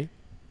Poirier,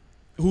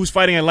 who's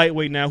fighting at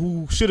lightweight now,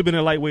 who should have been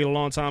at lightweight a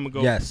long time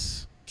ago.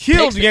 Yes.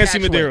 Killed Yancy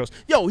Medeiros.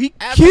 Yo, he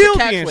killed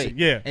Yancy.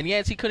 Yeah. And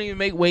Yancy couldn't even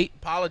make weight,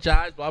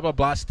 apologized, blah, blah,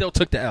 blah. Still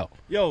took the L.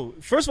 Yo,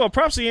 first of all,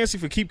 props to Yancy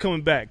for keep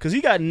coming back, because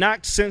he got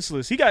knocked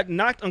senseless. He got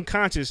knocked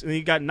unconscious, and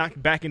he got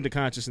knocked back into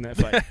conscious in that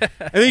fight.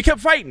 And then he kept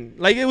fighting.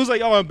 Like, it was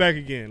like, oh, I'm back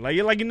again. Like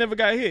he never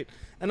got hit.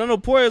 And I know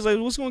Poirier's like,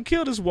 what's going to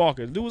kill this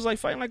walker? The dude was like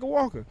fighting like a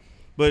walker.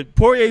 But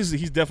Poirier's,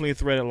 he's definitely a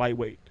threat at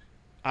lightweight.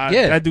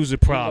 That dude's a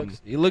problem.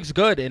 He looks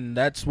good, and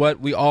that's what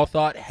we all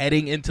thought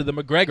heading into the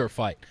McGregor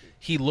fight.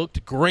 He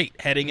looked great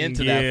heading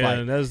into that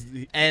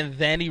fight. And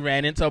then he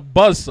ran into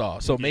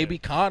Buzzsaw. So maybe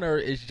Conor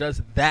is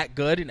just that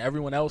good, and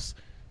everyone else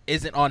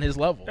isn't on his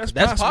level. That's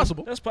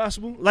possible. That's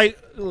possible. Like,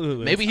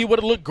 maybe he would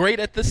have looked great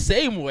at the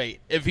same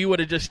weight if he would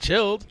have just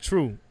chilled.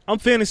 True. I'm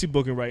fantasy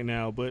booking right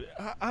now, but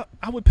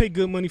I would pay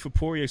good money for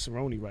Poirier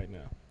Cerrone right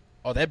now.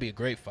 Oh, that'd be a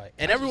great fight.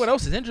 And everyone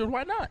else is injured.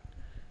 Why not?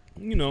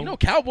 You know,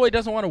 Cowboy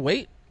doesn't want to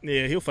wait.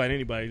 Yeah, he'll fight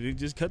anybody.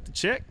 Just cut the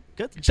check.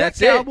 That's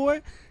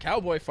Cowboy.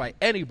 Cowboy fight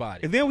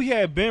anybody. And then we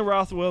had Ben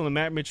Rothwell and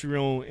Matt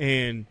Mitrione,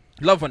 and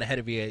Love when the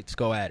heavyweights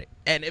go at it.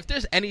 And if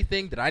there's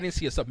anything that I didn't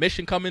see a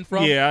submission coming from,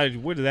 where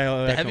did that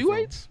the come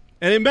heavyweights. from?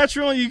 And then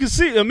Mitrione, you can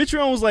see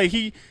Mitrione was like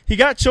he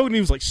got choked and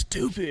he was like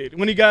stupid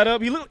when he got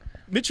up. He looked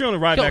Mitrione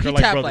and Ryback He are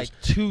like tapped brothers.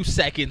 like 2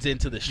 seconds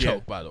into the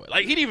choke. By the way,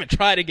 like he didn't even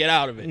try to get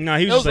out of it. Nah,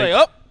 he it was was just like,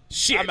 like, oh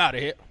shit. I'm out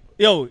of here.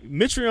 Yo,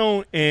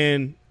 Mitrione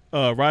and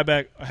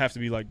Ryback have to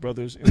be like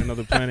brothers in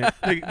another planet.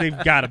 They've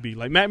got to be.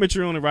 Like Matt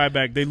Mitrione and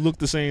Ryback, they look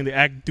the same. They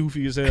act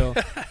doofy as hell.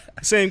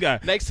 Same guy.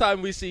 Next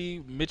time we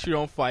see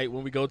Mitrione fight,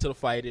 when we go to the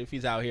fight, if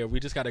he's out here, we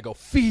just got to go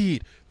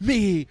feed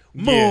me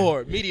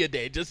more. Media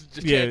day. Just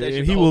yeah, chant that shit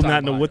and the he whole will time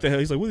not know behind what the him. hell.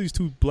 He's like, what are these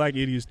 2 black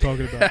idiots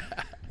talking about?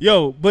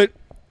 Yo, but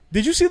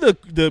did you see the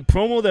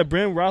promo that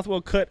Brent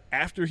Rothwell cut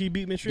after he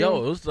beat Mitrione?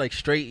 Yo, it was like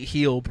straight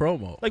heel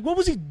promo. Like, what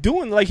was he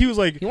doing? Like, he was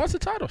like, He wants a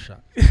title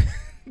shot.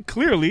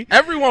 clearly.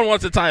 Everyone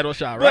wants a title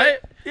shot, But, right?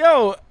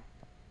 yo,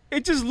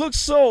 it just looks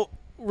so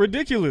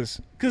ridiculous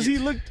because he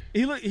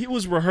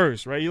was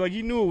rehearsed, right?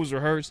 He knew it was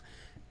rehearsed,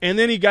 and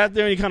then he got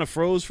there and he kind of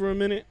froze for a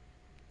minute,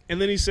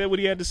 and then he said what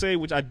he had to say,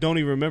 which I don't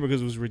even remember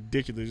because it was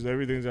ridiculous.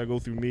 Everything's got to go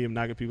through me. I'm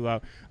knocking people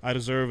out. I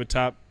deserve a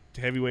top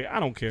heavyweight. I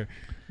don't care,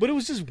 but it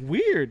was just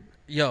weird.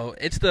 Yo,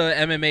 it's the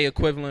MMA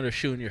equivalent of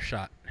shooting your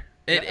shot.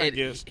 I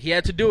guess. He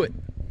had to do it.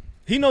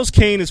 He knows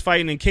Kane is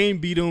fighting, and Kane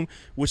beat him,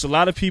 which a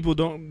lot of people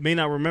may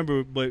not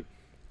remember, but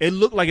it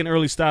looked like an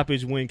early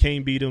stoppage when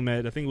Kane beat him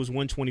at, I think it was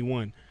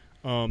 121.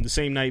 The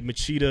same night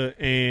Machida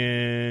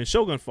and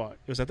Shogun fought.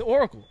 It was at the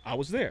Oracle. I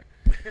was there.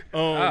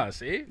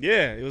 See?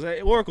 Yeah, it was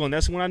at Oracle, and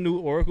that's when I knew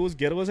Oracle was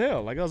ghetto as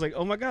hell. Like, I was like,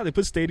 oh my God, they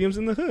put stadiums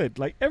in the hood,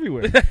 like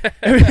everywhere.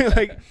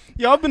 Like,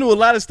 yo, I've been to a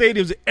lot of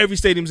stadiums, every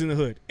stadium's in the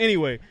hood.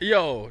 Anyway,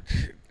 Yo,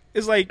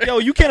 it's like, yo,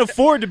 you can't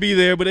afford to be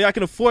there, but I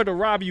can afford to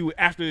rob you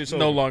after it's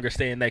no over. longer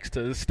staying next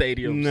to the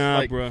stadiums Nah,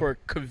 like, bruh. for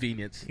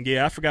convenience.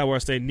 Yeah, I forgot where I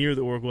stayed near the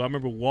Oracle. I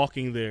remember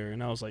walking there,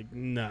 and I was like,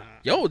 nah.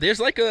 Yo,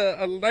 there's like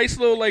a nice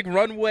little like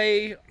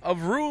runway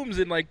of rooms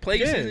and like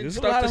places Yeah, and there's a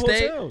stuff lot to of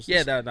stay. hotels.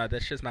 Yeah, no,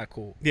 that's just not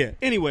cool. Yeah,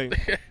 anyway.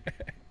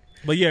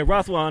 But yeah,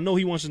 Rothwell, I know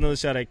he wants another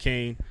shot at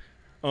Kane.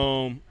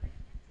 Then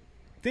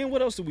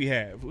what else do we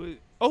have?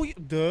 Oh, yeah,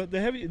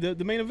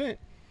 the main event.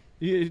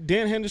 Yeah,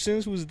 Dan Henderson,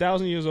 who's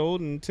 1,000 years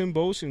old, and Tim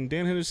Bosch, and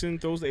Dan Henderson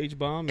throws the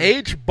H-bomb.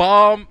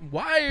 H-bomb.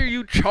 Why are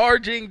you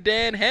charging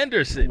Dan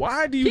Henderson?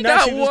 Why do you He not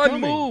got see this one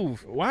coming?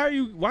 move. Why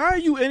are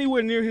you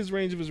anywhere near his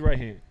range of his right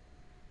hand?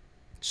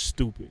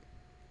 Stupid.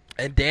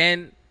 And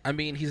Dan, I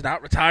mean, he's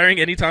not retiring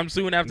anytime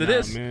soon after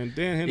this. Man,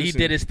 Dan Henderson. He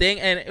did his thing,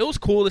 and it was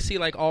cool to see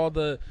like all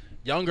the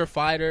younger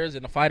fighters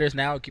and the fighters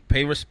now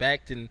pay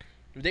respect, and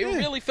they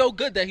really felt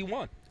good that he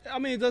won. I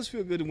mean, it does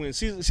feel good to win.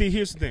 See,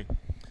 here's the thing,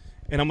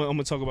 and I'm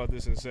gonna talk about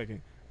this in a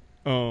second.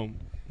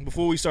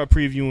 Before we start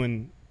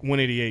previewing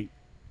 188,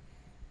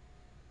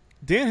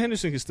 Dan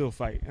Henderson can still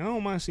fight, and I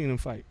don't mind seeing him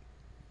fight.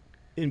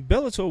 In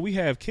Bellator, we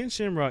have Ken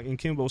Shamrock and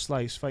Kimbo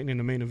Slice fighting in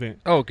the main event.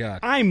 Oh God!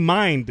 I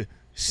mind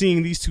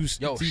seeing these two.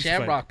 Yo, these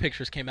Shamrock fight.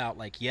 pictures came out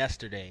like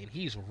yesterday, and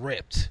he's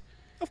ripped.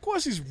 Of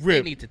course, he's They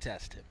ripped. need to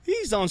test him.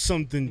 He's on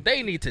something.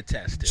 They need to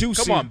test him.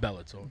 Juicy. Come on,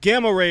 Bellator.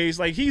 Gamma rays,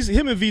 like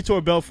him and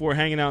Vitor Belfort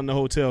hanging out in the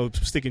hotel,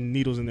 sticking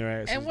needles in their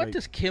asses. And what like,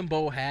 does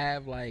Kimbo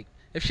have? Like,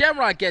 if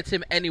Shamrock gets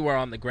him anywhere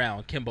on the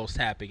ground, Kimbo's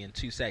tapping in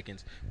 2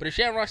 seconds. But if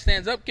Shamrock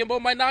stands up, Kimbo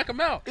might knock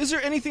him out. Is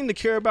there anything to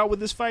care about with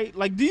this fight?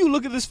 Like, do you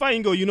look at this fight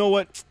and go, you know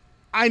what?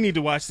 I need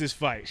to watch this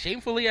fight.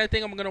 Shamefully, I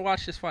think I'm going to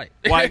watch this fight.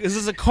 Why? This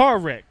is a car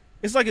wreck.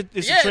 It's like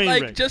it's a train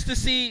like wreck. just to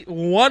see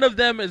one of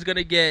them is going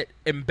to get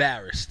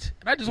embarrassed.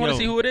 And I just want Yo. to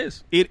see who it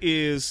is. It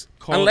is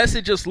called. Unless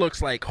it just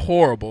looks like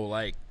horrible.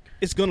 Like,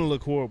 it's gonna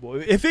look horrible.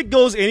 If it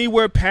goes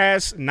anywhere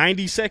past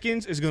 90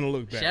 seconds, it's gonna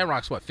look bad.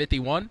 Shamrock's what,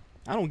 51?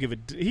 I don't give a.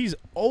 He's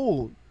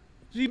old.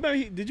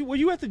 Were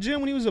you at the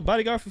gym when he was a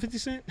bodyguard for 50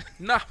 Cent?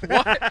 Nah,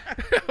 what?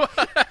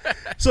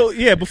 So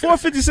yeah, before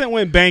 50 Cent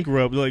went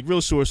bankrupt, like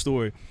real short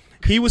story,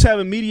 he was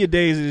having media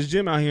days at his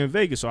gym out here in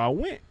Vegas. So I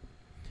went,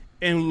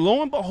 and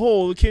lo and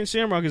behold, Ken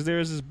Shamrock is there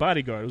as his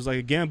bodyguard. It was like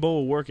a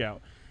Gamboa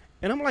workout,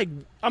 and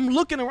I'm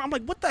looking around, I'm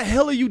like, what the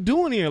hell are you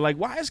doing here? Like,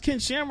 why is Ken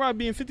Shamrock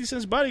being 50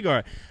 Cent's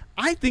bodyguard?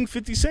 I think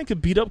 50 Cent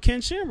could beat up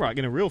Ken Shamrock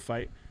in a real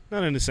fight,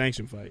 not in a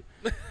sanctioned fight,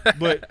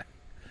 but.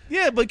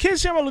 Yeah, but Ken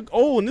Shamrock looked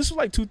old, and this was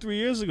like 2-3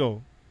 years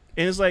ago.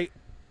 And it's like...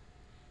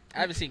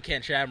 I haven't seen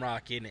Ken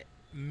Shamrock in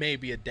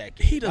maybe a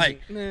decade. He doesn't...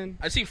 Like, man.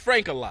 I've seen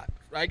Frank a lot.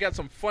 I got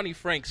some funny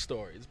Frank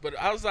stories. But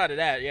outside of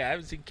that, yeah, I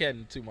haven't seen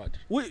Ken too much.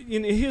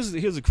 Here's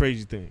a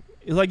crazy thing.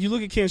 It's like, you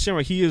look at Ken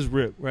Shamrock, he is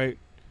ripped, right?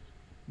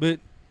 But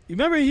you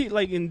remember he,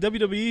 like, in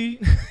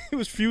WWE, he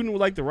was feuding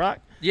with, like, The Rock?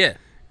 Yeah.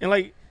 And,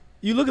 like,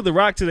 you look at The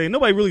Rock today,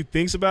 nobody really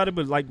thinks about it,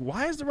 but, like,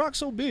 why is The Rock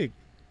so big?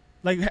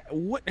 Like,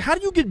 how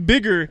do you get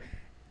bigger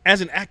as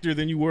an actor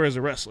than you were as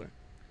a wrestler?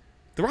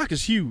 The Rock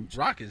is huge.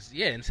 Rock is,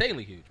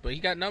 insanely huge. But he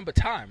got none but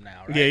time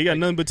now, right? Yeah, he got Like,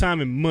 nothing but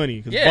time and money.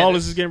 Because Yeah, Ballers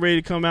that's- is getting ready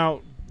to come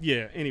out.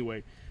 Yeah,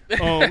 anyway.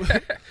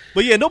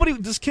 But yeah,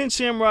 this Ken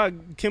Shamrock,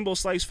 Kimbo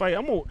Slice fight, I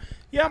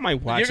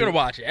might watch it. You're going to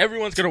watch it.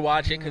 Everyone's going to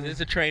watch it because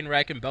it's a train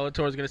wreck, and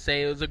Bellator is going to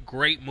say it was a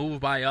great move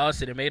by us,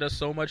 and it made us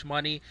so much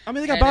money. I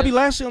mean, they got And Bobby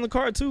Lashley on the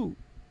card, too.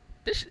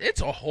 It's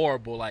a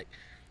horrible, like,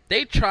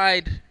 they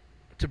tried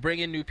to bring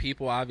in new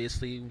people,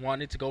 obviously,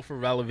 wanted to go for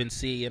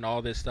relevancy and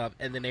all this stuff,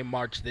 and then they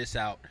march this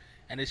out,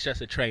 and it's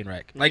just a train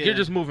wreck. Like, you're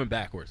just moving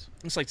backwards.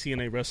 It's like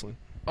TNA wrestling.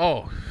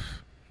 Oh,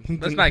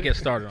 let's not get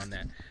started on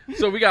that.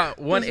 So we got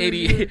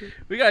 188.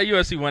 We got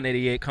UFC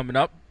 188 coming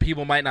up.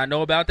 People might not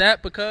know about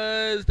that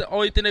because the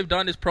only thing they've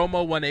done is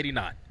promo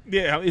 189.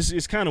 Yeah,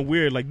 it's kind of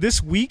weird. Like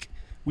this week,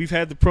 we've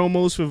had the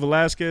promos for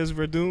Velasquez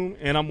Verdum,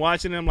 and I'm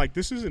watching them like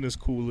this isn't as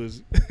cool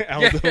as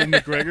Aldo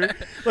McGregor.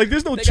 Like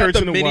there's no They church got the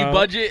in the mini wild.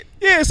 budget.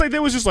 Yeah, it's like they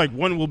was just like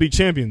one will be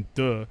champion.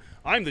 Duh,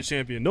 I'm the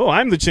champion. No,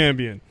 I'm the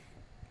champion.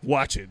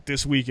 Watch it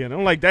this weekend.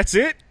 I'm like, that's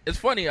it. It's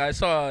funny. I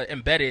saw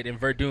Embedded, and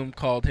Verdum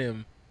called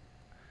him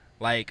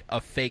like a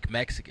fake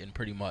Mexican,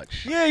 pretty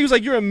much. Yeah, he was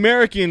like, you're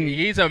American.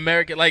 He's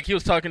American. Like, he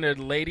was talking to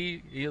the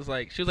lady. She was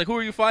like, who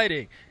are you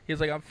fighting? He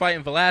was like, I'm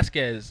fighting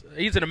Velasquez.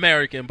 He's an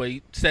American, but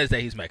he says that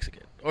he's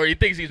Mexican. Or he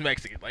thinks he's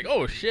Mexican. Like,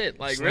 oh, shit.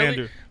 Like, Slander.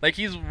 really? Like,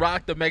 he's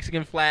rocked the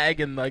Mexican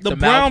flag and, like, The the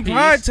brown mouthpiece.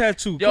 pride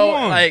tattoo. Yo, Come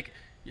on. like,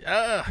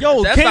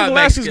 Yo, that's Cain not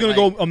Velasquez is Mexican. going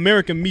to Like, go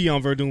American me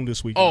on Verdum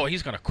this weekend. oh,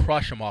 he's going to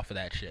crush him off of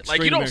that shit. Like,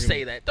 Straight you don't American.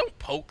 say that. Don't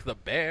poke the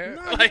bear.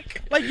 Nah,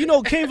 Like, you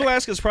know, Cain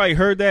Velasquez probably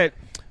heard that,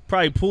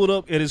 probably pulled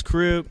up at his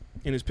crib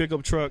in his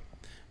pickup truck,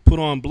 put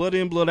on Blood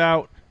In, Blood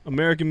Out,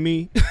 American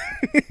Me,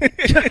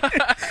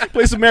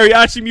 play some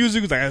mariachi music.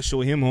 He was like, I'll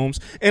show him, Holmes.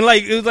 And,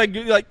 like, it was like,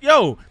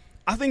 yo,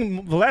 I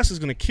think Velasquez is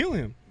going to kill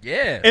him.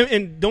 yeah.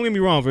 And don't get me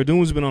wrong,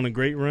 Verdum's been on a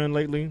great run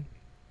lately.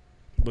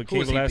 But Who Cain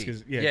was he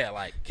Velasquez, beat? yeah.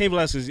 like, Cain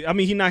Velasquez, I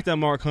mean, he knocked out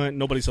Mark Hunt.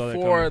 Nobody saw that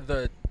for coming.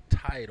 the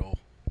title.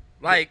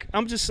 Like,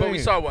 I'm just but saying. we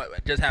saw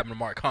what just happened to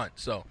Mark Hunt,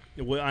 so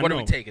Well, I what know. are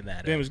we taking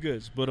that Damn as? is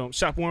good. But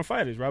shop worn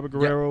fighters, Robert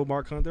Guerrero,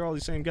 Mark Hunt, they're all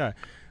the same guy.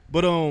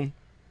 But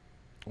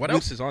What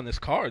else is on this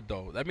card,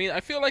 though? I mean, I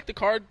feel like the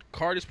card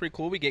is pretty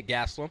cool. We get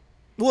Gaslam.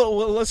 well,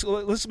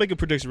 let's make a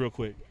prediction real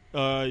quick.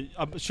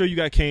 I'm sure you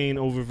got Kane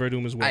over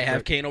Verdum as well. I have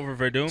right? Kane over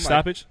Verdum.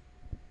 Stoppage.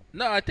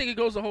 No, I think it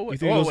goes the whole way. You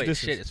think it Oh, goes wait,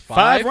 distance? shit, it's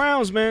 5 5?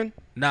 rounds, man.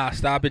 Nah,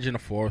 stoppage in the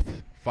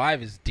 4th.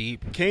 5 is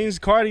deep. Kane's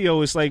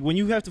cardio is like when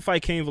you have to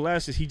fight Cain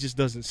Velasquez, he just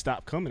doesn't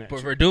stop coming at But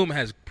you. Verdum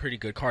has pretty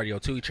good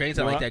cardio, too. He trains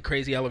at, Well, like, that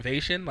crazy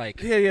elevation.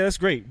 Like, Yeah, that's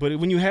great. But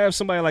when you have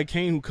somebody like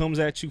Kane who comes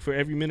at you for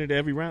every minute of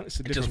every round, it's a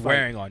it's different just fight.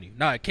 wearing on you.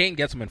 Nah, Kane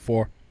gets him in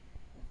 4.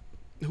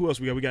 Who else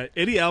we got? We got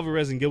Eddie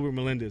Alvarez and Gilbert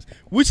Melendez,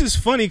 which is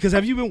funny because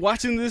have you been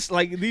watching this?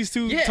 Like these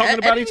two Yeah, talking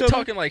about Eddie each be other.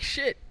 talking like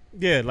shit.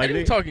 Yeah, like Eddie be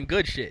they, talking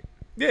good shit.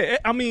 yeah.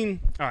 I mean,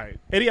 all right.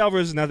 Eddie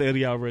Alvarez is not the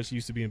Eddie Alvarez he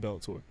used to be in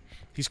Bellator.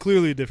 He's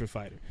clearly a different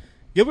fighter.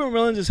 Gilbert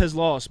Melendez has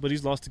lost, but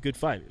he's lost to good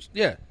fighters.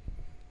 Yeah.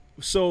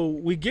 So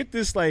we get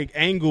this like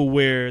angle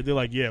where they're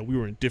like, "Yeah, we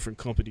were in different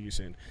companies,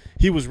 and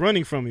he was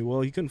running from me."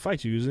 Well, he couldn't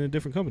fight you; he was in a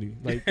different company.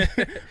 Like, what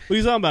are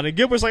you talking about? And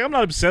Gilbert's like, "I'm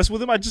not obsessed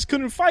with him. I just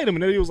couldn't fight him."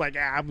 And then he was like,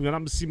 I'm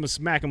gonna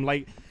smack him."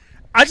 Like,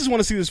 I just want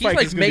to see this He's fight. 'cause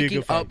like it's gonna be a making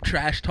good fight. up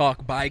trash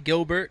talk by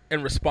Gilbert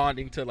and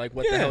responding to like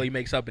what Yeah. the hell he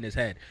makes up in his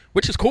head,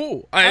 which is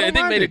cool. I I don't think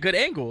mind made it. a good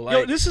angle. Yo,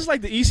 Like, this is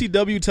like the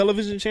ECW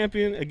television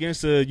champion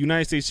against the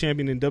United States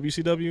champion in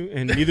WCW,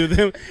 and neither of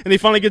them, and they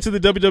finally get to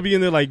the WWE,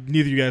 and they're like,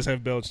 neither of you guys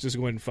have belts, just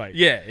go ahead and fight.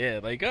 yeah,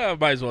 like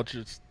might as well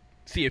just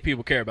see if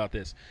people care about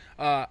this.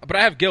 But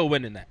I have Gil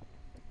winning that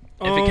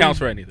if it counts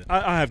for anything.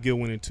 I have Gil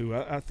winning too.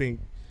 I think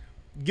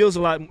Gil's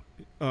a lot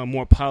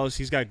more polished.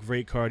 He's got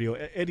great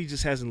cardio. Eddie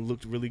just hasn't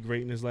looked really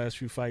great in his last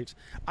few fights.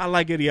 I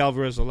like Eddie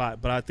Alvarez a lot,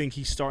 but I think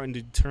he's starting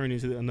to turn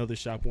into another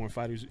shop-worn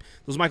fighter.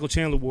 Those Michael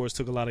Chandler wars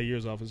took a lot of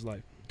years off his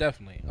life.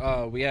 Definitely.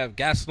 We have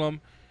Gaslam.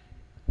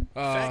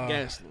 Fat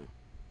Gaslam.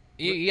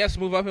 He has to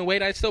move up in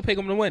weight. I'd still pick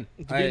him to win.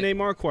 To be Nate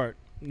Marquardt.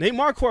 Nate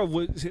Marquardt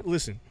would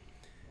listen.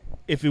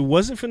 If it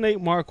wasn't for Nate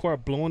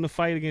Marquardt blowing the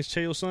fight against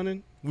Chael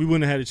Sonnen, we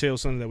wouldn't have had the Chael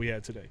Sonnen that we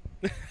had today.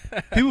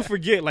 People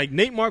forget, like,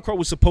 Nate Marquardt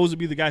was supposed to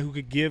be the guy who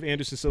could give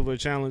Anderson Silva a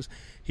challenge.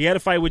 He had a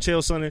fight with Chael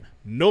Sonnen.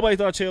 Nobody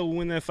thought Chael would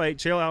win that fight.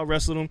 Chael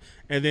out-wrestled him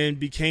and then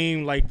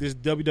became, like, this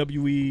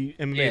WWE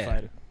MMA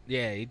fighter.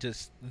 Yeah, he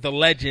just the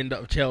legend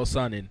of Chael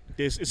Sonnen.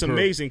 It's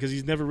amazing because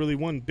he's never really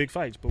won big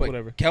fights, but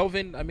whatever.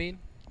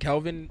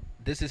 Kelvin,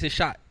 this is his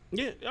shot.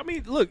 Yeah, I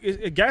mean, look,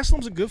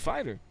 Gaslam's a good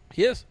fighter.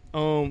 He is.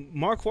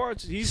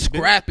 Marquardt's, he's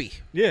Scrappy.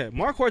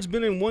 Marquardt's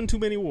been in one too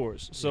many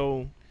wars,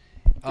 so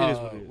it is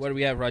what it is. What do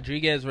we have?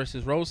 Rodriguez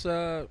versus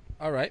Rosa.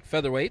 All right,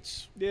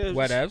 featherweights. Yeah,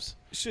 Whatevs.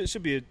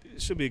 should be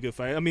a good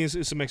fight. I mean,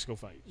 it's a Mexico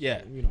fight.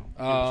 Yeah. So, you know.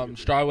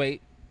 Strawweight.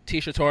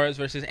 Tisha Torres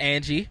versus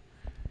Angie.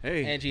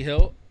 Hey, Angie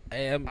Hill.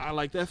 I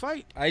like that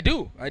fight. I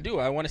do.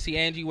 I want to see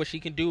Angie what she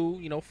can do.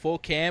 You know, full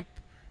camp,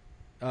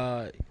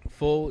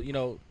 full. You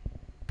know,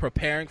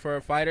 preparing for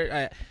a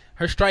fighter.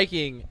 Her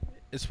striking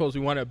is supposed to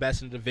be one of the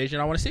best in the division.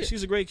 I want to see it.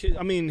 She's a great kid.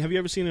 I mean, have you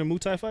ever seen her Muay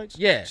Thai fights?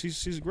 Yeah.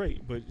 She's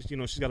great, but you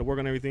know she's got to work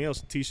on everything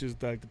else. Tisha's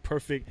like the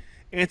perfect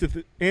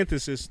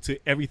antithesis to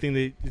everything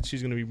that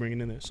she's going to be bringing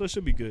in there, so it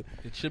should be good.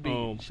 It should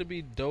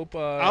be dope.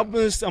 I'm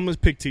gonna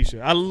pick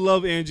Tisha. I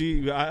love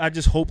Angie. I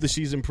just hope that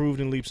she's improved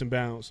in leaps and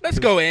bounds. Let's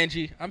go,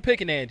 Angie. I'm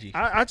picking Angie.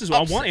 I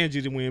want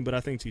Angie to win, but I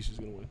think Tisha's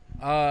gonna win.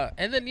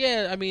 And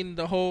then I mean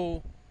the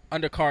whole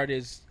undercard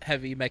is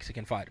heavy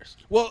Mexican fighters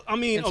Well, I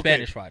mean, and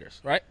Spanish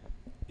fighters, right?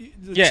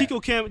 The Yeah.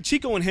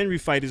 Chico and Henry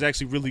fight is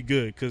actually really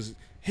good because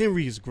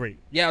Henry is great.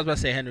 Yeah, I was about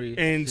to say Henry.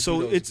 And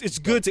so it's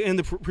good to end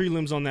the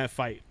prelims on that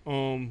fight.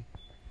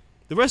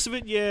 The rest of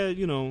it, yeah,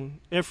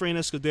 Efrain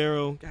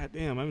Escudero. God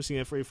damn, I haven't seen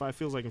Efrain fight.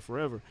 Feels like in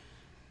forever.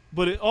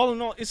 But all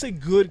in all, it's a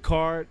good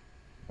card.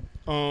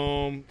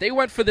 They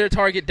went for their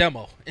target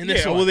demo in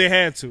this one. Well, they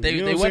had to.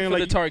 They went for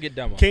the target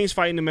demo. Kane's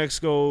fighting in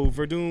Mexico.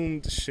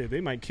 Verdun, shit,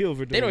 they might kill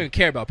Verdun. They don't even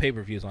care about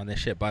pay-per-views on this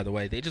shit, by the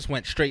way. They just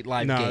went straight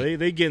live gate. Nah,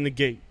 they get in the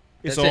gate.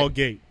 It's That's all it.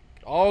 gate.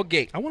 All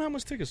gate. I wonder how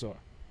much tickets are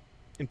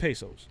in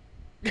pesos.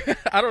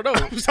 I don't know.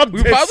 I'm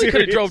We dead probably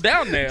could have serious. drove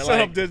down there. So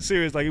I'm dead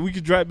serious. Like, we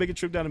could make a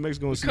trip down to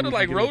Mexico and see. Could have what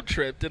we like can road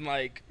tripped and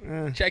like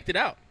get. checked it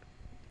out.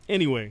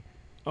 Anyway,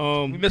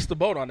 We missed the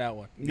boat on that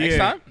one. Next Yeah.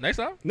 time.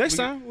 Next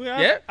time.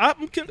 Yeah. I've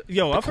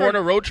Corner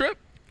heard road trip.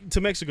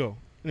 to Mexico,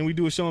 and we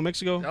do a show in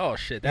Mexico. Oh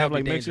shit, They that have would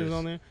like be Mexicans dangerous.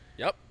 on there,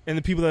 Yep. and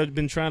the people that have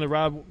been trying to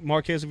rob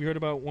Marquez. Have you heard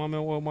about Juan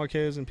Manuel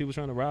Marquez and people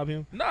trying to rob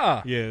him?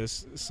 Nah. Yeah,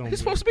 it's He's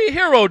supposed to be a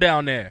hero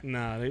down there.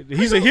 Nah,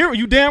 he's a hero.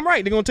 You damn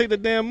right. They're gonna take the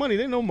damn money.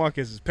 They know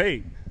Marquez is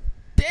paid.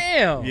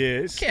 Damn.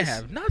 Yeah, Can't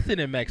have nothing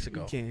in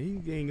Mexico. He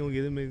ain't gonna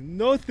get him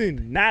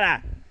nothing.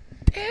 Nada.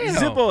 Damn.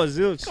 Zippo,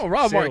 zilch. Gonna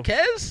rob Zero.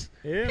 Marquez?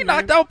 Yeah, He man.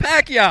 knocked out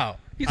Pacquiao.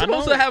 He's I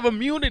supposed know. to have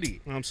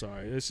immunity. I'm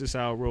sorry. It's just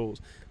how it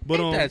rolls. But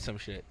Ain't that some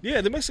shit?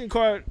 yeah, the Mexican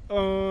card.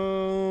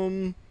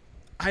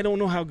 I don't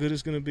know how good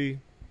it's gonna be.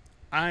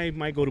 I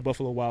might go to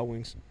Buffalo Wild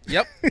Wings.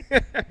 Yep.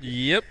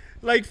 Yep.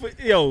 Like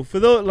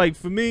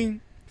for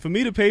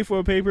me to pay for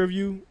a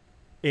pay-per-view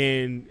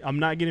and I'm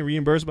not getting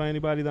reimbursed by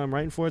anybody that I'm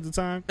writing for at the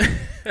time,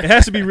 it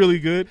has to be really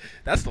good.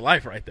 That's the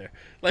life right there.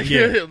 Like,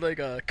 Yeah.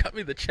 cut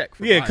me the check.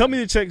 For Yeah, mine. cut me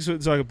the check so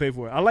I can pay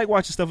for it. I like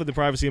watching stuff at the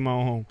privacy of my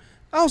own home.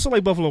 I also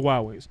like Buffalo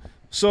Wild Wings.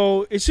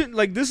 So it shouldn't,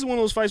 like, this is one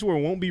of those fights where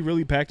it won't be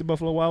really packed at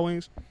Buffalo Wild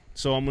Wings.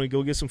 So I'm going to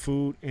go get some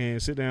food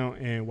and sit down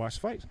and watch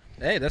the fights.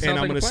 Hey, that sounds And I'm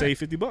like going a to plan. save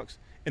 $50.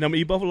 And I'm going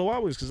to eat Buffalo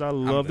Wild Wings because I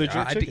love their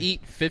jerk I'd chicken.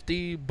 eat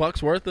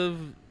 $50 worth of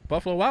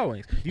Buffalo Wild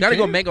Wings. You You gotta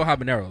go can? mango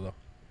habanero though.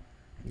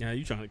 Yeah,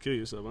 you trying to kill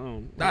yourself. I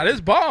don't. Nah, this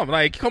bomb.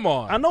 Like, come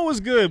on. I know it's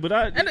good, but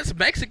And it's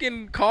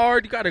Mexican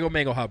card. You gotta go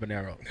mango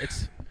habanero.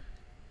 It's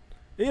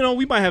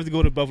we might have to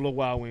go to Buffalo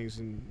Wild Wings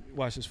and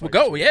watch this we'll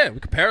fight. go. Yeah, we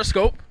can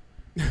Periscope.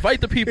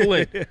 Invite the people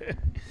in.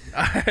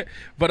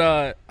 But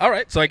all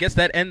right. So I guess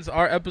that ends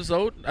our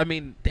episode. I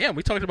mean, damn,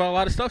 we talked about a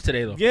lot of stuff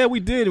today though. Yeah, we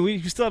did.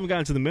 We still haven't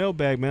gotten to the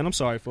mailbag, man. I'm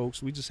sorry,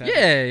 folks. We just haven't.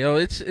 Yeah,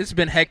 it's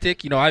been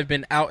hectic. I've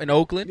been out in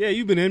Oakland. Yeah,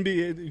 you've been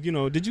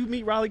NBA. Did you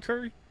meet Riley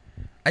Curry?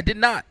 I did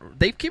not.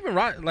 They've keeping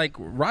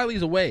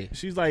Riley's away.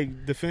 She's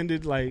like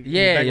defended like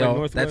Yeah, back, like, yo,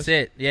 Northwest. that's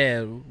it.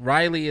 Yeah,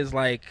 Riley is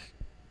like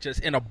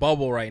just in a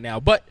bubble right now.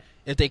 But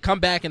if they come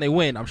back and they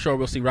win, I'm sure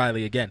we'll see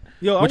Riley again,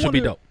 Yo, which would be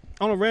wonder- dope.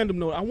 On a random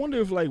note, I wonder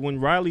if like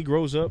when Riley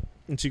grows up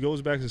and she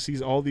goes back and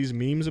sees all these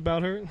memes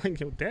about her, like,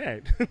 yo,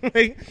 Dad,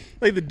 like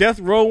the death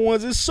row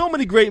ones. There's so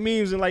many great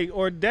memes and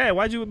or Dad,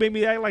 why'd you make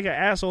me act like an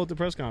asshole at the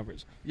press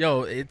conference?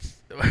 Yo, it's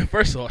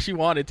first of all, she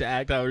wanted to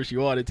act however she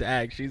wanted to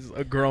act. She's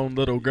a grown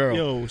little girl.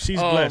 Yo, she's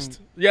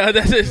blessed. Yeah,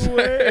 that's it.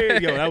 Way.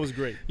 Yo, that was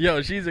great.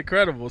 Yo, she's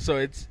incredible. So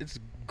it's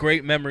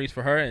great memories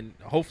for her, and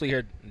hopefully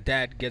her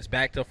dad gets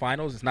back to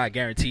finals. It's not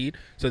guaranteed,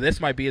 so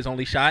this might be his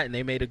only shot, and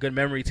they made a good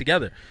memory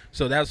together.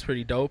 So that was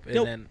pretty dope. And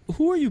Yo, then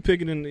who are you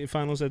picking in the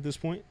finals at this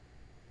point?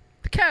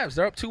 the Cavs,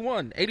 they're up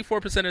 2-1.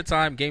 84% of the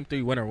time, Game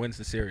 3 winner wins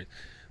the series.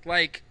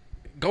 Like,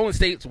 Golden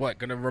State's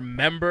gonna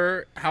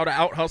remember how to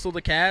out-hustle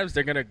the Cavs?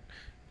 They're gonna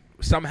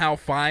somehow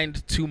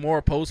find two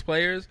more post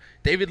players.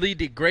 David Lee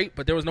did great,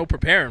 but there was no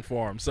preparing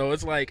for him. So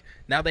it's like,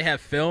 now they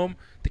have film.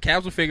 The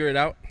Cavs will figure it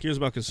out. Here's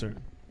my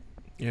concern.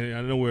 Yeah,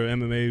 I know we're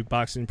MMA,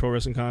 boxing, pro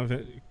wrestling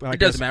content. It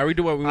doesn't matter. We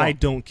do what we want. I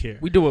don't care.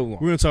 We do what we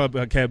want. We're going to talk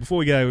about Cavs. Before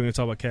we get out, we're going to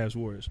talk about Cavs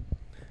Warriors.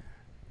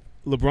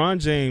 LeBron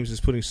James is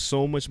putting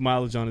so much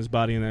mileage on his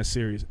body in that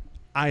series.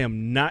 I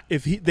am not.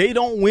 If they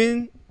don't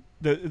win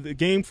the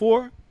game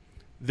 4,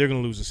 they're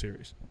going to lose the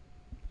series.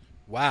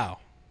 Wow.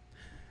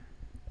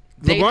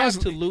 They LeBron's-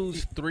 have to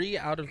lose 3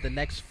 out of the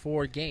next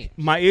 4 games.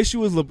 My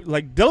issue is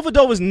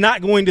Dellavedova is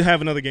not going to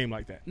have another game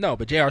like that. No,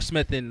 but J.R.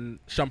 Smith and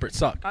Shumpert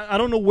suck. I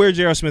don't know where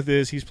J.R. Smith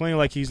is. He's playing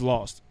like he's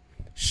lost.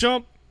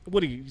 Shump,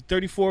 what are you,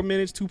 34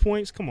 minutes, 2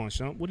 points? Come on,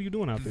 Shump. What are you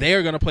doing out there?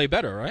 They're going to play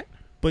better, right?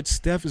 But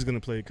Steph is going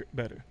to play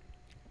better.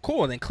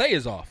 Cool, and then Clay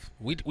is off.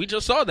 We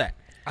just saw that.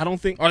 I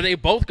don't think. Are they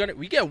both going to –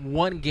 we get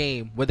one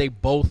game where they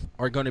both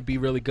are going to be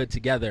really good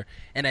together.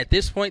 And at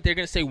this point, they're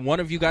going to say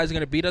one of you guys is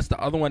going to beat us, the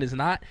other one is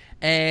not,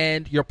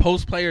 and your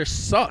post players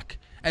suck.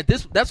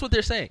 That's what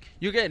they're saying.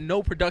 You're getting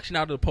no production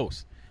out of the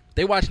post.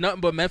 They watch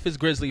nothing but Memphis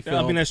Grizzly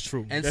film. I mean, that's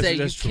true. And That's say,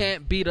 you true.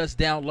 can't beat us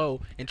down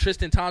low. And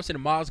Tristan Thompson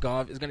and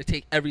Mozgov is going to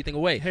take everything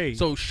away. Hey.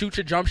 So shoot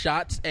your jump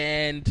shots,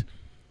 and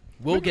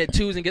we'll get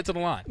twos and get to the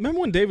line. Remember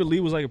when David Lee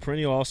was like a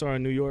perennial all-star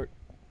in New York?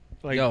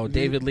 Like, Yo,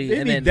 David Lee, They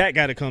and need then- that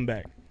guy to come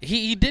back.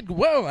 He did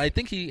well. I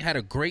think he had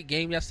a great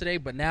game yesterday,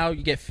 but now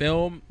you get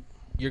film.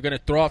 You're going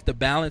to throw off the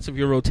balance of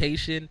your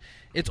rotation.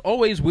 It's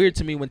always weird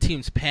to me when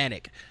teams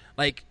panic.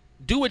 Like,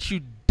 do what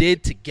you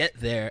did to get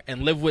there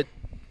and live with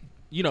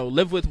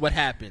what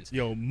happens.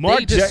 Yo,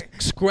 They just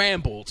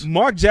scrambled.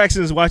 Mark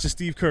Jackson is watching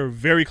Steve Kerr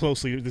very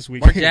closely this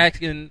week. Mark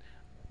Jackson,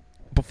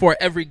 before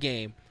every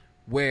game,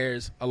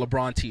 wears a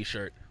LeBron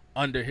T-shirt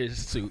under his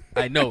suit.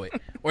 I know it.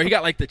 Or he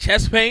got like the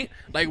chest paint.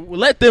 Like,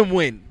 let them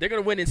win. They're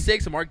gonna win in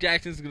 6, and Mark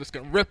Jackson's just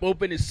gonna rip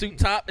open his suit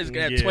top. It's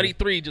gonna have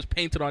 23 just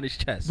painted on his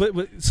chest.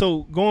 But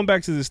so going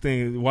back to this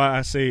thing, why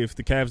I say if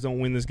the Cavs don't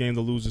win this game,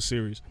 they'll lose the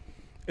series.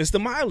 It's the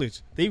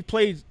mileage. They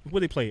played.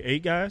 What they play?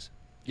 8 guys.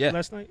 Yeah.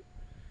 Last night.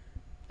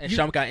 And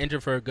Shum got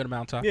injured for a good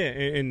amount of time. Yeah,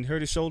 and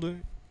hurt his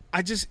shoulder.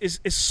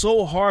 It's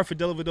so hard for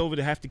Dellavedova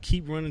to have to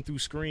keep running through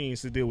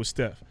screens to deal with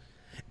Steph.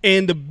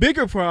 And the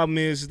bigger problem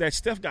is that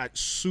Steph got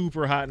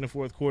super hot in the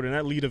fourth quarter, and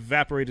that lead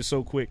evaporated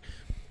so quick.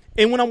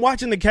 And when I'm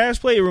watching the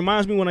Cavs play, it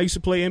reminds me when I used to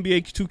play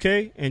NBA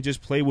 2K and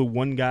just play with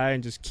one guy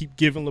and just keep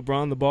giving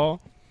LeBron the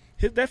ball.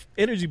 That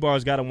energy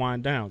bar's got to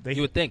wind down.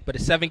 You would think, but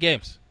it's 7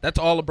 games. That's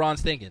all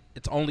LeBron's thinking.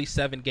 It's only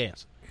 7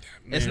 games.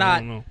 Man, it's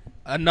not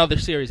another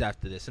series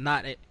after this.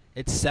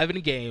 It's 7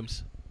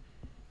 games.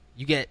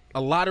 You get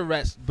a lot of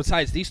rest.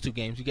 Besides these 2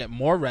 games, you get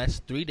more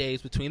rest, 3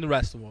 days between the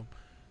rest of them.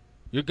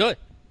 You're good.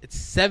 It's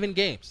 7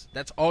 games.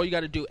 That's all you got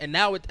to do. And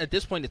now at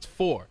this point, it's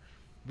 4.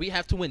 We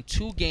have to win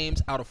 2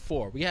 games out of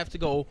 4. We have to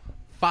go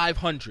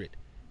 500.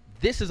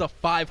 This is a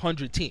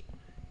 500 team.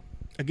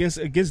 Against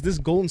this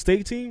Golden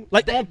State team?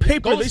 Like, on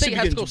paper, Golden they State should be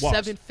has to getting go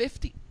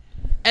 750.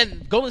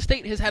 And Golden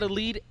State has had a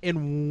lead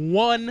in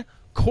 1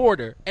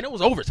 quarter, and it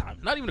was overtime,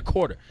 not even a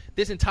quarter.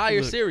 This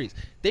entire series,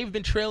 they've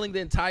been trailing the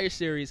entire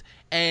series,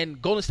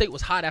 and Golden State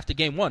was hot after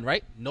game 1,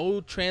 right?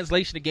 No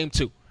translation to game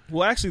 2.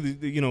 Well, actually,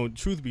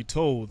 truth be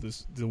told,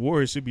 the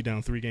Warriors should be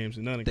down 3 games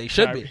to none. They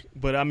should Kyrie. be.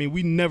 But, I mean,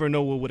 we never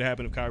know what would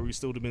happen if Kyrie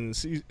still would have been in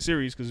the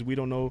series because we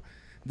don't know.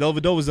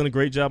 Dellavedova's done a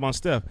great job on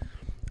Steph.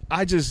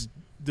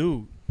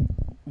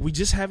 We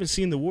just haven't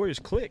seen the Warriors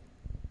click.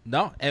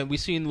 No, and we've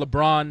seen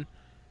LeBron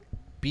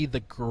be the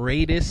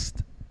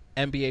greatest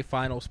NBA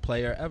Finals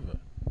player ever.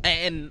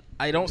 And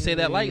I don't say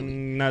that lightly.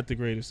 Not the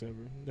greatest ever.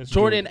 That's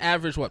Jordan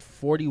averaged,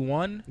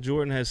 41?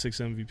 Jordan has 6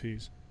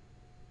 MVPs.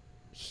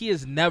 He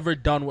has never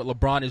done what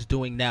LeBron is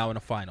doing now in the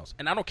finals.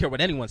 And I don't care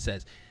what anyone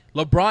says.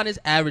 LeBron is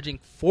averaging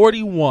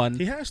 41,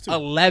 he has to.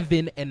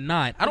 11, and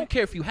 9. I don't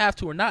care if you have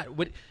to or not.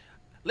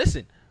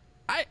 Listen,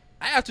 I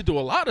have to do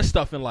a lot of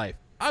stuff in life.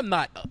 I'm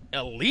not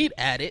elite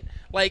at it.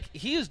 Like,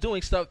 he is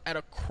doing stuff at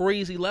a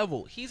crazy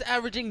level. He's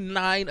averaging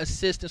 9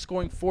 assists and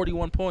scoring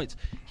 41 points.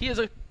 He is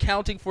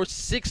accounting for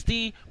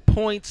 60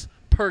 points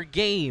per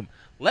game,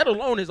 let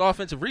alone his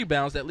offensive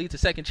rebounds that lead to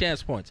second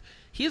chance points.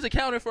 He's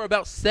accounting for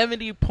about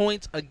 70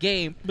 points a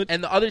game,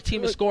 and the other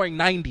team is scoring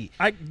 90.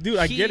 I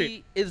get it.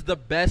 He is the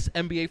best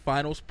NBA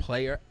Finals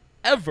player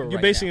ever.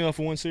 You're basing it off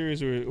of one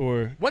series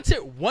or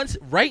once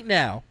right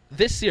now,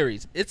 this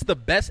series, it's the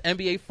best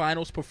NBA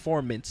Finals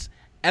performance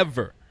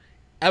ever.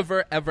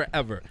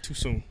 Too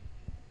soon.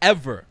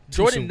 Ever.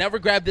 Jordan soon. never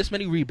grabbed this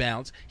many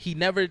rebounds. He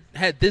never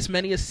had this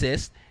many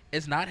assists.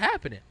 It's not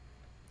happening.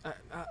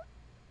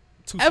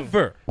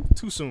 Ever.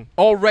 Too soon.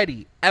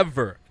 Already.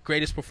 Ever.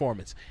 Greatest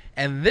performance.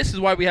 And this is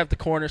why we have the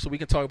corner, so we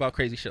can talk about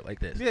crazy shit like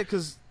this. Yeah,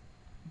 because,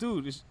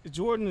 dude,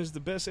 Jordan is the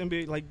best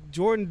NBA. Like,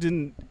 Jordan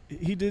didn't.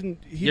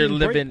 You're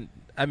living.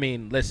 I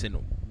mean, listen.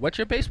 What's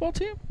your baseball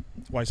team?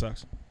 White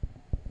Sox.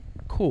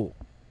 Cool.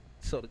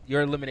 So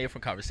you're eliminated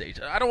from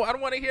conversation. I don't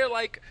want to hear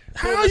like.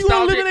 How are you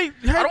eliminate?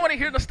 I don't want to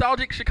hear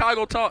nostalgic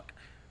Chicago talk.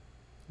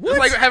 What? It's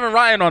like having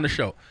Ryan on the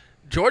show.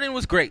 Jordan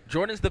was great.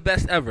 Jordan's the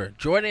best ever.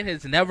 Jordan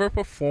has never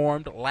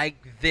performed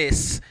like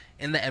this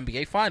in the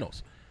NBA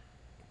Finals.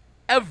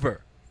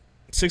 Ever.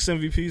 6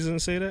 MVPs doesn't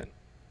say that?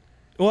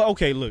 Well,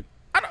 okay, look.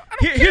 I don't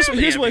Here's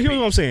care what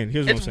I'm saying.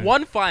 It's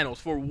one finals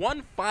for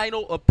one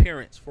final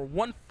appearance for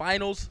one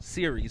finals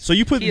series. So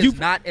he is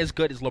not as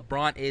good as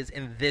LeBron is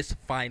in this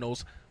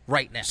finals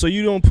right now. So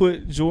you don't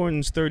put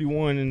Jordan's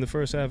 31 in the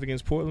first half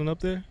against Portland up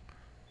there?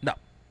 No,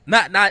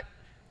 not.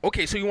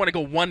 Okay, so you want to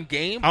go one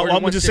game? Or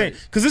I'm one just series?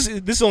 saying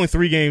because this is only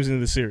 3 games into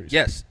the series.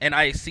 Yes, and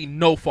I see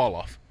no fall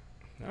off.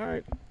 All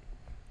right.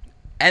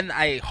 And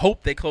I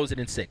hope they close it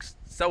in 6.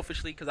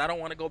 Selfishly, because I don't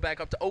want to go back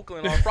up to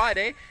Oakland on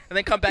Friday and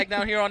then come back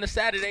down here on a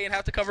Saturday and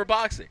have to cover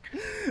boxing.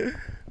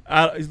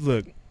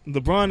 Look,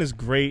 LeBron is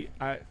great.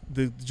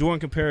 The Jordan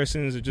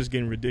comparisons are just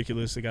getting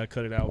ridiculous. They got to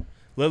cut it out.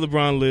 Let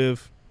LeBron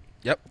live.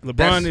 Yep. LeBron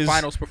Best is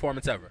finals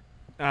performance ever.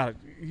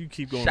 You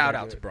keep going. Shout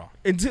out to Bron.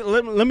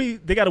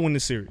 They got to win the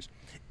series.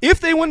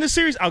 If they win the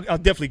series, I'll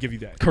definitely give you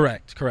that.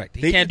 Correct.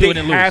 He can't do it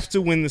and lose. They have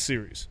to win the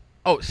series.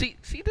 Oh, see,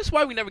 this is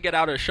why we never get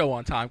out of the show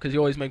on time, because you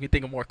always make me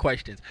think of more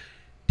questions.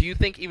 Do you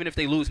think even if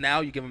they lose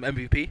now, you give him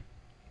MVP?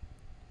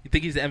 You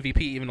think he's the MVP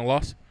even a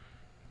loss?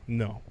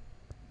 No.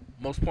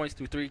 Most points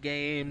through 3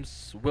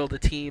 games. Will the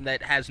team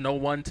that has no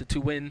 1 to 2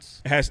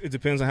 wins? It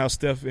depends on how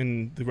Steph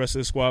and the rest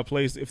of the squad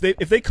plays. If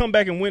they come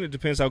back and win, it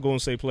depends how Golden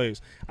State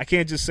plays. I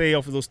can't just say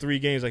off of those 3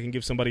 games I can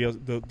give somebody else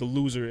the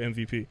loser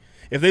MVP.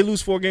 If they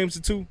lose 4 games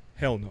to 2,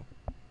 hell no.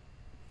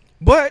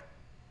 But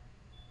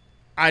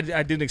I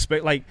didn't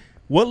expect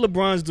what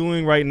LeBron's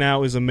doing right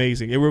now is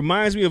amazing. It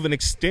reminds me of an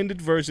extended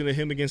version of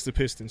him against the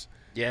Pistons.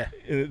 Yeah.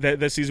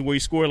 That season where he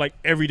scored like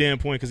every damn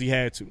point because he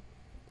had to.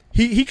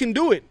 He can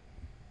do it.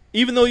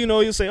 Even though,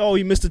 you'll say, oh,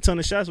 he missed a ton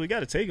of shots. We got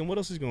to take him. What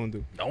else is he going to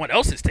do? No one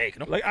else is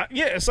taking him. Like,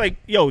 it's like,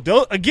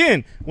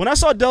 again, when I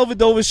saw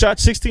Dellavedova shot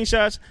 16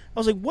 shots, I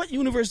was like, what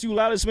universe do you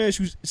allow this man to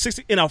shoot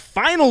 60 in a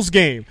finals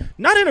game,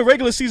 not in a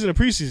regular season or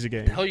preseason game?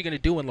 What the hell are you going to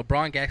do when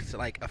LeBron gets,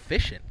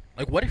 efficient?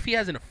 Like, what if he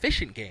has an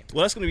efficient game?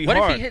 Well, that's going to be hard.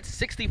 What if he hits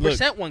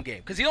 60% one game?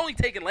 Because he's only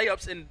taking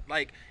layups and,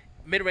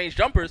 mid-range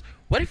jumpers.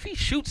 What if he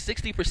shoots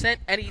 60%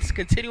 and he's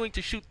continuing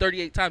to shoot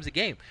 38 times a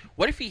game?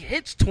 What if he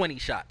hits 20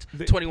 shots,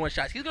 21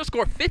 shots? He's going to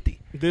score 50.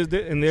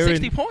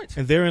 60 points.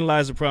 And therein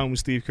lies the problem with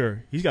Steve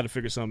Kerr. He's got to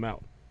figure something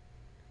out.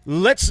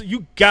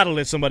 You got to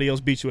let somebody else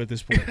beat you at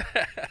this point.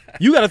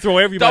 You got to throw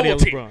everybody at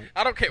LeBron.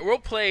 I don't care. We'll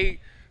play,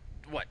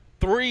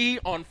 3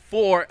 on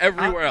 4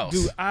 everywhere else.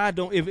 Dude, I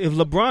don't. If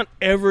LeBron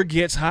ever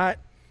gets hot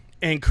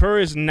and Kerr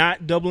is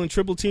not double and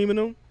triple teaming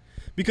him,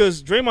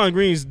 because Draymond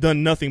Green's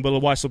done nothing but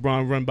watch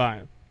LeBron run by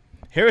him.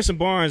 Harrison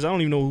Barnes, I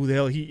don't even know who the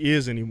hell he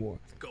is anymore.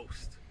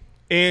 Ghost.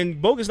 And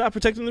Bogut's not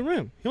protecting the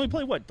rim. He only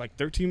played,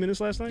 13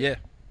 minutes last night? Yeah.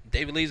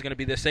 David Lee's going to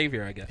be their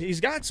savior, I guess.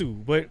 He's got to.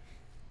 But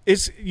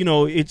it's,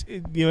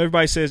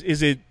 everybody says,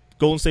 is it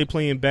Golden State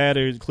playing bad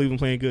or Cleveland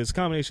playing good? It's a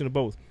combination of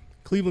both.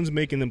 Cleveland's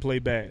making them play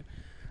bad.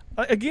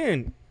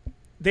 Again,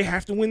 they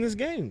have to win this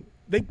game.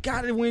 They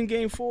got to win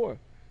game 4.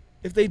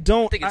 If they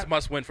don't, I think it's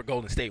must win for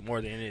Golden State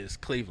more than it is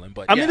Cleveland.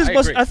 But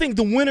I think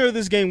the winner of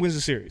this game wins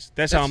the series.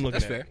 That's how I'm looking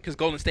at it. That's fair because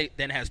Golden State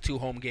then has 2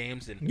 home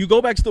games, and you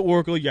go back to the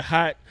Oracle. You're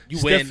hot.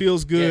 Steph win.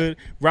 Feels good.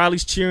 Yeah.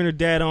 Riley's cheering her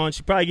dad on.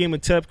 She probably gave him a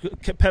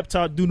pep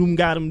talk. Doom,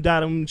 got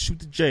him. Shoot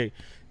the J,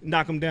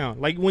 knock him down.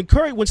 Like when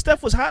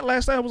Steph was hot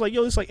last night, I was like,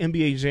 yo, this is like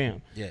NBA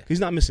Jam. Yeah, he's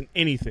not missing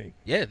anything.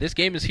 Yeah, this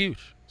game is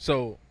huge.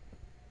 So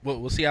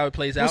we'll see how it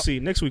plays out. We'll see.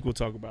 Next week we'll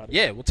talk about it.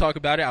 Yeah, we'll talk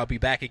about it. I'll be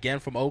back again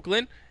from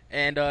Oakland,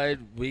 and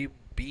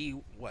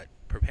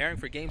preparing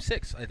for Game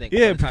 6, I think.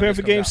 Yeah, preparing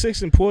for Game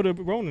 6 in Porter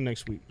Rona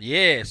next week.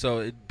 Yeah, so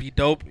it'd be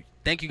dope.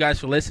 Thank you guys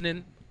for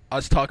listening.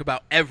 Us talk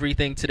about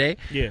everything today.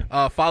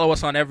 Yeah. Follow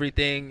us on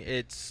everything.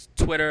 It's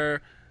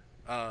Twitter.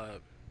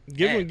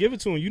 Give it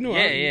to him.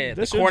 Yeah.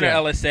 The Corner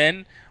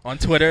LSN on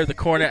Twitter. The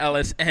Corner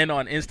LSN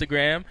on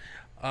Instagram.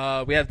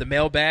 We have the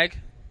mailbag,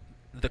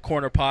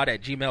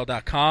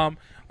 thecornerpod@gmail.com.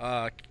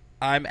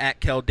 I'm at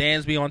Kel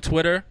Dansby on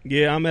Twitter.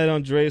 Yeah, I'm at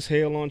Andreas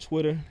Hale on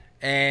Twitter.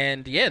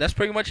 And, yeah, that's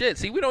pretty much it.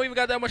 See, we don't even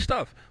got that much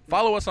stuff.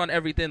 Follow us on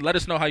everything. Let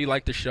us know how you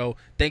like the show.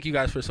 Thank you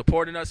guys for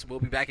supporting us. We'll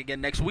be back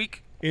again next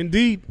week.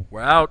 Indeed. We're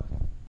out.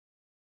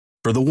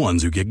 For the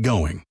ones who get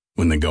going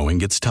when the going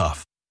gets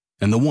tough,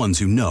 and the ones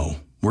who know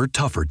we're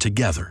tougher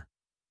together.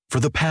 For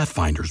the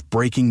Pathfinders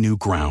breaking new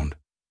ground,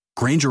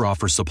 Grainger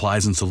offers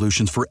supplies and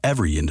solutions for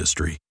every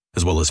industry,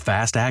 as well as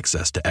fast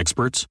access to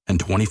experts and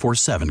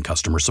 24/7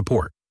 customer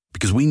support.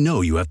 Because we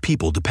know you have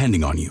people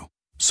depending on you.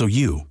 So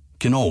you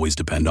can always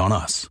depend on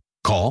us.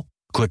 Call,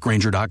 click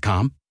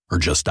Grainger.com, or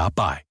just stop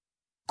by.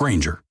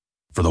 Grainger,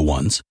 for the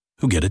ones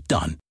who get it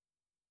done.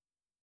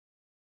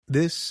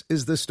 This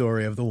is the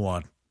story of the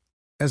one.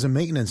 As a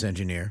maintenance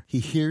engineer,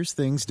 he hears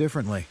things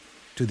differently.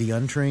 To the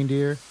untrained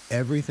ear,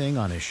 everything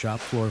on his shop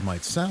floor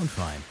might sound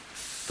fine,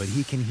 but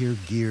he can hear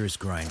gears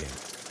grinding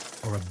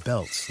or a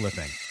belt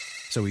slipping.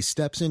 So he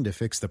steps in to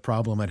fix the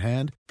problem at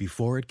hand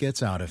before it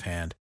gets out of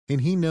hand. And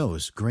he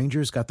knows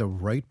Grainger's got the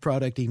right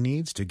product he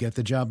needs to get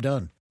the job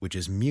done, which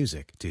is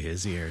music to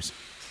his ears.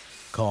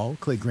 Call,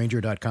 click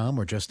Grainger.com,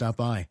 or just stop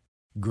by.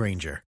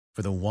 Grainger,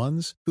 for the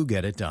ones who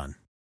get it done.